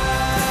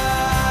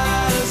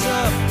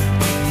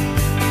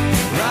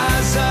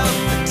 Rise up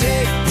and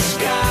take the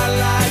sky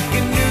like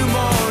a new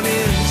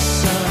morning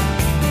sun.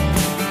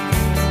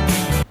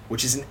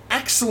 Which is an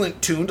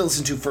excellent tune to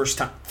listen to first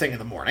thing in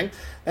the morning.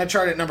 That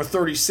charted at number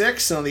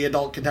 36 on the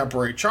adult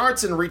contemporary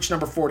charts and reached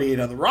number 48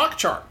 on the rock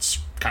charts.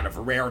 Kind of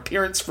a rare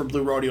appearance for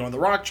Blue Rodeo on the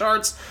rock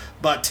charts,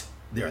 but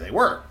there they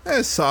were.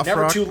 It's soft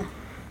Never rock. too.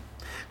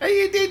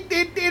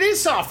 It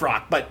is soft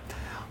rock, but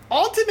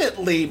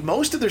ultimately,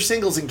 most of their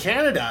singles in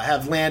Canada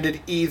have landed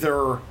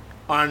either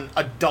on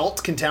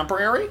adult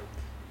contemporary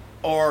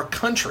or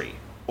country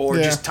or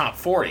Yeah. just top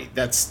 40.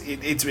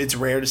 It's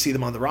rare to see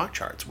them on the rock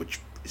charts, which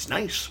is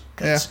nice.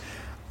 'cause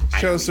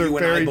Shows they're you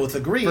and I very both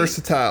agree.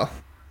 versatile.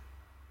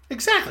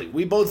 Exactly.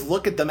 We both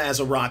look at them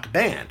as a rock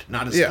band,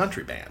 not as a Yeah.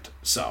 country band.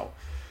 So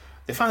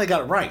they finally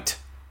got it right.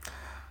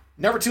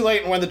 Never Too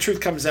Late and When the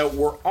Truth Comes Out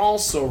were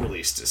also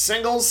released as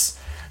singles.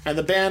 And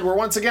the band were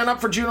once again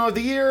up for Juno of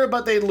the Year,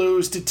 but they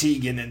lose to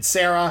Tegan and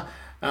Sarah.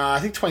 I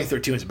think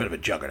 2013 was a bit of a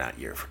juggernaut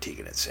year for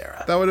Tegan and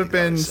Sarah. That would have I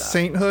think been was,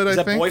 Sainthood, was I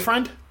that think.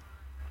 Boyfriend?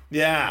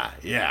 Yeah.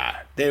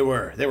 They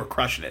were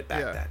crushing it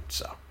back Yeah. then.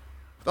 So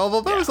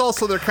Although that was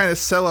also their kind of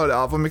sellout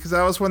album because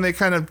that was when they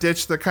kind of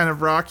ditched the kind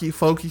of rocky,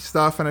 folky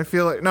stuff. And I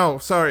feel like, no,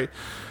 sorry.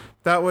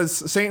 That was,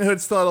 Sainthood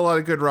still had a lot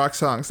of good rock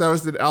songs. That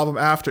was the album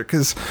after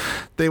because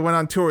they went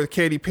on tour with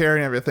Katy Perry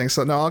and everything.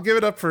 So no, I'll give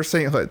it up for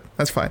Sainthood.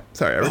 That's fine.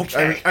 Sorry,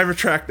 Okay. I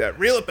retract that.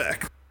 Reel it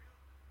back.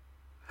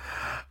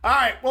 all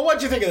right. Well,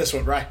 what'd you think of this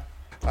one, Bri?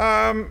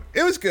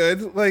 It was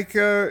good. Like,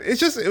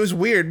 it was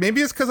weird.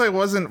 Maybe it's because I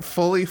wasn't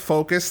fully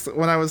focused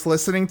when I was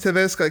listening to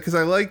this. Because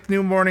I liked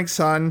New Morning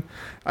Sun.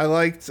 I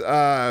liked,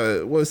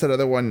 what was that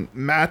other one?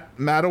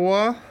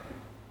 Mattawa.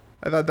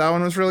 I thought that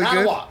one was really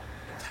good. Mattawa.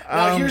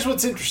 Now, here's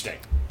what's interesting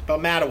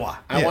about Mattawa.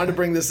 I wanted to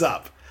bring this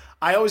up.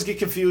 I always get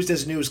confused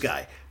as a news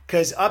guy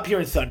because up here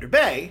in Thunder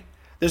Bay,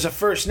 there's a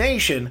First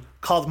Nation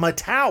called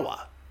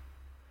Mattawa,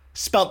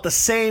 spelt the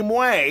same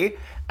way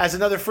as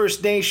another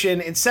First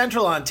Nation in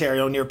Central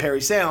Ontario near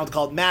Parry Sound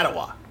called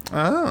Mattawa.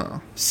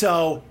 Oh.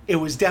 So it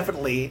was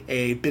definitely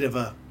a bit of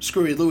a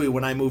screwy Louie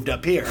when I moved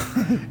up here,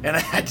 and I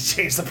had to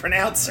change the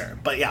pronouncer.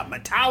 But yeah,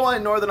 Mattawa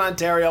in Northern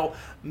Ontario,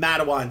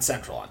 Mattawa in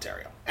Central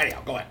Ontario.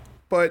 Anyhow, go ahead.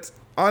 But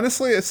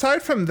honestly,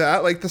 aside from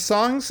that, like the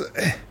songs,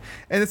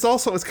 and it's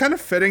kind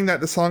of fitting that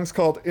the song's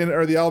called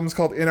the album's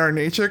called In Our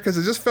Nature because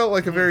it just felt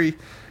like a very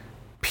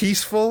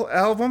peaceful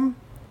album.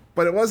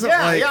 But it wasn't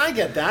Yeah, like, yeah, I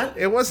get that.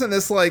 it wasn't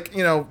this like,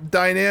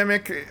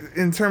 dynamic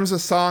in terms of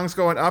songs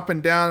going up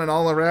and down and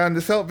all around.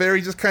 It felt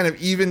very just kind of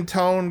even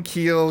tone,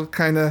 keel,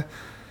 kind of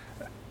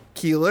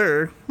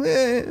keeler.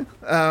 But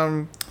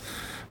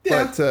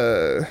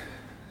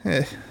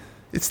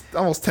it's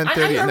almost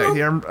 10:30 at night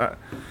here.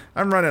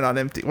 I'm running on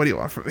empty. What do you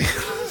want from me?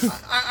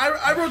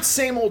 I wrote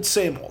same old,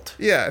 same old.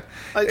 Yeah.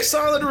 Like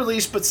solid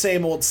release, but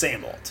same old,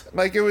 same old.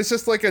 Like, it was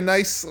just like a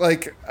nice,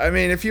 like, I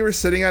mean, if you were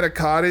sitting at a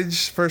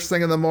cottage first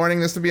thing in the morning,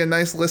 this would be a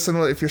nice listen.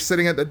 If you're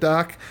sitting at the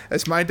dock,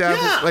 as my dad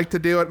would like to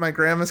do at my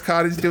grandma's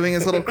cottage, doing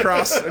his little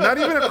not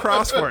even a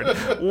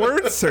crossword,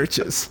 word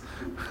searches.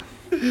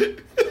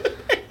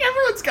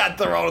 Everyone's got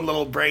their own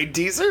little brain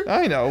teaser.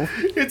 I know.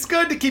 It's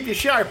good to keep you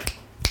sharp.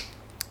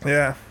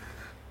 Yeah.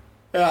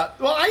 Well,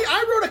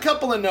 I wrote a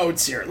couple of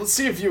notes here. Let's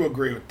see if you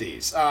agree with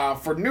these.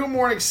 For New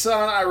Morning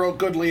Sun, I wrote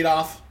Good Lead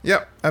Off.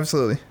 Yep,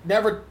 absolutely.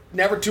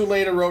 Never Too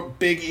Late, I wrote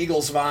Big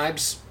Eagles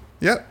Vibes.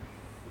 Yep.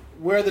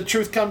 Where the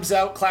Truth Comes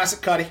Out,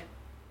 Classic Cuddy.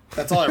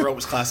 That's all I wrote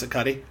was Classic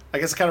Cuddy. I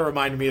guess it kind of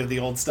reminded me of the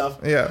old stuff.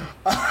 Yeah.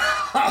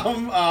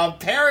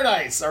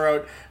 Paradise, I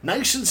wrote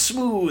Nice and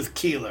Smooth,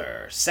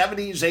 Keeler,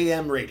 70s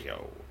AM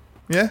radio.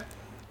 Yeah.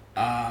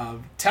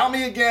 Tell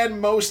Me Again,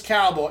 Most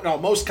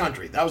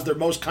Country. That was their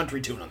most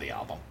country tune on the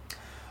album.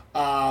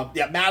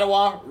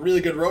 Mattawa,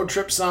 really good road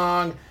trip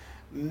song.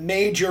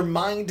 Made Your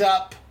Mind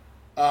Up,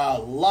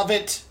 Love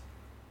It.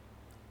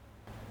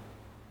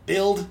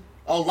 Build.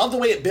 Oh, Love the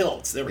Way It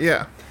Builds. There we go.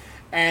 Yeah.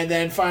 And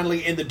then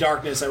finally, In the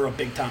Darkness, I wrote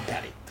Big Tom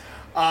Petty.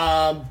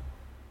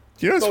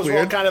 You know what's Those were all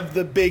weird? kind of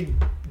the big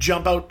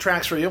jump out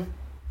tracks for you.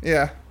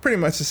 Yeah, pretty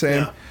much the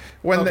same. Yeah.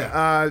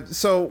 When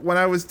so when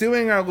I was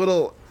doing our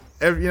little,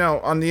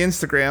 on the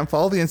Instagram,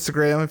 follow the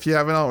Instagram if you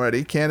haven't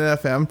already, Canon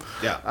FM.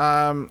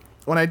 Yeah.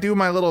 When I do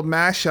my little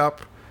mashup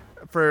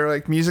for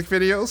like music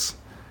videos,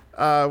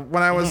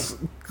 when I was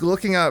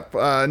looking up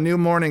New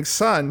Morning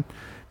Sun,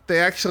 they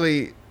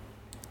actually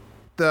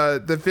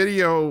the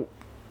video,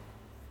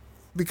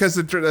 because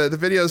the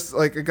video's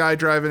like a guy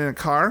driving in a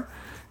car,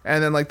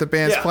 and then like the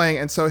band's playing,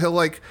 and so he'll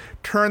like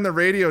turn the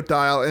radio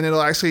dial, and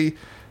it'll actually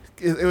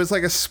it was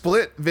like a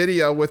split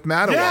video with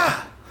Mattawa.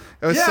 Yeah.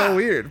 It was so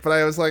weird, but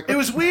I was like, It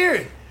was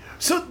weird.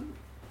 So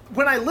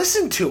when I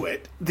listened to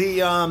it, the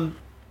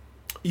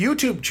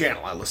YouTube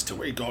channel I listened to,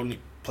 where you go and you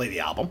play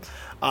the album,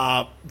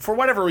 for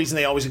whatever reason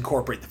they always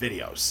incorporate the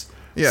videos.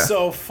 Yeah.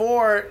 So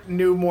for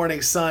New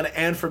Morning Sun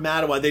and for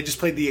Mattawa, they just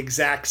played the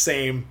exact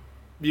same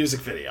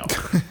music video.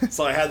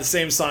 So I had the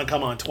same song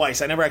come on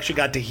twice. I never actually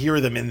got to hear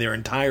them in their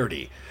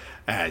entirety,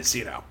 as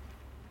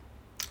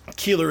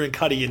Keeler and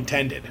Cuddy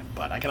intended,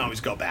 but I can always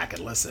go back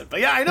and listen.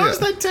 But yeah, I noticed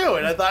that too,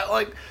 and I thought,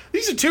 like,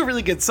 these are two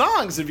really good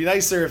songs. It'd be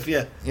nicer if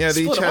you they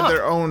split each them had up.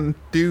 their own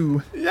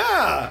due.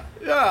 Yeah.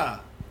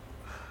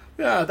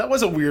 That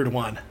was a weird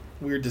one.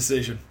 Weird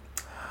decision.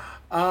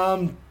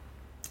 Now,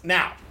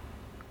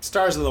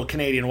 stars of the little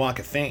Canadian Walk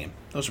of Fame.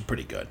 Those are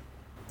pretty good.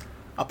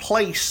 A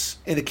place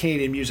in the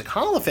Canadian Music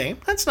Hall of Fame.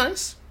 That's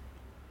nice.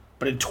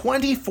 But in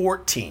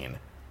 2014,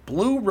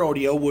 Blue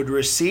Rodeo would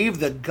receive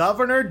the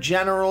Governor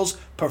General's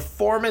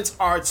Performance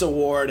Arts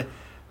Award,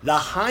 the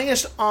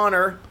highest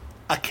honor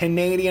a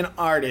Canadian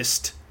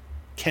artist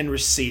can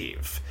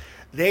receive.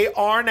 They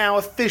are now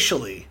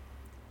officially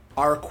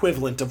our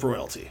equivalent of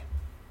royalty.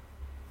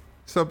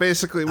 So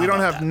basically, we How don't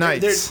about have that?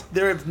 knights.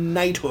 They're of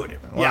knighthood.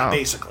 Wow. Yeah,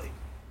 basically.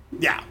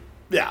 Yeah.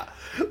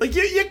 Like,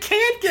 you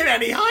can't get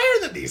any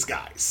higher than these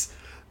guys.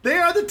 They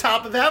are the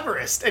top of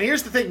Everest. And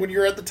here's the thing. When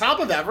you're at the top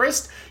of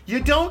Everest, you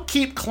don't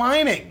keep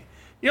climbing.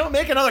 You don't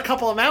make another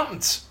couple of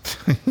mountains.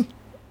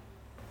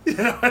 You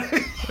know what I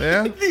mean?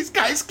 Yeah. These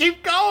guys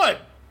keep going.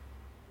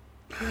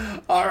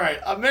 All right.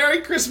 A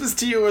Merry Christmas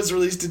to You was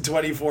released in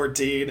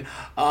 2014.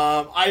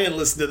 I didn't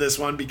listen to this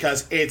one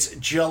because it's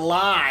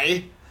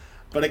July,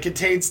 but it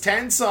contains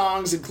 10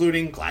 songs,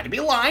 including Glad to Be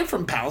Alive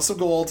from Palace of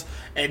Gold,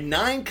 and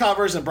 9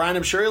 covers. And Brian,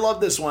 I'm sure you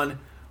love this one.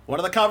 One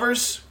of the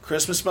covers,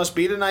 Christmas Must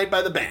Be Tonight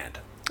by the band.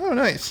 Oh,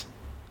 nice.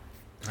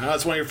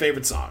 That's one of your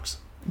favorite songs.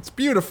 It's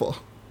beautiful.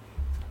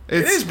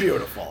 It is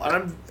beautiful.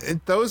 And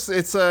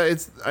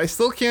I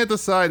still can't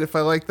decide if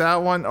I like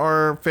that one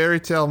or Fairy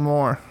Tale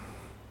more.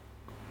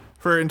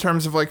 In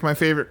terms of like my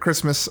favorite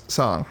Christmas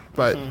song,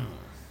 but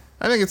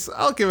I think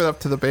I'll give it up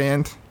to the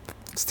band.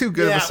 It's too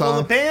good of a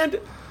song. Well,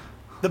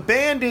 the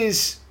band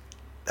is,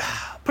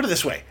 put it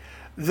this way,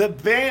 the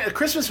band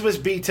Christmas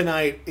Must Be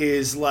Tonight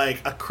is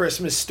like a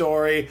Christmas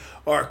story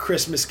or a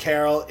Christmas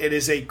carol. It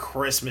is a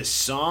Christmas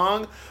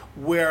song,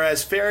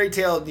 whereas Fairy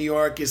Tale of New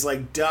York is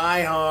like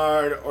Die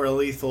Hard or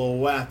Lethal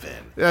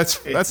Weapon. That's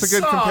a good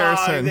song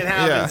comparison. that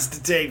happens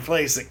to take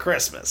place at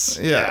Christmas.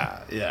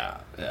 Yeah.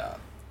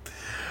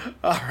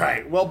 All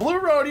right. Well, Blue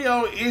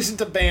Rodeo isn't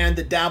a band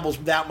that dabbles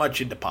that much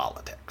into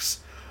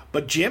politics.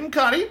 But Jim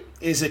Cuddy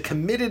is a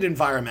committed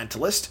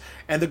environmentalist,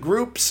 and the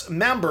group's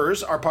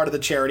members are part of the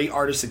charity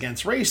Artists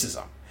Against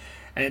Racism.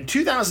 And in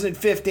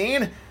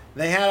 2015,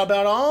 they had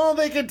about all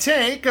they could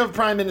take of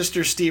Prime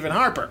Minister Stephen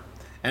Harper,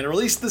 and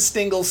released the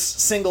single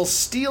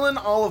Stealin'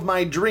 All of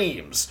My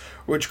Dreams,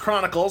 which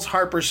chronicles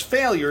Harper's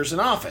failures in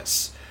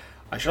office.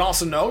 I should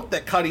also note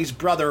that Cuddy's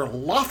brother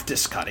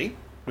Loftus Cuddy,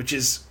 which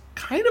is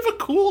kind of a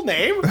cool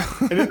name.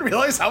 I didn't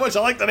realize how much I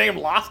like the name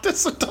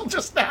Loftus until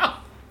just now.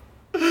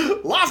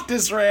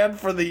 Loftus ran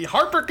for the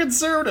Harper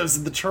Conservatives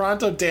in the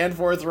Toronto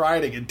Danforth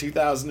riding in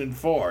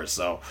 2004.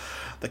 So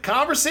the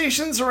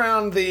conversations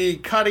around the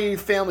Cuddy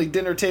family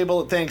dinner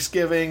table at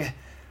Thanksgiving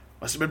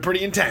must have been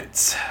pretty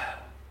intense.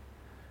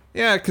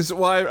 Yeah, because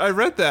I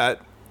read that,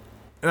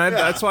 and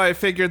that's why I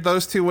figured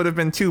those two would have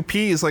been two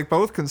Ps, like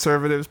both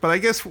conservatives. But I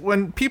guess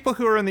when people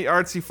who are in the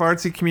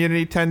artsy-fartsy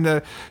community tend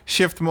to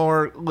shift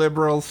more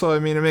liberal, so I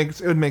mean,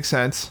 it would make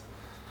sense.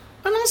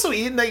 And also,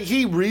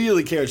 he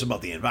really cares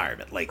about the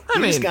environment. Like,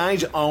 these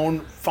guys own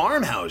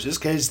farmhouses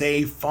because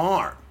they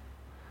farm.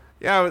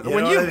 Yeah, know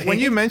what I mean? when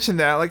you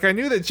mentioned that, like I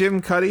knew that Jim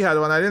Cuddy had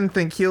one. I didn't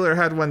think Keeler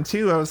had one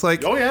too. I was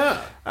like, Oh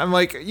yeah. I'm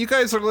like, you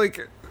guys are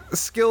like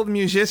skilled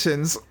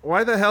musicians.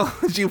 Why the hell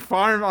would you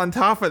farm on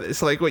top of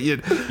this? Like, what you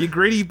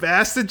greedy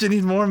bastards? You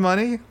need more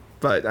money?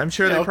 But I'm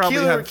sure they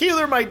probably have.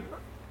 Keeler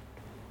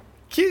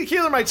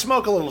might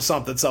smoke a little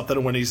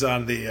something when he's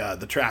on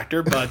the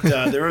tractor, but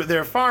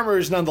they're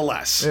farmers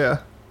nonetheless.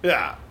 Yeah.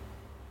 Yeah.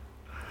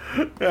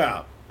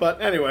 Yeah. But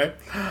anyway,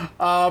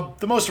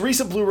 the most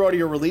recent Blue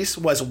Rodeo release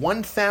was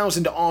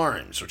 1,000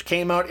 Arms, which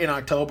came out in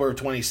October of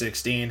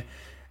 2016.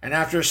 And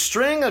after a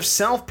string of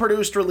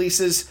self-produced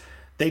releases,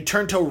 they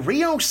turned to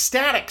Rio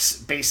Statics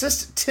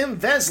bassist Tim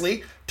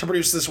Vesley to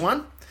produce this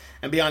one.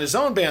 And beyond his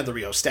own band, the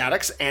Rio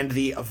Statics, and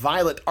the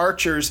Violet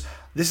Archers,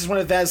 this is one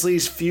of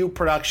Vesley's few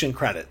production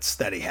credits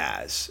that he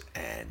has.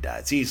 And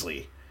it's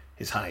easily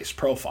his highest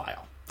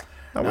profile.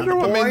 I wonder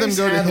what made them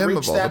go to him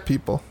of all the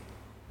people.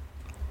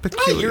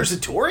 Peculiar. Years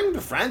of touring,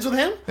 been friends with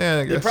him. Yeah,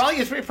 I guess.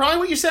 It's probably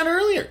what you said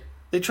earlier.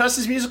 They trust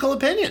his musical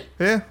opinion.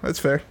 Yeah, that's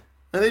fair.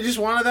 And they just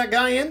wanted that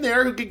guy in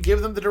there who could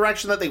give them the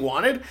direction that they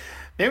wanted.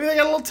 Maybe they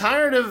got a little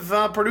tired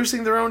of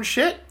producing their own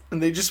shit,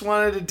 and they just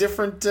wanted a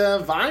different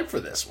vibe for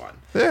this one.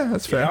 Yeah,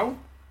 that's fair. You know?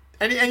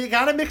 And you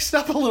got to mix it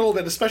up a little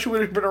bit, especially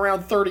when you've been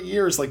around 30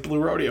 years like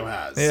Blue Rodeo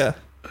has. Yeah.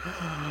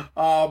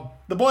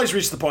 The boys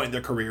reached the point in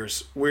their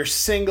careers where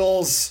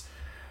singles,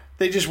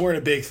 they just weren't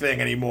a big thing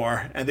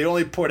anymore, and they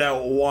only put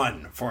out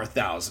one for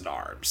 1,000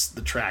 Arms,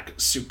 the track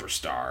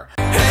Superstar.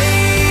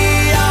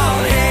 Hey,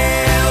 all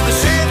hail the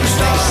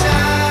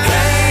superstar.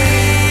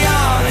 Hey,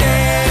 all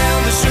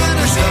hail the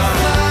superstar.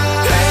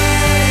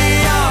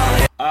 Hey,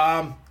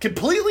 all hail.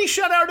 Completely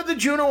shut out of the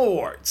Juno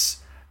Awards.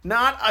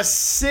 Not a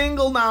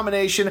single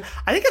nomination.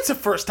 I think it's the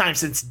first time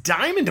since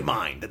Diamond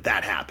Mine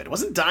that happened.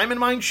 Wasn't Diamond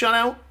Mine shut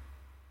out?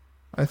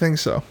 I think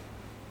so.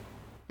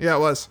 Yeah, it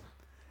was.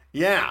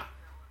 Yeah.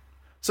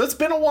 So it's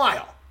been a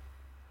while.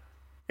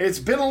 It's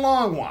been a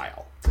long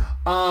while.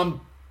 But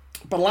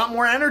a lot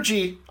more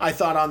energy, I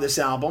thought, on this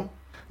album.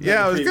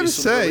 Yeah, I was going to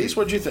say.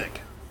 What'd you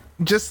think?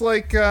 Just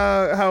like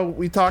how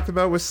we talked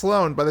about with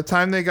Sloan, by the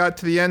time they got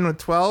to the end with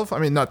 12, I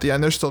mean, not the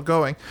end, they're still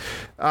going.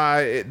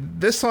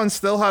 This one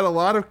still had a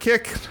lot of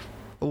kick,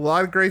 a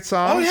lot of great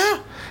songs. Oh,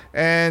 yeah.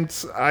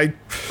 And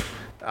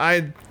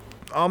I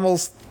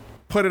almost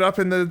put it up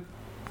in the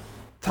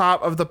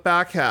top of the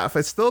back half.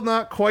 It's still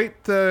not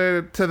quite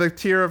to the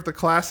tier of the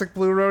classic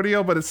Blue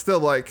Rodeo, but it's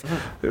still like,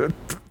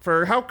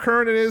 for how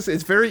current it is,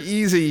 it's very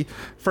easy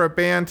for a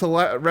band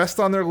to rest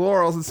on their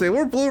laurels and say,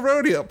 we're Blue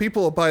Rodeo,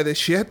 people will buy this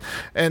shit,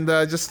 and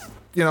just,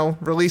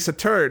 release a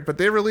turd. But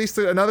they released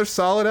another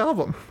solid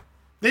album.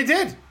 They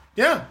did.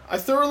 Yeah, I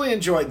thoroughly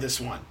enjoyed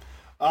this one.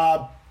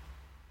 I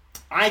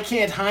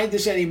Can't Hide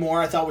This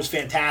Anymore, I thought was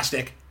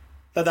fantastic.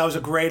 Thought that was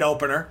a great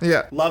opener.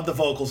 Yeah. Loved the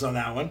vocals on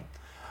that one.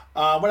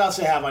 What else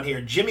do I have on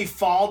here? Jimmy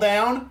Fall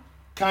Down,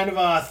 kind of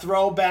a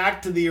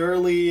throwback to the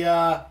early,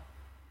 their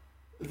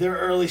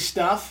early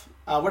stuff.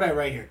 What did I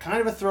write here? Kind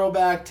of a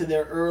throwback to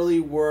their early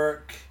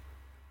work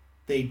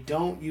they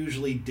don't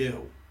usually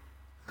do.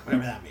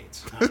 Whatever that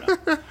means. I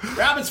don't know.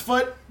 Rabbit's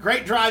Foot,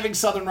 great driving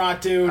Southern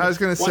rock tune. I was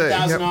going to say.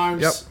 1,000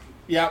 Arms. Yep.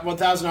 Yeah,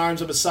 1,000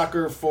 Arms. I'm a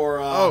sucker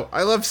for...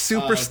 I love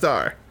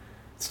Superstar.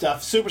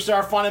 Stuff.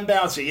 Superstar, fun and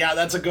bouncy. Yeah,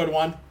 that's a good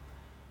one.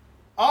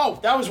 Oh,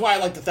 that was why I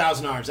liked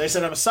 1,000 Arms. I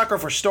said I'm a sucker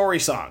for story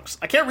songs.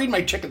 I can't read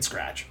my chicken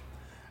scratch.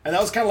 And that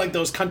was kind of like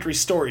those country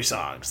story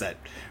songs that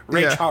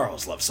Ray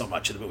Charles loved so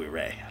much in the movie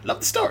Ray. I love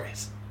the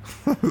stories.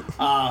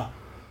 I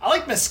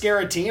like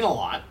Mascara Teen a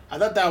lot. I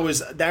thought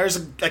there's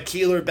a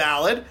Keeler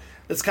ballad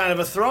that's kind of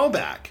a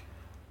throwback.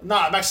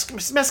 No,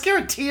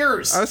 Mascara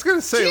Tears. I was going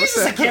to say,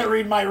 Jesus, I can't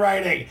read my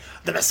writing.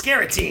 The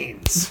Mascara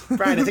Teens.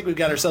 Brian, I think we've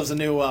got ourselves a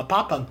new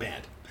pop-punk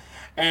band.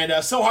 And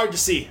So Hard to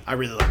See, I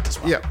really liked as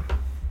well. Yep.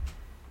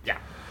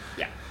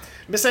 Yeah.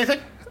 Miss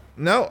anything?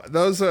 No,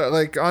 those are,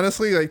 like,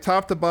 honestly, like,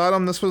 top to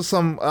bottom, this was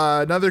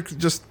another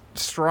just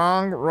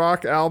strong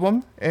rock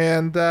album.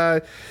 And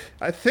I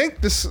think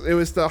it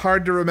was the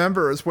Hard to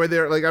Remember is where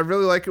they're, like, I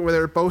really like it where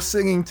they're both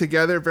singing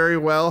together very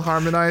well,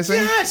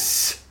 harmonizing.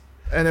 Yes!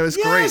 And it was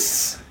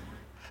great.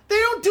 They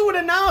don't do it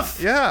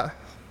enough. Yeah.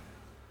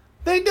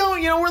 They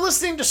don't. We're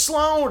listening to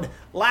Sloan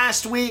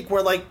last week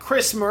where, like,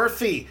 Chris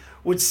Murphy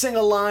would sing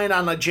a line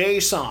on a Jay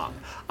song.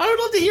 I would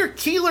love to hear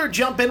Keeler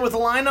jump in with a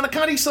line on a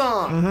Cuddy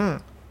song.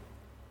 Mm-hmm.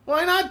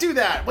 Why not do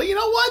that? Well, you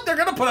know what? They're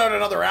going to put out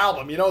another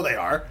album. You know they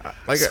are.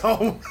 It's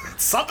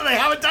something they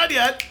haven't done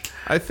yet.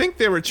 I think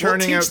they were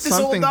churning out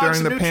something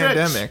during the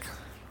pandemic.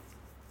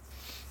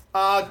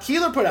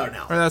 Keeler put out an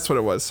album. Or that's what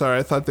it was. Sorry,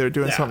 I thought they were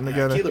doing something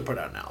together. Keeler put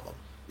out an album.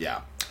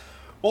 Yeah.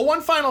 Well,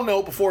 one final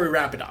note before we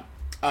wrap it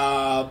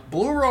up.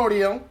 Blue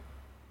Rodeo,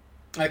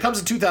 it comes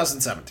in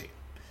 2017.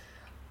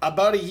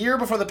 About a year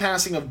before the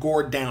passing of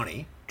Gord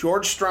Downey,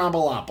 George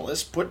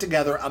Stroumboulopoulos put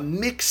together a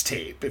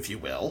mixtape, if you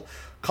will,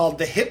 called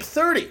The Hip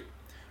 30,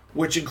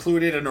 which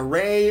included an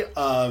array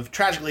of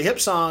tragically hip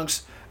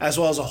songs, as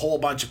well as a whole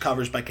bunch of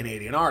covers by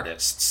Canadian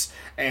artists.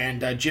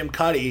 And Jim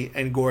Cuddy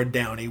and Gord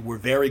Downey were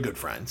very good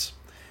friends.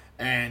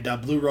 And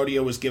Blue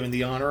Rodeo was given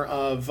the honor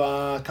of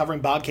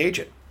covering Bob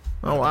Cajun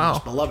Oh, One of the wow.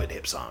 most beloved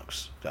hip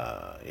songs.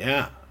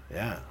 Yeah.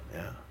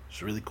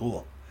 It's really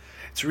cool.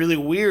 It's really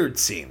weird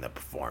seeing them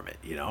perform it.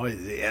 You know,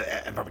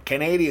 from a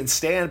Canadian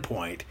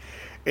standpoint,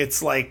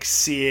 it's like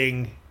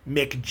seeing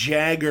Mick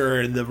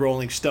Jagger and the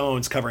Rolling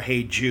Stones cover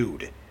 "Hey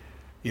Jude."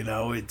 You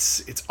know,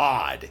 it's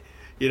odd.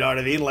 You know what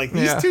I mean? Like,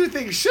 these Yeah. two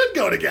things should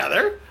go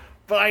together,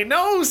 but I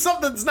know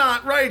something's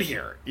not right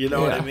here. You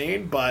know what I Yeah.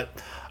 mean?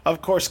 But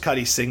of course,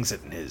 Cuddy sings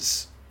it in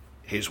his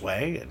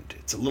way, and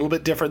it's a little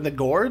bit different than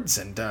Gord's,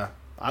 and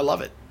I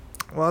love it.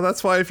 Well,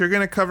 that's why if you're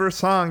going to cover a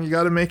song, you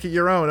got to make it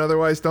your own.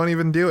 Otherwise, don't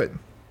even do it.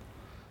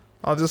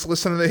 I'll just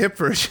listen to the hip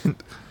version.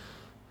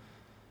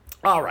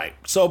 All right.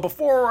 So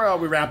before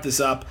we wrap this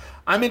up,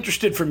 I'm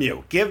interested from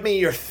you. Give me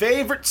your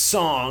favorite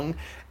song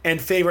and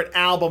favorite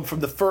album from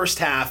the first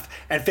half,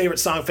 and favorite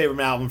song,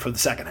 favorite album from the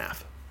second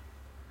half.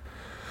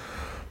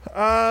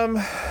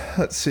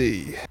 Let's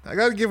see. I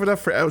got to give it up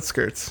for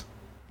Outskirts.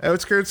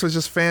 Outskirts was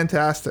just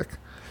fantastic.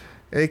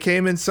 It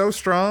came in so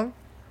strong,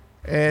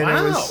 and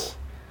Wow.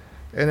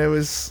 it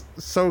was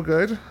so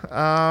good.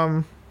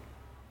 Now,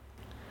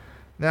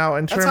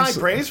 in That's terms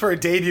high praise for a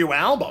debut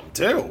album,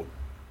 too.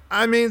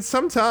 I mean,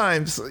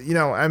 sometimes,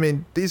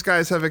 these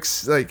guys have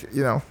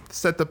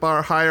set the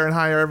bar higher and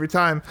higher every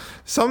time.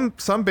 Some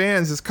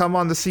bands just come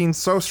on the scene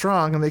so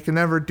strong and they can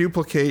never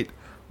duplicate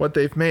what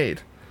they've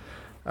made.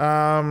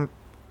 In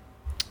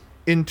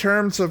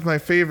terms of my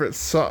favorite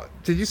song,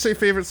 did you say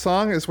favorite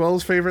song as well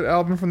as favorite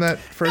album from that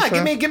first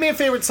half? Give me a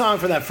favorite song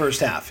for that first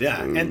half,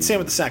 yeah. And same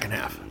with the second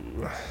half.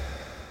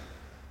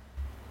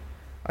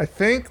 I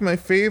think my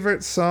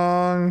favorite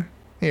song...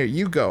 Here,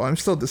 you go. I'm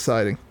still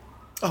deciding.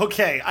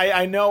 Okay,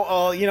 I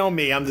know, you know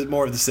me, I'm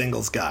more of the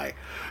singles guy.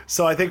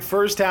 So I think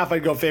first half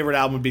I'd go favorite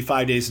album would be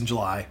 5 Days in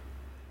July.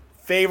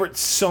 Favorite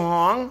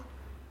song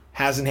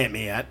hasn't hit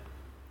me yet.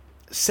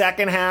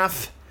 Second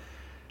half,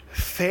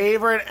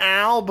 favorite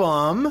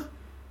album,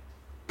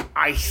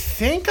 I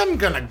think I'm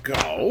gonna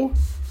go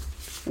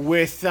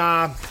with,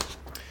 oh,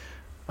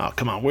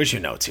 come on, where's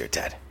your notes here,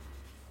 Ted?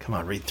 Come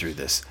on, read through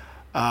this.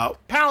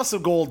 Palace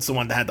of Gold's the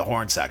one that had the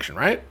horn section,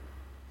 right?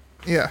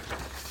 Yeah.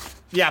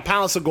 Yeah,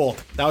 Palace of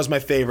Gold. That was my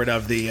favorite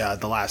of the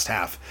last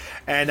half.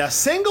 And a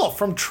single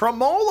from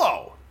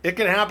Tremolo. It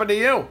Could Happen to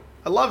You.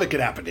 I love It Could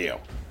Happen to You.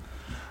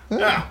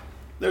 Yeah,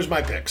 there's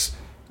my picks.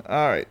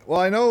 All right. Well,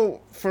 I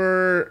know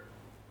for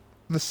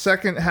the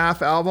second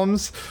half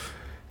albums,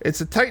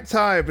 it's a tight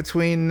tie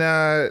between...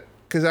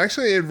 Because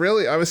actually,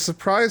 I was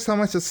surprised how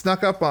much it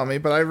snuck up on me,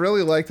 but I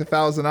really liked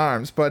 1,000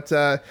 Arms. But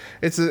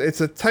it's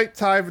a tight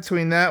tie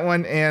between that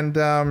one and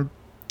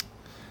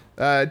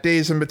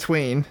Days in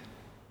Between.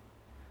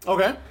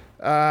 Okay.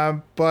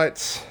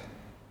 But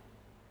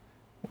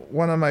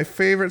one of my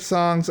favorite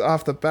songs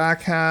off the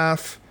back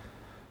half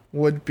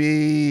would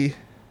be...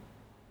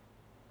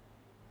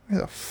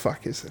 Where the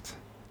fuck is it?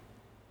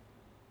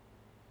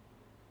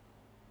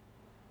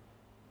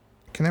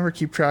 I can never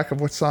keep track of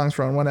what songs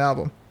were on one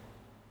album.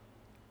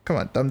 Come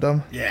on,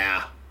 dum-dum.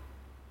 Yeah.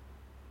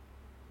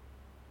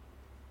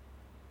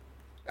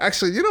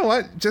 Actually, you know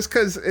what? Just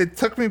because it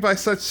took me by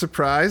such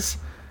surprise,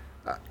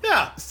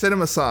 Yeah.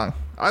 Cinema Song.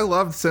 I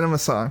loved Cinema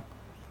Song.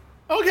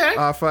 Okay.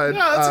 Off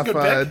that's a good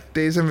pick.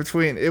 Days in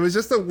Between. It was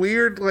just a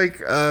weird,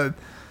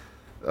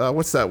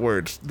 what's that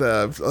word?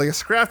 Like a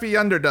scrappy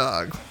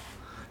underdog.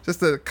 Just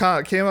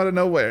came out of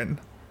nowhere and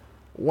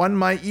won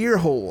my ear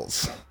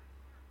holes.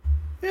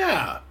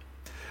 Yeah.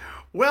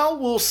 Well,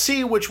 we'll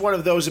see which one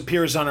of those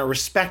appears on our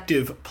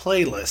respective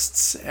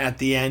playlists at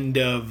the end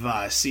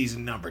of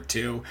season number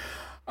 2.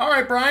 All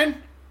right, Brian.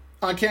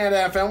 On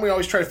Canada FM, we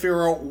always try to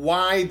figure out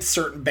why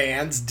certain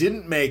bands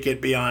didn't make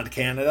it beyond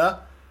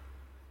Canada.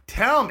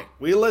 Tell me,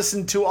 we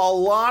listened to a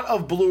lot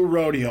of Blue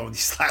Rodeo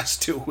these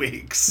last 2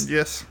 weeks.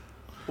 Yes.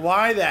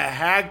 Why the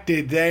heck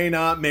did they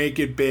not make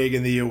it big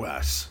in the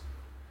U.S.?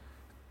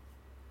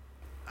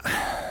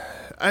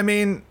 I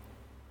mean,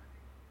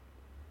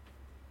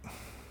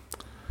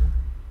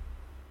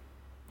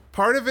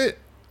 part of it,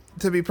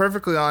 to be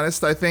perfectly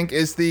honest, I think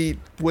is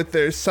with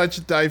their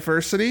such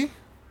diversity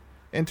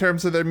in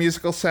terms of their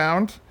musical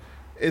sound,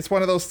 it's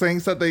one of those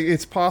things that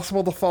it's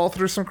possible to fall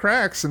through some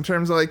cracks in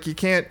terms of you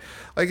can't,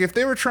 if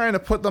they were trying to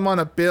put them on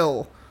a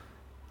bill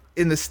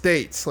in the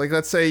States,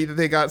 let's say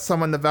they got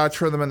someone to vouch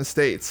for them in the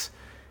States,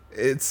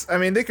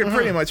 they could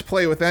pretty much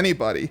play with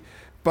anybody,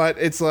 but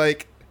it's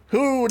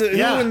who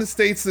in the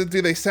States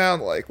do they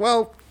sound like?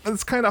 Well,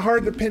 it's kind of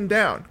hard to pin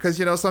down because,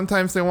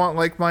 sometimes they want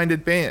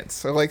like-minded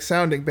bands or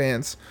like-sounding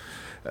bands.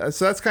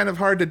 So that's kind of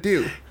hard to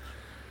do.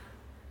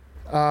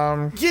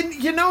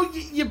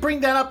 You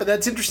bring that up, and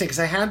that's interesting because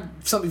I had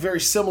something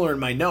very similar in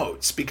my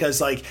notes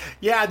because,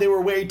 they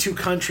were way too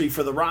country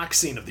for the rock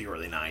scene of the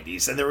early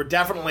 90s, and they were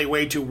definitely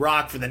way too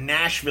rock for the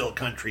Nashville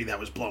country that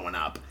was blowing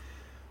up.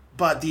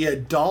 But the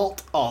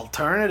adult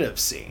alternative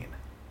scene,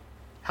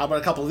 how about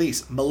a couple of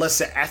these?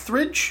 Melissa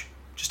Etheridge,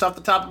 just off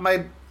the top of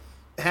my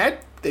head,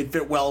 they'd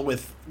fit well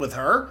with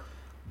her.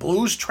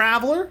 Blues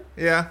Traveler.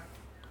 Yeah.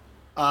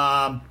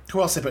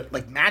 Who else?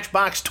 But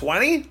Matchbox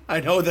 20. I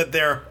know that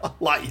they're a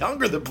lot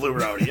younger than Blue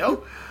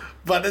Rodeo,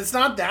 but it's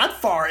not that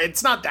far.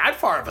 It's not that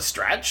far of a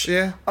stretch.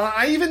 Yeah.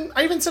 I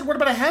even said, what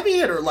about a heavy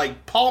hitter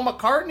like Paul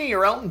McCartney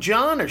or Elton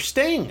John or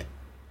Sting?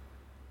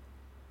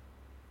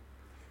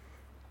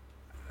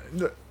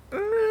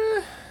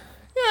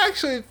 Yeah,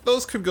 actually,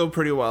 those could go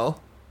pretty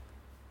well.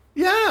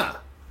 Yeah.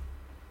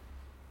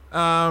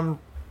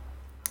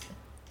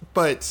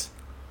 But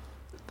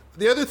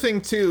the other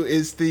thing too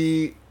is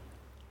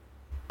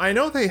I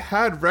know they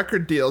had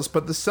record deals,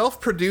 but the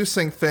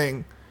self-producing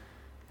thing,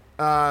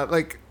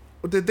 like,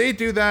 did they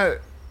do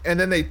that and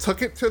then they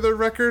took it to the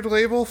record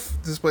label,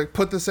 just like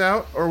put this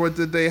out, or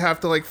did they have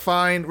to like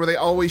were they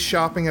always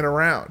shopping it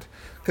around?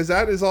 Because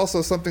that is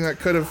also something that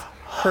could have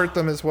hurt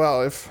them as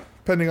well,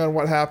 depending on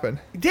what happened.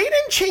 They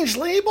didn't change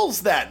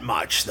labels that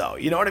much, though.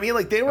 You know what I mean?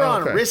 Like, they were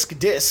on Okay. Risk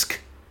Disc,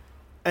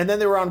 and then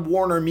they were on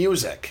Warner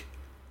Music.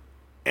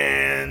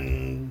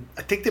 And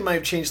I think they might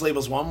have changed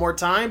labels one more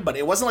time, but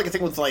it wasn't like a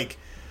thing with, like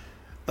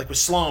with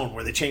Sloan,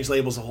 where they changed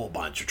labels a whole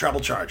bunch, or Treble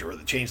Charger, where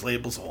they changed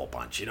labels a whole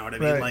bunch. You know what I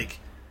mean? Right. Like,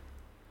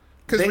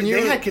 'Cause they, when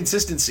they had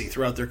consistency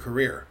throughout their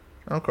career.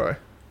 Okay.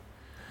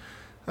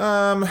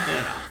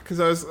 Because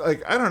I was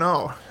like, I don't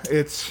know.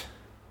 It's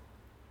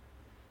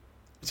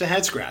a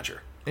head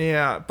scratcher.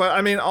 Yeah, but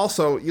I mean,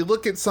 also, you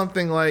look at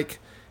something like,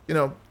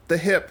 The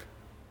Hip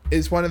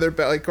is one of their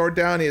like Gord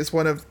Downie is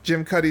one of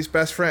Jim Cuddy's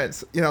best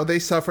friends. They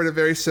suffered a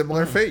very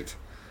similar fate,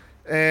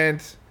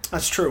 and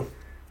That's true.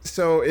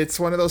 so it's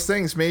one of those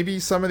things. Maybe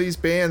some of these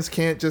bands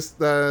can't just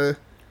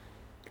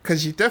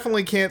because you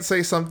definitely can't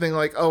say something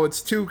like, "Oh,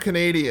 it's too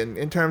Canadian"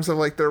 in terms of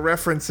like their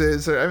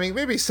references. Or I mean,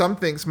 maybe some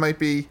things might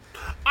be.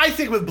 I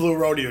think with Blue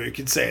Rodeo, you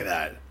could say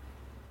that.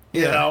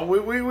 You Yeah. know,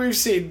 we've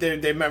seen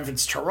they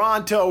reference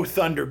Toronto,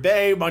 Thunder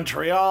Bay,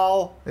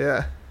 Montreal,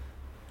 Yeah,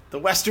 the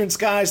western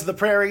skies of the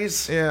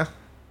prairies. yeah.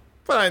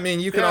 But I mean,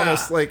 you could Yeah.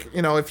 almost like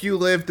if you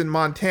lived in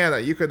Montana,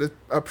 you could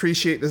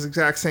appreciate this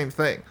exact same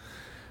thing.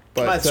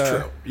 But That's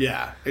true.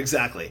 Yeah,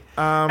 exactly.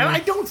 And I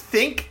don't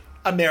think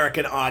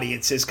American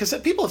audiences, because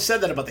people have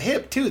said that about the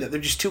Hip too, that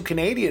they're just too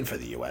Canadian for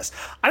the U.S.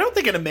 I don't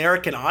think an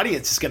American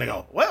audience is going to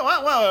go, wait,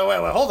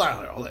 hold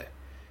on.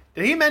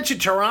 Did he mention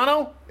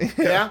Toronto?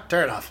 Yeah,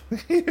 turn it off.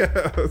 Yeah,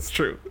 that's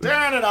true.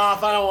 Turn it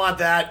off. I don't want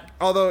that.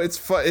 Although it's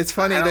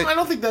funny I that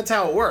don't think that's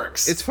how it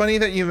works. it's funny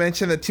that you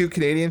mentioned the two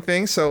Canadian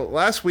things. So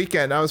last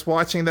weekend I was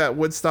watching that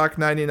Woodstock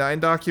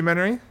 '99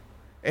 documentary,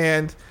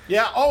 and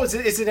yeah. Oh, is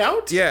it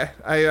out? yeah,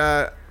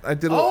 I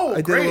did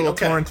a great, little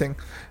okay. torrenting.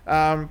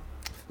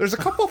 There's a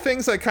couple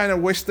things I kind of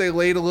wish they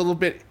laid a little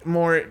bit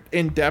more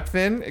in depth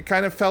in. It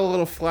kind of fell a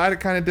little flat. It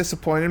kind of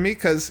disappointed me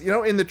because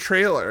in the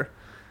trailer.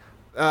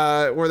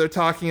 Where they're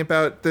talking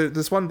about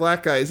this one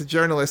black guy, he's a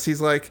journalist. He's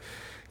like,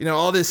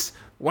 all this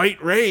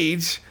white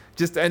rage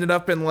just ended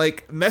up in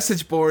like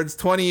message boards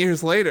 20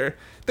 years later.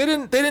 They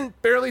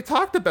didn't barely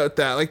talked about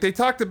that. Like they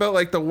talked about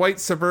like the white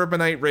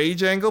suburbanite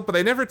rage angle, but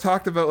they never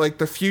talked about like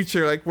the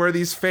future, like where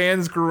these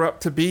fans grew up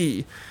to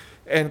be.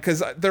 And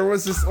because there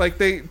was this like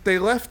they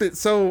left it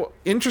so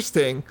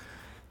interesting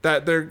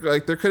that there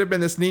could have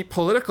been this neat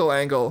political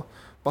angle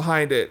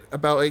behind it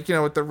about like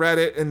with the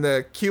Reddit and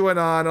the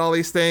QAnon and all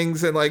these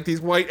things and like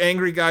these white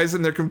angry guys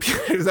in their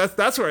computers.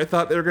 That's where I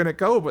thought they were gonna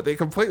go, but they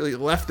completely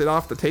left it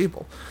off the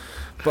table.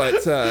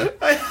 But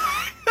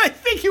I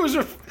think it was.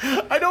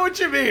 I know what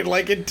you mean.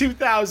 Like in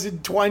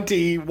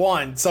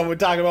 2021, someone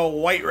talking about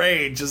white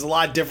rage is a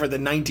lot different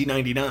than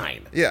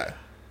 1999. yeah,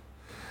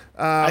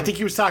 I think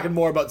he was talking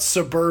more about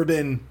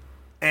suburban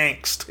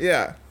angst.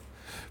 yeah.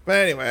 But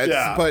anyway,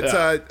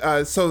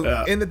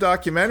 Yeah. in the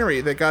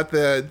documentary, they got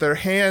their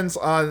hands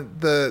on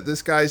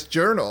this guy's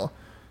journal,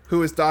 who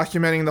was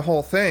documenting the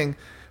whole thing,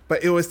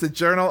 but it was the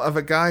journal of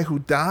a guy who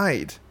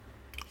died.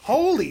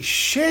 Holy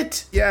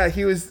shit! Yeah,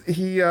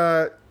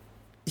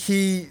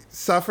 he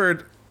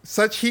suffered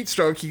such heat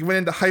stroke he went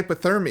into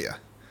hypothermia.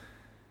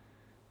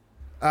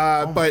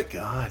 But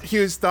God. he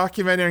was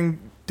documenting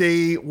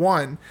day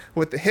one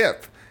with the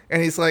Hip.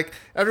 And he's like,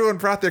 everyone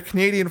brought their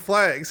Canadian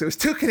flags. It was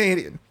too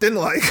Canadian. Didn't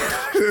like.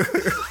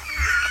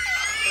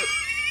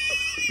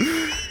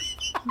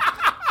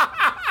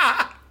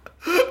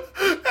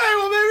 Hey,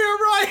 well, maybe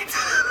I'm right.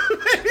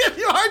 Maybe if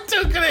you are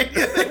too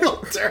Canadian, they will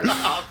turn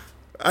off.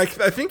 I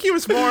think he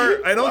was more.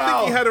 I don't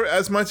think he had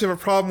as much of a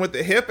problem with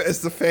the Hip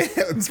as the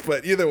fans.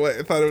 But either way,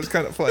 I thought it was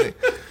kind of funny.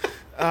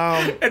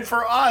 And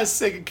for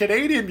us, like,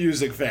 Canadian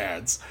music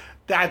fans,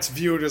 that's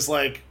viewed as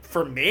like,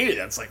 for me,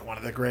 that's like one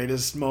of the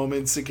greatest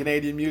moments in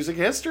Canadian music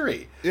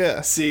history.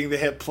 Yeah. Seeing the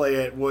Hip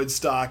play at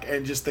Woodstock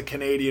and just the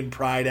Canadian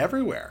pride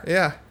everywhere.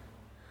 Yeah.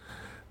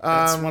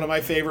 That's one of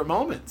my favorite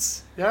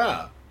moments.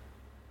 Yeah.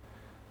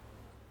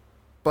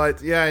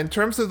 But yeah, in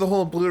terms of the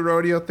whole Blue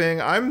Rodeo thing,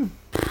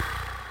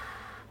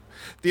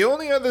 the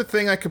only other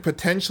thing I could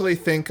potentially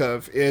think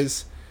of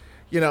is,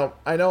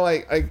 I know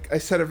I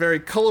said a very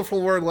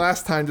colorful word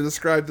last time to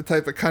describe the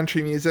type of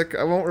country music.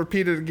 I won't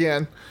repeat it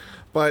again,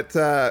 but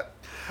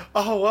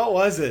Oh, what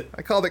was it?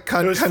 I called it It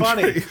country. was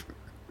funny.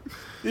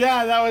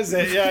 Yeah, that was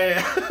it.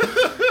 Yeah.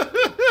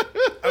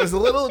 I was a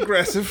little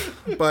aggressive,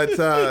 but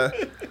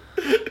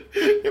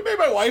It made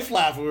my wife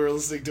laugh when we were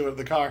listening to it in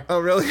the car. Oh,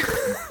 really?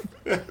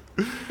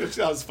 That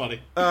was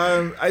funny.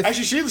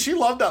 Actually, She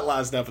loved that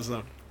last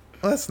episode.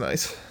 that's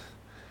nice.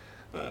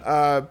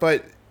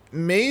 But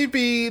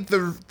maybe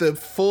the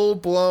full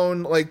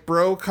blown like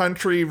bro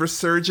country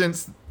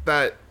resurgence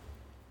that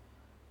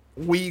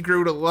we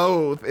grew to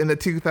loathe in the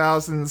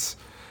 2000s.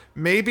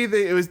 Maybe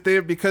it was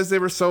there because they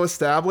were so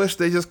established.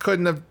 They just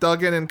couldn't have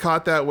dug in and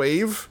caught that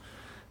wave.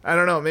 I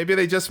don't know. Maybe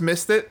they just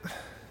missed it.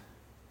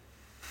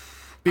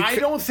 I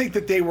don't think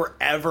that they were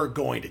ever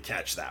going to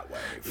catch that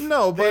wave.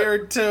 No, but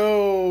They're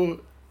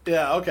too...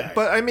 Yeah, okay.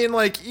 But I mean,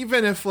 like,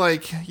 even if,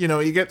 like, you know,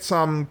 you get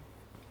some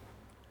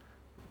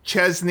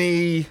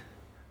Chesney,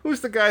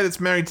 who's the guy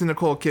that's married to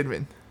Nicole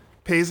Kidman?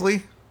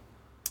 Paisley?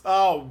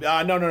 Oh,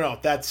 no.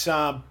 That's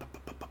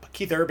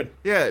Keith Urban.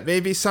 Yeah,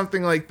 maybe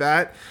something like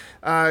that.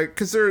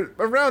 Because they're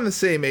around the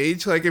same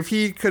age. Like, if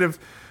he could have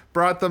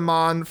brought them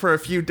on for a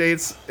few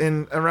dates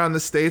in around the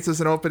States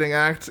as an opening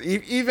act,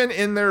 even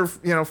in their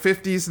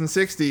 50s and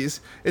 60s,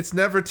 it's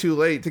never too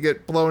late to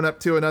get blown up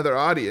to another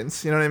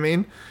audience. You know what I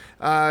mean?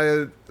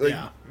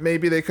 Yeah.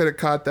 Maybe they could have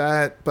caught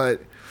that,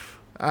 but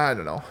I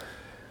don't know.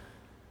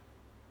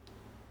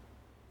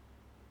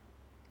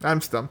 I'm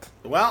stumped.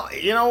 Well,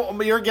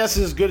 your guess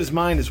is as good as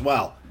mine as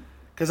well.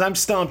 Because I'm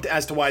stumped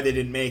as to why they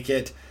didn't make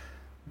it.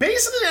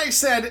 Basically, I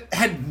said,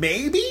 had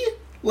maybe...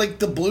 like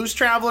the Blues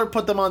Traveler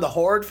put them on the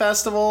Horde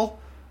Festival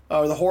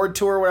or the Horde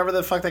Tour, whatever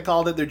the fuck they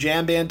called it, their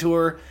jam band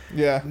tour.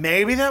 Yeah.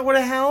 Maybe that would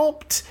have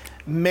helped.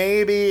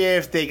 Maybe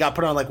if they got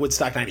put on like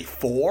Woodstock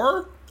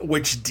 94,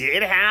 which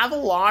did have a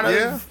lot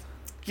of,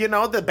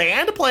 the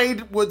band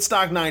played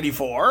Woodstock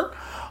 94.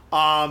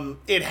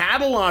 It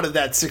had a lot of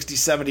that 60s,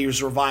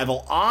 70s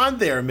revival on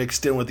there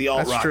mixed in with the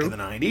alt rock in the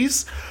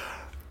 90s.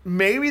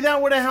 Maybe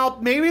that would have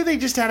helped. Maybe they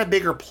just had a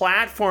bigger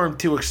platform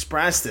to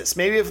express this.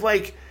 Maybe if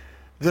like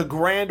the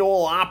Grand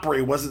Ole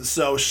Opry wasn't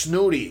so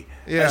snooty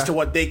as to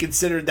what they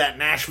considered that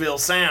Nashville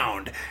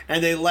sound,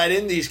 and they let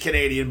in these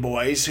Canadian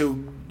boys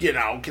who,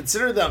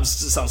 consider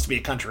themselves to be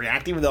a country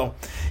act, even though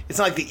it's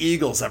not like the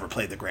Eagles ever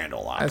played the Grand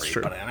Ole Opry. That's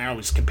true. But I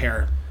always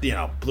compare,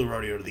 Blue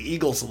Rodeo to the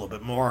Eagles a little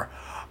bit more.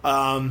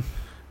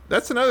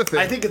 That's another thing.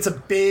 I think it's a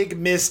big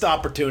missed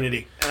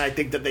opportunity, and I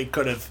think that they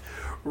could have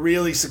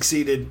really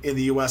succeeded in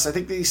the U.S. I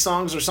think these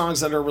songs are songs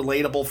that are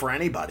relatable for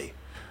anybody.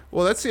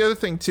 Well, that's the other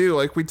thing, too.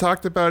 Like we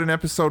talked about in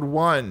episode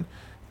 1,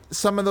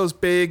 some of those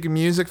big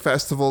music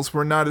festivals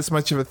were not as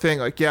much of a thing.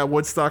 Like,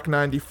 Woodstock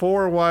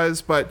 94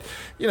 was, but,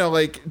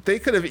 like they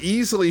could have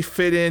easily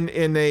fit in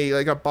a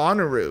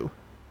Bonnaroo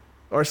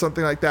or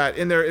something like that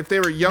in there if they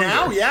were younger.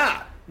 Now,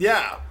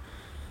 yeah.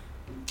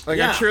 Like,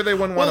 I'm sure they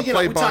wouldn't want to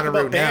play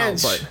Bonnaroo now,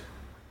 but...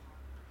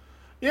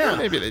 Yeah,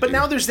 maybe they but do.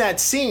 Now there's that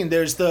scene.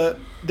 There's the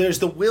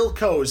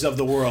Wilcos of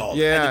the world,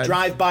 and the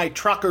drive-by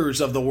truckers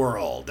of the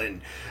world,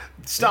 and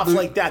stuff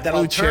like that. That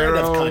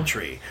alternative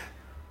country.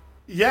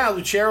 Yeah,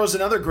 Lucero's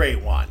another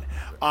great one.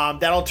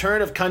 That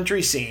alternative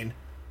country scene,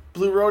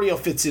 Blue Rodeo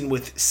fits in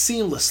with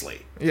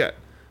seamlessly. Yeah,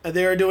 and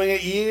they were doing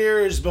it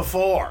years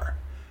before.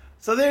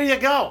 So there you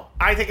go.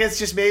 I think it's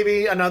just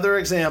maybe another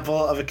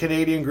example of a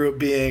Canadian group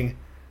being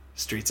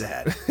streets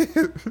ahead.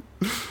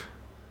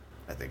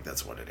 I think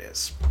that's what it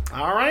is.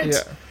 All right.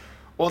 Yeah.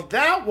 Well,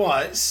 that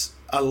was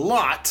a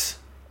lot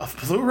of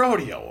Blue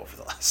Rodeo over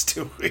the last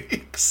 2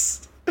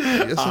 weeks.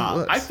 Yes, it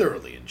was. I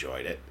thoroughly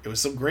enjoyed it. It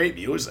was some great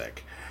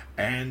music.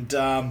 And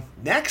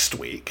next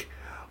week,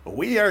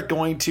 we are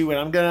going to, and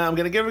I'm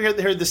gonna give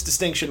her this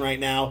distinction right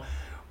now.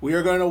 We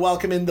are going to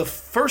welcome in the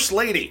First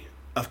Lady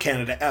of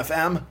Canada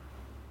FM,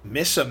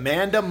 Miss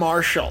Amanda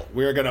Marshall.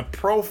 We're going to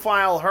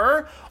profile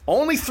her.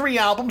 Only 3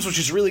 albums, which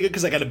is really good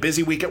because I got a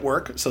busy week at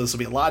work, so this will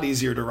be a lot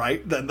easier to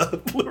write than the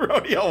Blue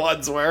Rodeo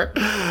ones were.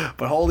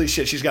 But holy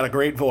shit, she's got a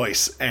great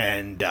voice,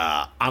 and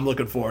I'm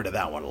looking forward to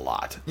that one a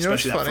lot,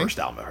 especially that first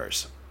album of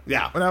hers.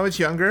 Yeah. When I was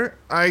younger,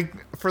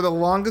 for the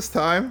longest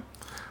time,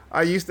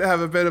 I used to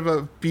have a bit of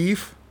a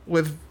beef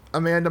with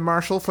Amanda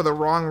Marshall for the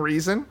wrong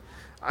reason.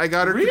 I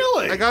got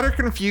her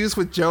confused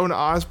with Joan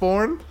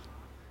Osborne.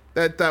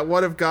 That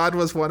What If God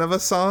Was One of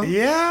Us song.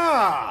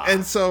 Yeah.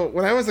 And so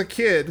when I was a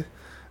kid,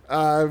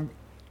 I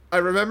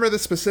remember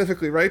this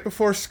specifically. Right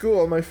before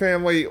school, my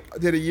family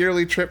did a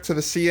yearly trip to the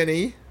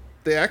CNE,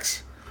 the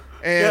X.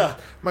 And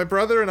my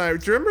brother and I,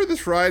 do you remember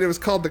this ride? It was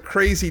called the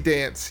Crazy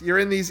Dance. You're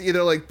in these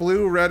either like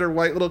blue, red, or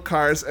white little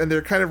cars, and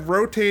they're kind of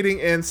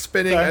rotating and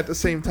spinning at the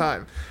same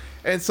time.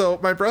 And so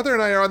my brother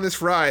and I are on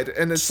this ride,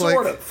 and it's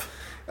sort of.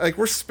 Like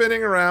we're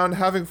spinning around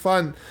having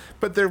fun,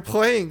 but they're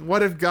playing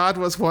What If God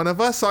Was One of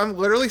Us. So I'm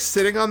literally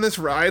sitting on this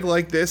ride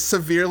like this,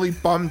 severely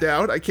bummed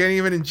out. I can't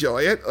even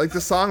enjoy it. Like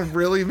the song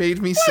really made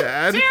me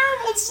sad.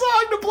 Terrible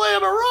song to play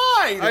on a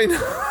ride. I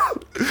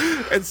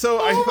know. And so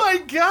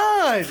my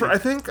God. I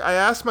think I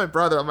asked my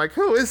brother, I'm like,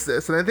 who is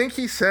this? And I think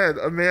he said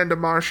Amanda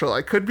Marshall.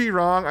 I could be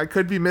wrong. I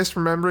could be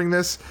misremembering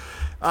this.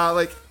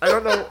 I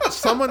don't know.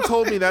 Someone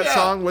told me that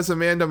song was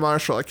Amanda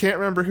Marshall. I can't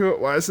remember who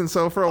it was. And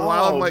so for a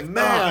while, I'm like,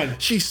 man,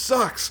 she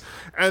sucks.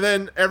 And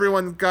then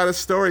Everyone Got a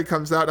Story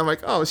comes out, and I'm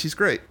like, oh, she's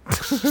great.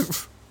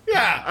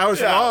 Yeah. I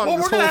was wrong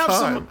this whole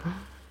time.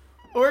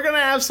 We're going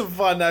to have some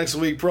fun next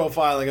week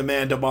profiling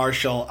Amanda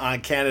Marshall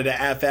on Canada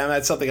FM.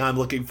 That's something I'm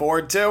looking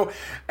forward to.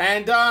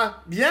 And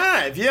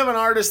yeah, if you have an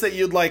artist that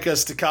you'd like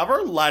us to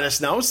cover, let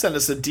us know. Send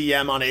us a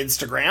DM on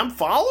Instagram.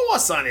 Follow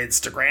us on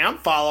Instagram.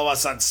 Follow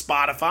us on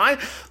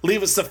Spotify.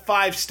 Leave us a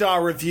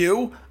 5-star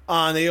review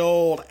on the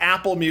old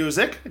Apple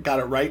Music. I got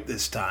it right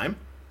this time.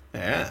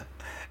 Yeah.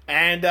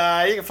 And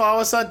you can follow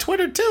us on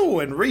Twitter too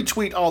and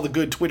retweet all the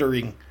good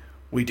Twittering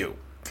we do.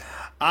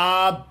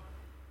 I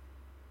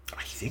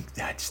think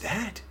that's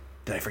that.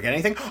 Did I forget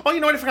anything? Oh,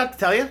 you know what I forgot to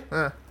tell you?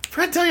 I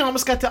forgot to tell you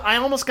I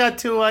almost got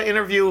to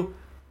interview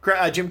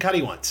Jim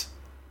Cuddy once.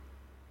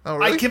 Oh,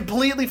 really? I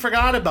completely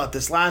forgot about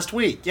this last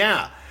week.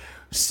 Yeah.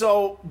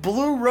 So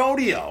Blue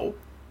Rodeo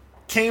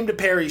came to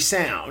Perry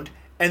Sound,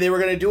 and they were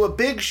going to do a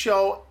big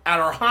show at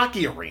our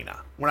hockey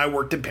arena when I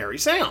worked in Perry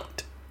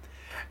Sound.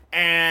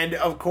 And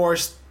of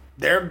course,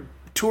 their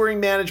touring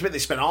management, they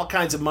spent all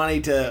kinds of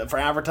money for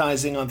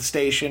advertising on the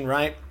station,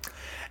 right?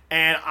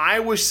 And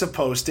I was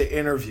supposed to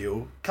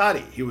interview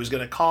Cuddy. He was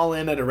going to call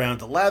in at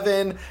around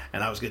 11,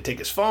 and I was going to take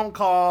his phone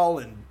call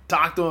and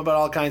talk to him about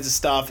all kinds of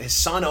stuff. His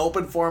son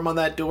opened for him on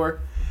that tour.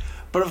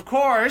 But of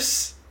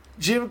course,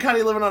 Jim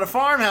Cuddy living on a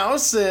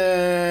farmhouse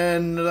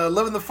and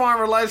living the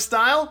farmer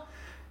lifestyle,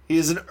 he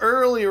is an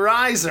early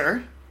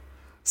riser.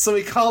 So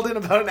he called in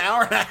about an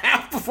hour and a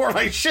half before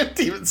my shift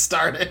even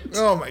started.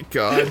 Oh, my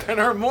God. And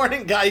our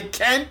morning guy,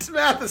 Kent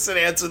Matheson,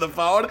 answered the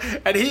phone,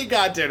 and he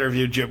got to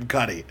interview Jim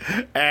Cuddy.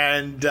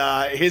 And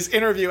his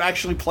interview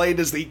actually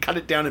he cut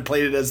it down and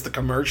played it as the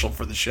commercial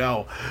for the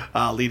show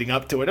leading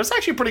up to it. It was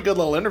actually a pretty good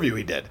little interview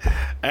he did.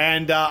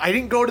 And I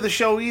didn't go to the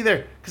show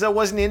either because I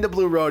wasn't into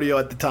Blue Rodeo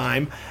at the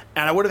time,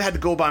 and I would have had to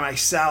go by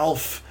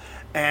myself.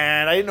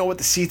 And I didn't know what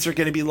the seats are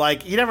going to be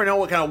like. You never know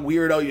what kind of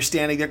weirdo you're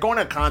standing there. Going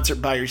to a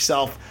concert by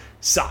yourself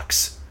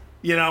sucks.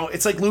 You know,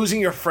 it's like losing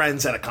your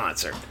friends at a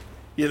concert.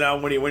 You know,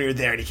 when you're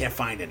there and you can't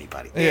find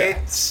anybody. Yeah.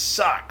 It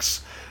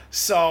sucks.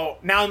 So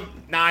now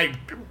I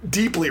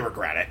deeply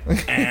regret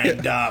it.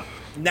 And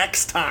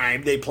next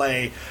time they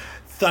play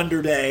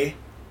Thunder Day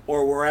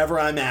or wherever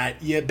I'm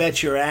at, you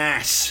bet your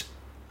ass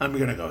I'm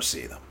going to go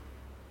see them.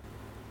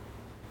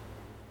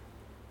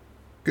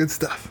 Good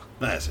stuff.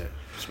 That's it.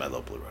 It's my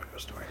little Blue Rodeo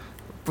story.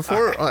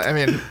 Before, I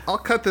mean, I'll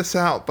cut this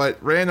out, but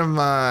random,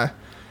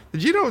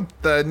 did you know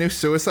the new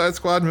Suicide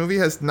Squad movie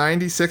has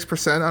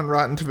 96% on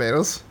Rotten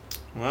Tomatoes?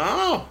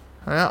 Wow.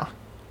 Yeah.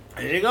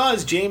 There you go.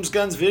 It's James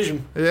Gunn's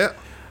vision. Yeah.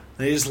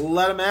 They just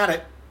let him at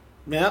it.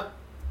 Yep.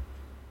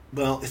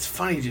 Well, it's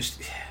funny,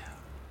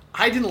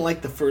 I didn't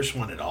like the first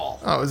one at all.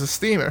 Oh, it was a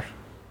steamer.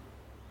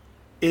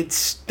 It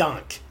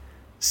stunk.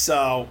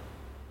 So,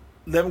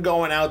 them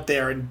going out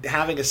there and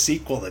having a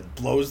sequel that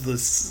blows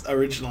this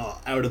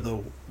original out of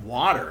the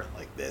water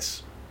like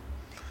this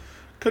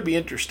could be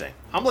interesting.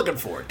 I'm looking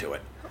forward to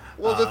it.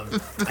 Well, the I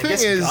thing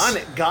guess is...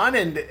 Gunn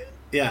and...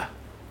 Yeah.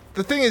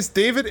 The thing is,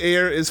 David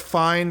Ayer is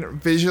fine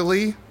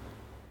visually,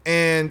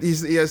 and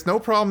he has no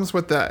problems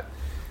with that.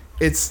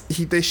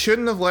 They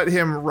shouldn't have let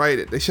him write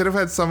it. They should have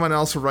had someone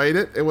else write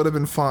it. It would have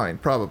been fine,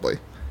 probably.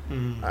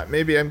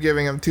 Maybe I'm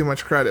giving him too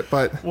much credit,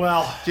 but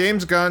Well...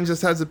 James Gunn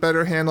just has a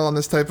better handle on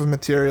this type of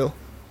material.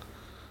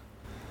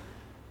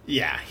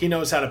 Yeah, he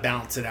knows how to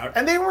balance it out.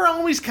 And they were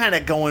always kind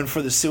of going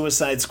for the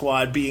Suicide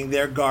Squad being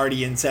their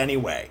guardians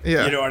anyway.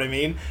 Yeah. You know what I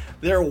mean?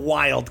 They're a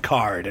wild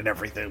card and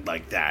everything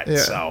like that. Yeah.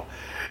 So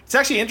it's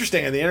actually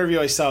interesting. In the interview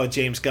I saw with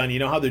James Gunn, you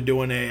know how they're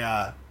doing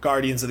a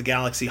Guardians of the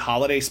Galaxy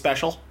holiday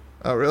special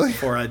Oh, really?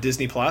 for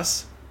Disney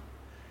Plus?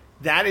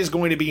 That is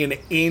going to be an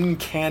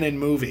in-canon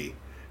movie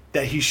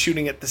that he's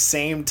shooting at the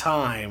same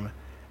time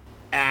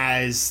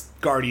as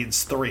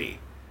Guardians 3.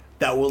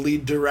 That will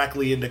lead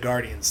directly into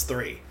Guardians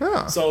 3.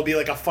 Oh. So it'll be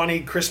like a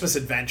funny Christmas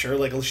adventure,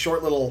 like a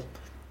short little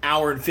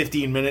hour and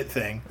 15-minute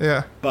thing.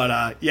 Yeah.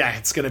 But yeah,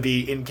 it's going to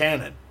be in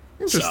canon.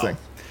 Interesting.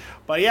 So,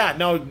 but yeah,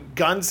 no,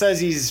 Gunn says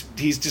he's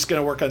just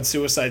going to work on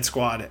Suicide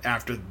Squad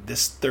after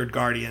this third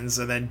Guardians,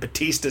 and then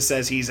Batista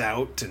says he's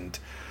out, and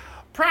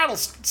Pratt'll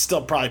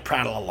still probably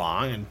prattle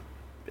along, and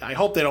I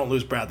hope they don't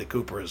lose Bradley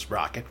Cooper as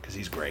Rocket, because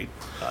he's great.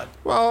 But,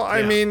 Well, I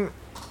yeah. mean,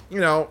 you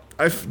know,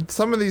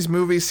 some of these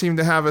movies seem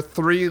to have a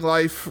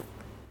 3-movie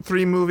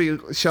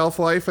shelf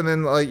life, and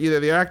then like either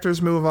the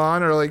actors move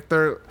on or like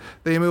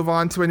they move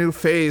on to a new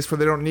phase where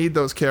they don't need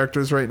those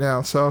characters right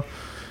now. So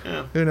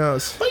Yeah. who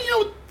knows? But, you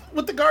know,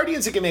 with the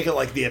Guardians, it can make it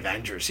like the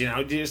Avengers, you know?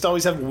 You just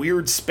always have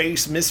weird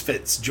space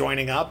misfits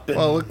joining up and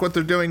Well, look what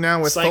they're doing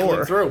now with cycling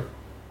Thor. through.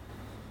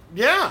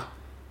 Yeah.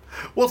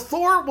 Well,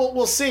 Thor,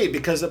 we'll see,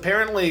 because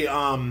apparently,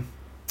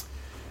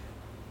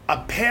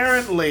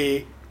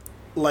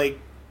 like,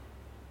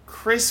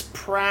 Chris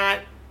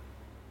Pratt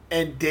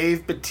and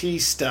Dave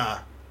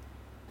Bautista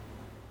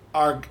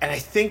are, and I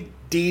think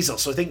Diesel,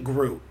 so I think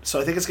Groot. So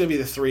I think it's going to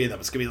be the three of them.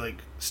 It's going to be like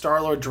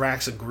Star-Lord,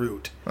 Drax, and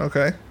Groot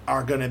Okay.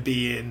 are going to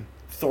be in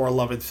Thor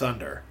Love and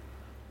Thunder.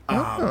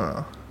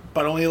 Oh.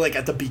 But only like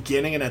at the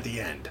beginning and at the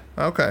end.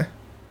 Okay.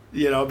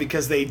 You know,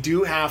 because they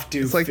do have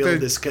to like fill they're-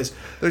 this, because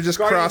They're just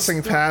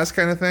crossing paths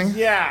kind of thing?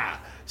 Yeah.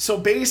 So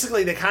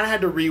basically, they kind of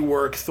had to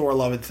rework Thor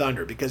Love and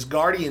Thunder, because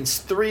Guardians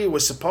 3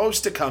 was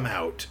supposed to come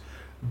out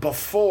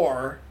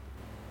before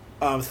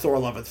Thor: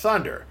 Love and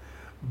Thunder.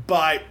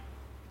 But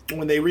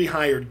when they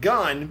rehired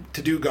Gunn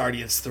to do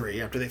Guardians 3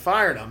 after they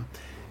fired him,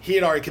 he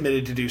had already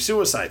committed to do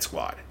Suicide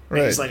Squad. And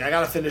Right. he's like, I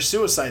got to finish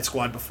Suicide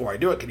Squad before I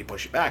do it. Can you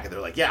push it back? And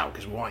they're like, yeah,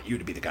 because we want you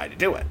to be the guy to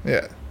do it.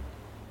 Yeah.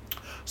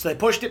 So they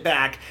pushed it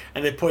back,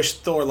 and they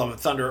pushed Thor: Love and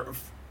Thunder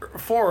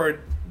forward,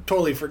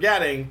 totally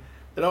forgetting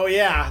that, oh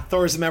yeah,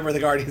 Thor's a member of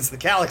the Guardians of the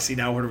Galaxy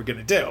now. What are we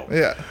going to do?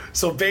 Yeah.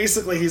 So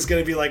basically, he's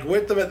going to be like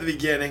with them at the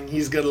beginning.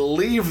 He's going to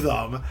leave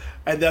them,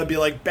 and then be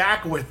like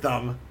back with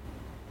them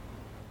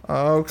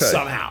Okay.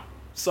 somehow.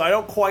 So I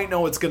don't quite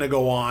know what's going to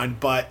go on,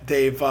 but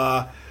they're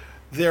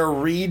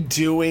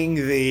redoing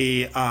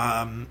the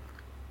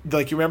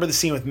like, you remember the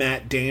scene with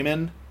Matt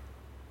Damon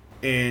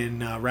in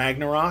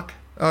Ragnarok?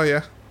 Oh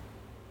yeah.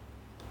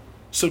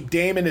 So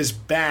Damon is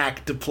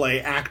back to play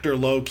actor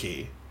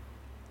Loki.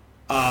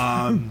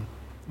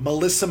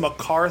 Melissa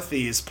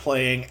McCarthy is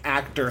playing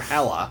actor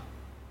Hela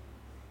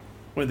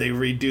when they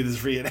redo this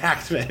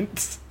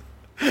reenactment.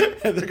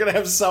 And they're going to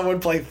have someone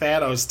play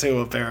Thanos too,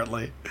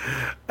 apparently.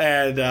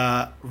 And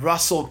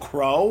Russell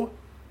Crowe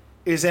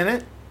is in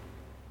it.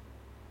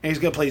 And he's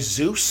going to play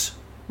Zeus.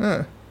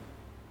 Huh.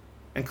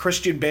 And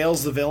Christian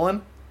Bale's the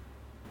villain.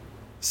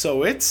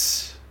 So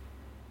it's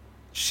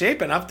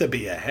shaping up to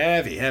be a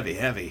heavy, heavy,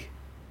 heavy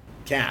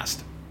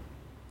cast.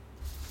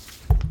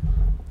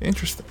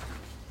 Interesting.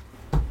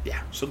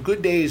 Yeah, so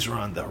good days are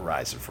on the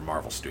horizon for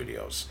Marvel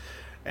Studios.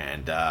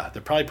 And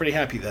they're probably pretty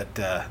happy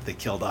that they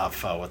killed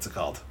off, what's it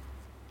called?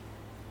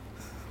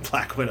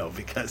 Black Widow,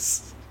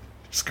 because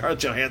Scarlett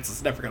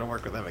Johansson's never going to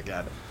work with them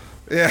again.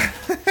 Yeah.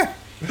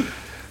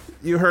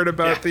 You heard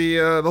about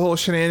the whole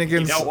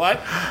shenanigans? You know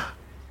what?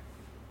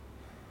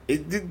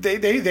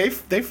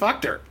 They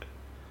fucked her.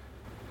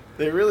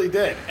 They really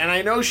did. And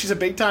I know she's a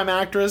big-time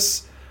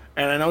actress,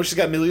 and I know she's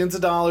got millions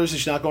of dollars, and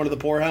she's not going to the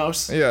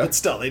poorhouse. Yeah. But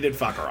still, they did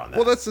fuck her on that.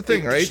 Well, that's the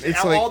thing, right?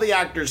 It's all like- the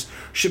actors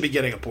should be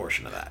getting a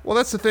portion of that. Well,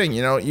 that's the thing.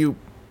 You know,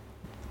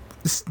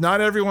 not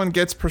everyone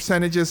gets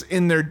percentages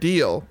in their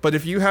deal, but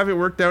if you have it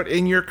worked out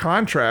in your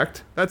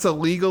contract, that's a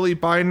legally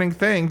binding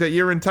thing that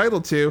you're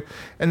entitled to.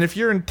 And if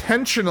you're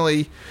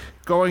intentionally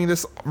going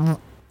this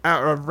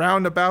a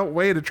roundabout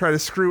way to try to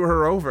screw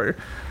her over,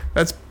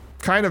 that's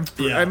kind of,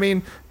 Yeah. I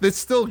mean, it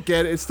still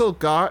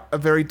got a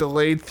very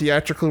delayed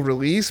theatrical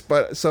release,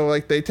 but so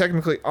like they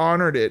technically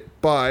honored it,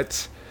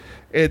 but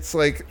it's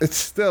like, it's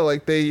still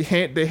like they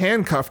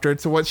handcuffed her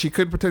to what she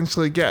could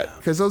potentially get,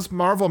 because those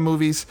Marvel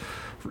movies,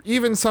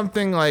 even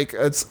something like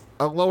it's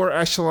a lower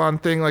echelon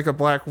thing like a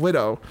Black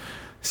Widow,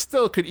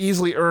 still could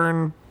easily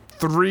earn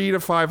 $300 to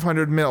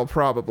 $500 million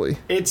probably.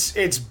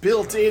 It's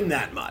built in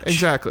that much.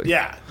 Exactly.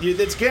 Yeah,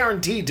 it's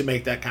guaranteed to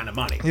make that kind of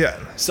money. Yeah.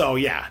 So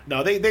yeah,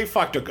 no, they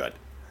fucked her good.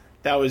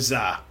 That was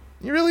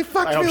You really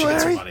fucked I hope me, she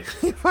gets some Larry. money.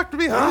 You fucked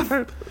me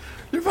hard.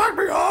 you fucked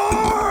me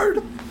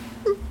hard.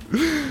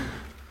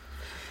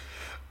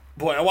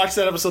 Boy, I watched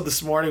that episode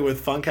this morning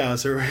with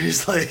Funkhauser where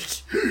he's like,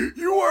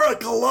 "You are a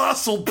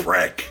colossal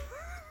prick."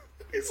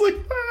 He's like,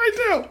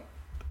 "I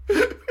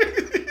do."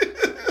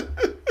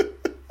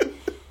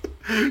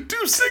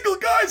 Two single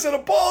guys at a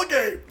ball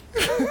game.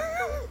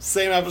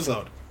 Same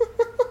episode.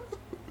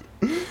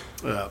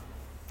 Yeah. All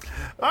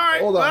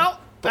right. Hold on. Well,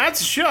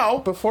 that's a show.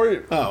 Before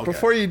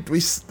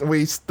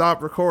we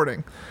stop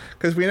recording,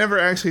 because we never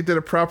actually did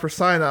a proper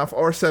sign off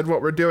or said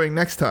what we're doing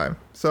next time.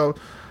 So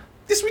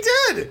Yes, we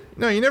did.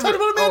 no, you never. Talked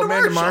about Amanda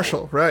Amanda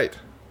Marshall. Marshall, right?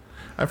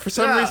 For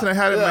some Yeah, reason, I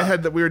had it in my yeah.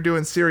 head that we were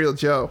doing Serial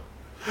Joe.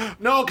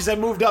 No, because I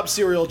moved up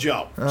Serial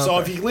Joe. So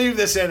if you leave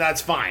this in,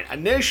 that's fine.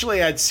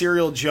 Initially, I had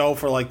Serial Joe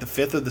for like the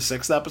 5th or the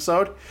 6th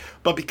episode,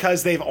 but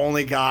because they've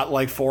only got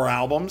like 4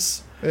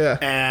 albums, Yeah.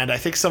 and I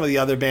think some of the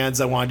other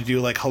bands I wanted to do,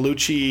 like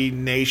Haluchi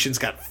Nation's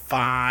got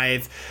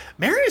 5.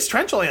 Marius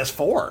Trench only has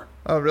 4.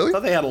 Oh, really? I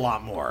thought they had a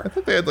lot more. I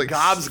thought they had, like,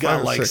 Gob's 5 got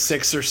or like 6.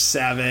 6 or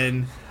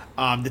 7.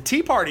 The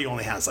Tea Party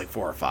only has like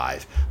 4 or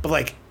 5. But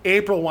like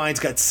April Wine's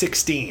got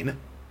 16.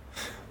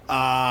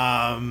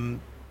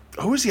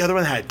 Who was the other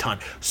one that had a ton?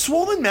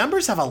 Swollen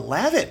Members have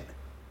 11.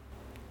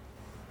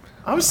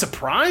 I was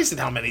surprised at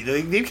how many.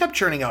 They kept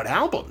churning out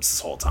albums this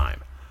whole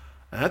time.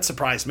 And that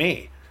surprised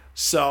me.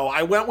 So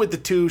I went with the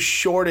 2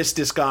 shortest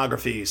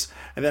discographies,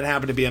 and that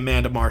happened to be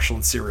Amanda Marshall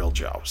and Serial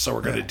Joe. So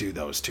we're going to do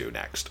those 2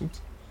 next.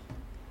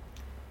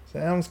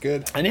 Sounds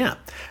good. And yeah,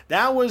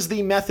 that was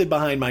the method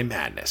behind my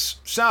madness.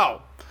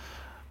 So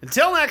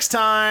until next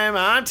time,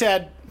 I'm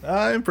Ted.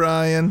 I'm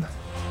Brian.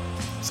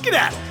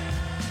 Skedaddle.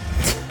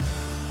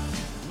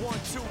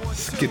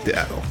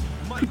 Skedaddle.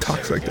 Who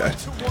talks like that?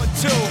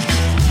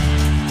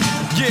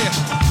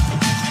 Yeah.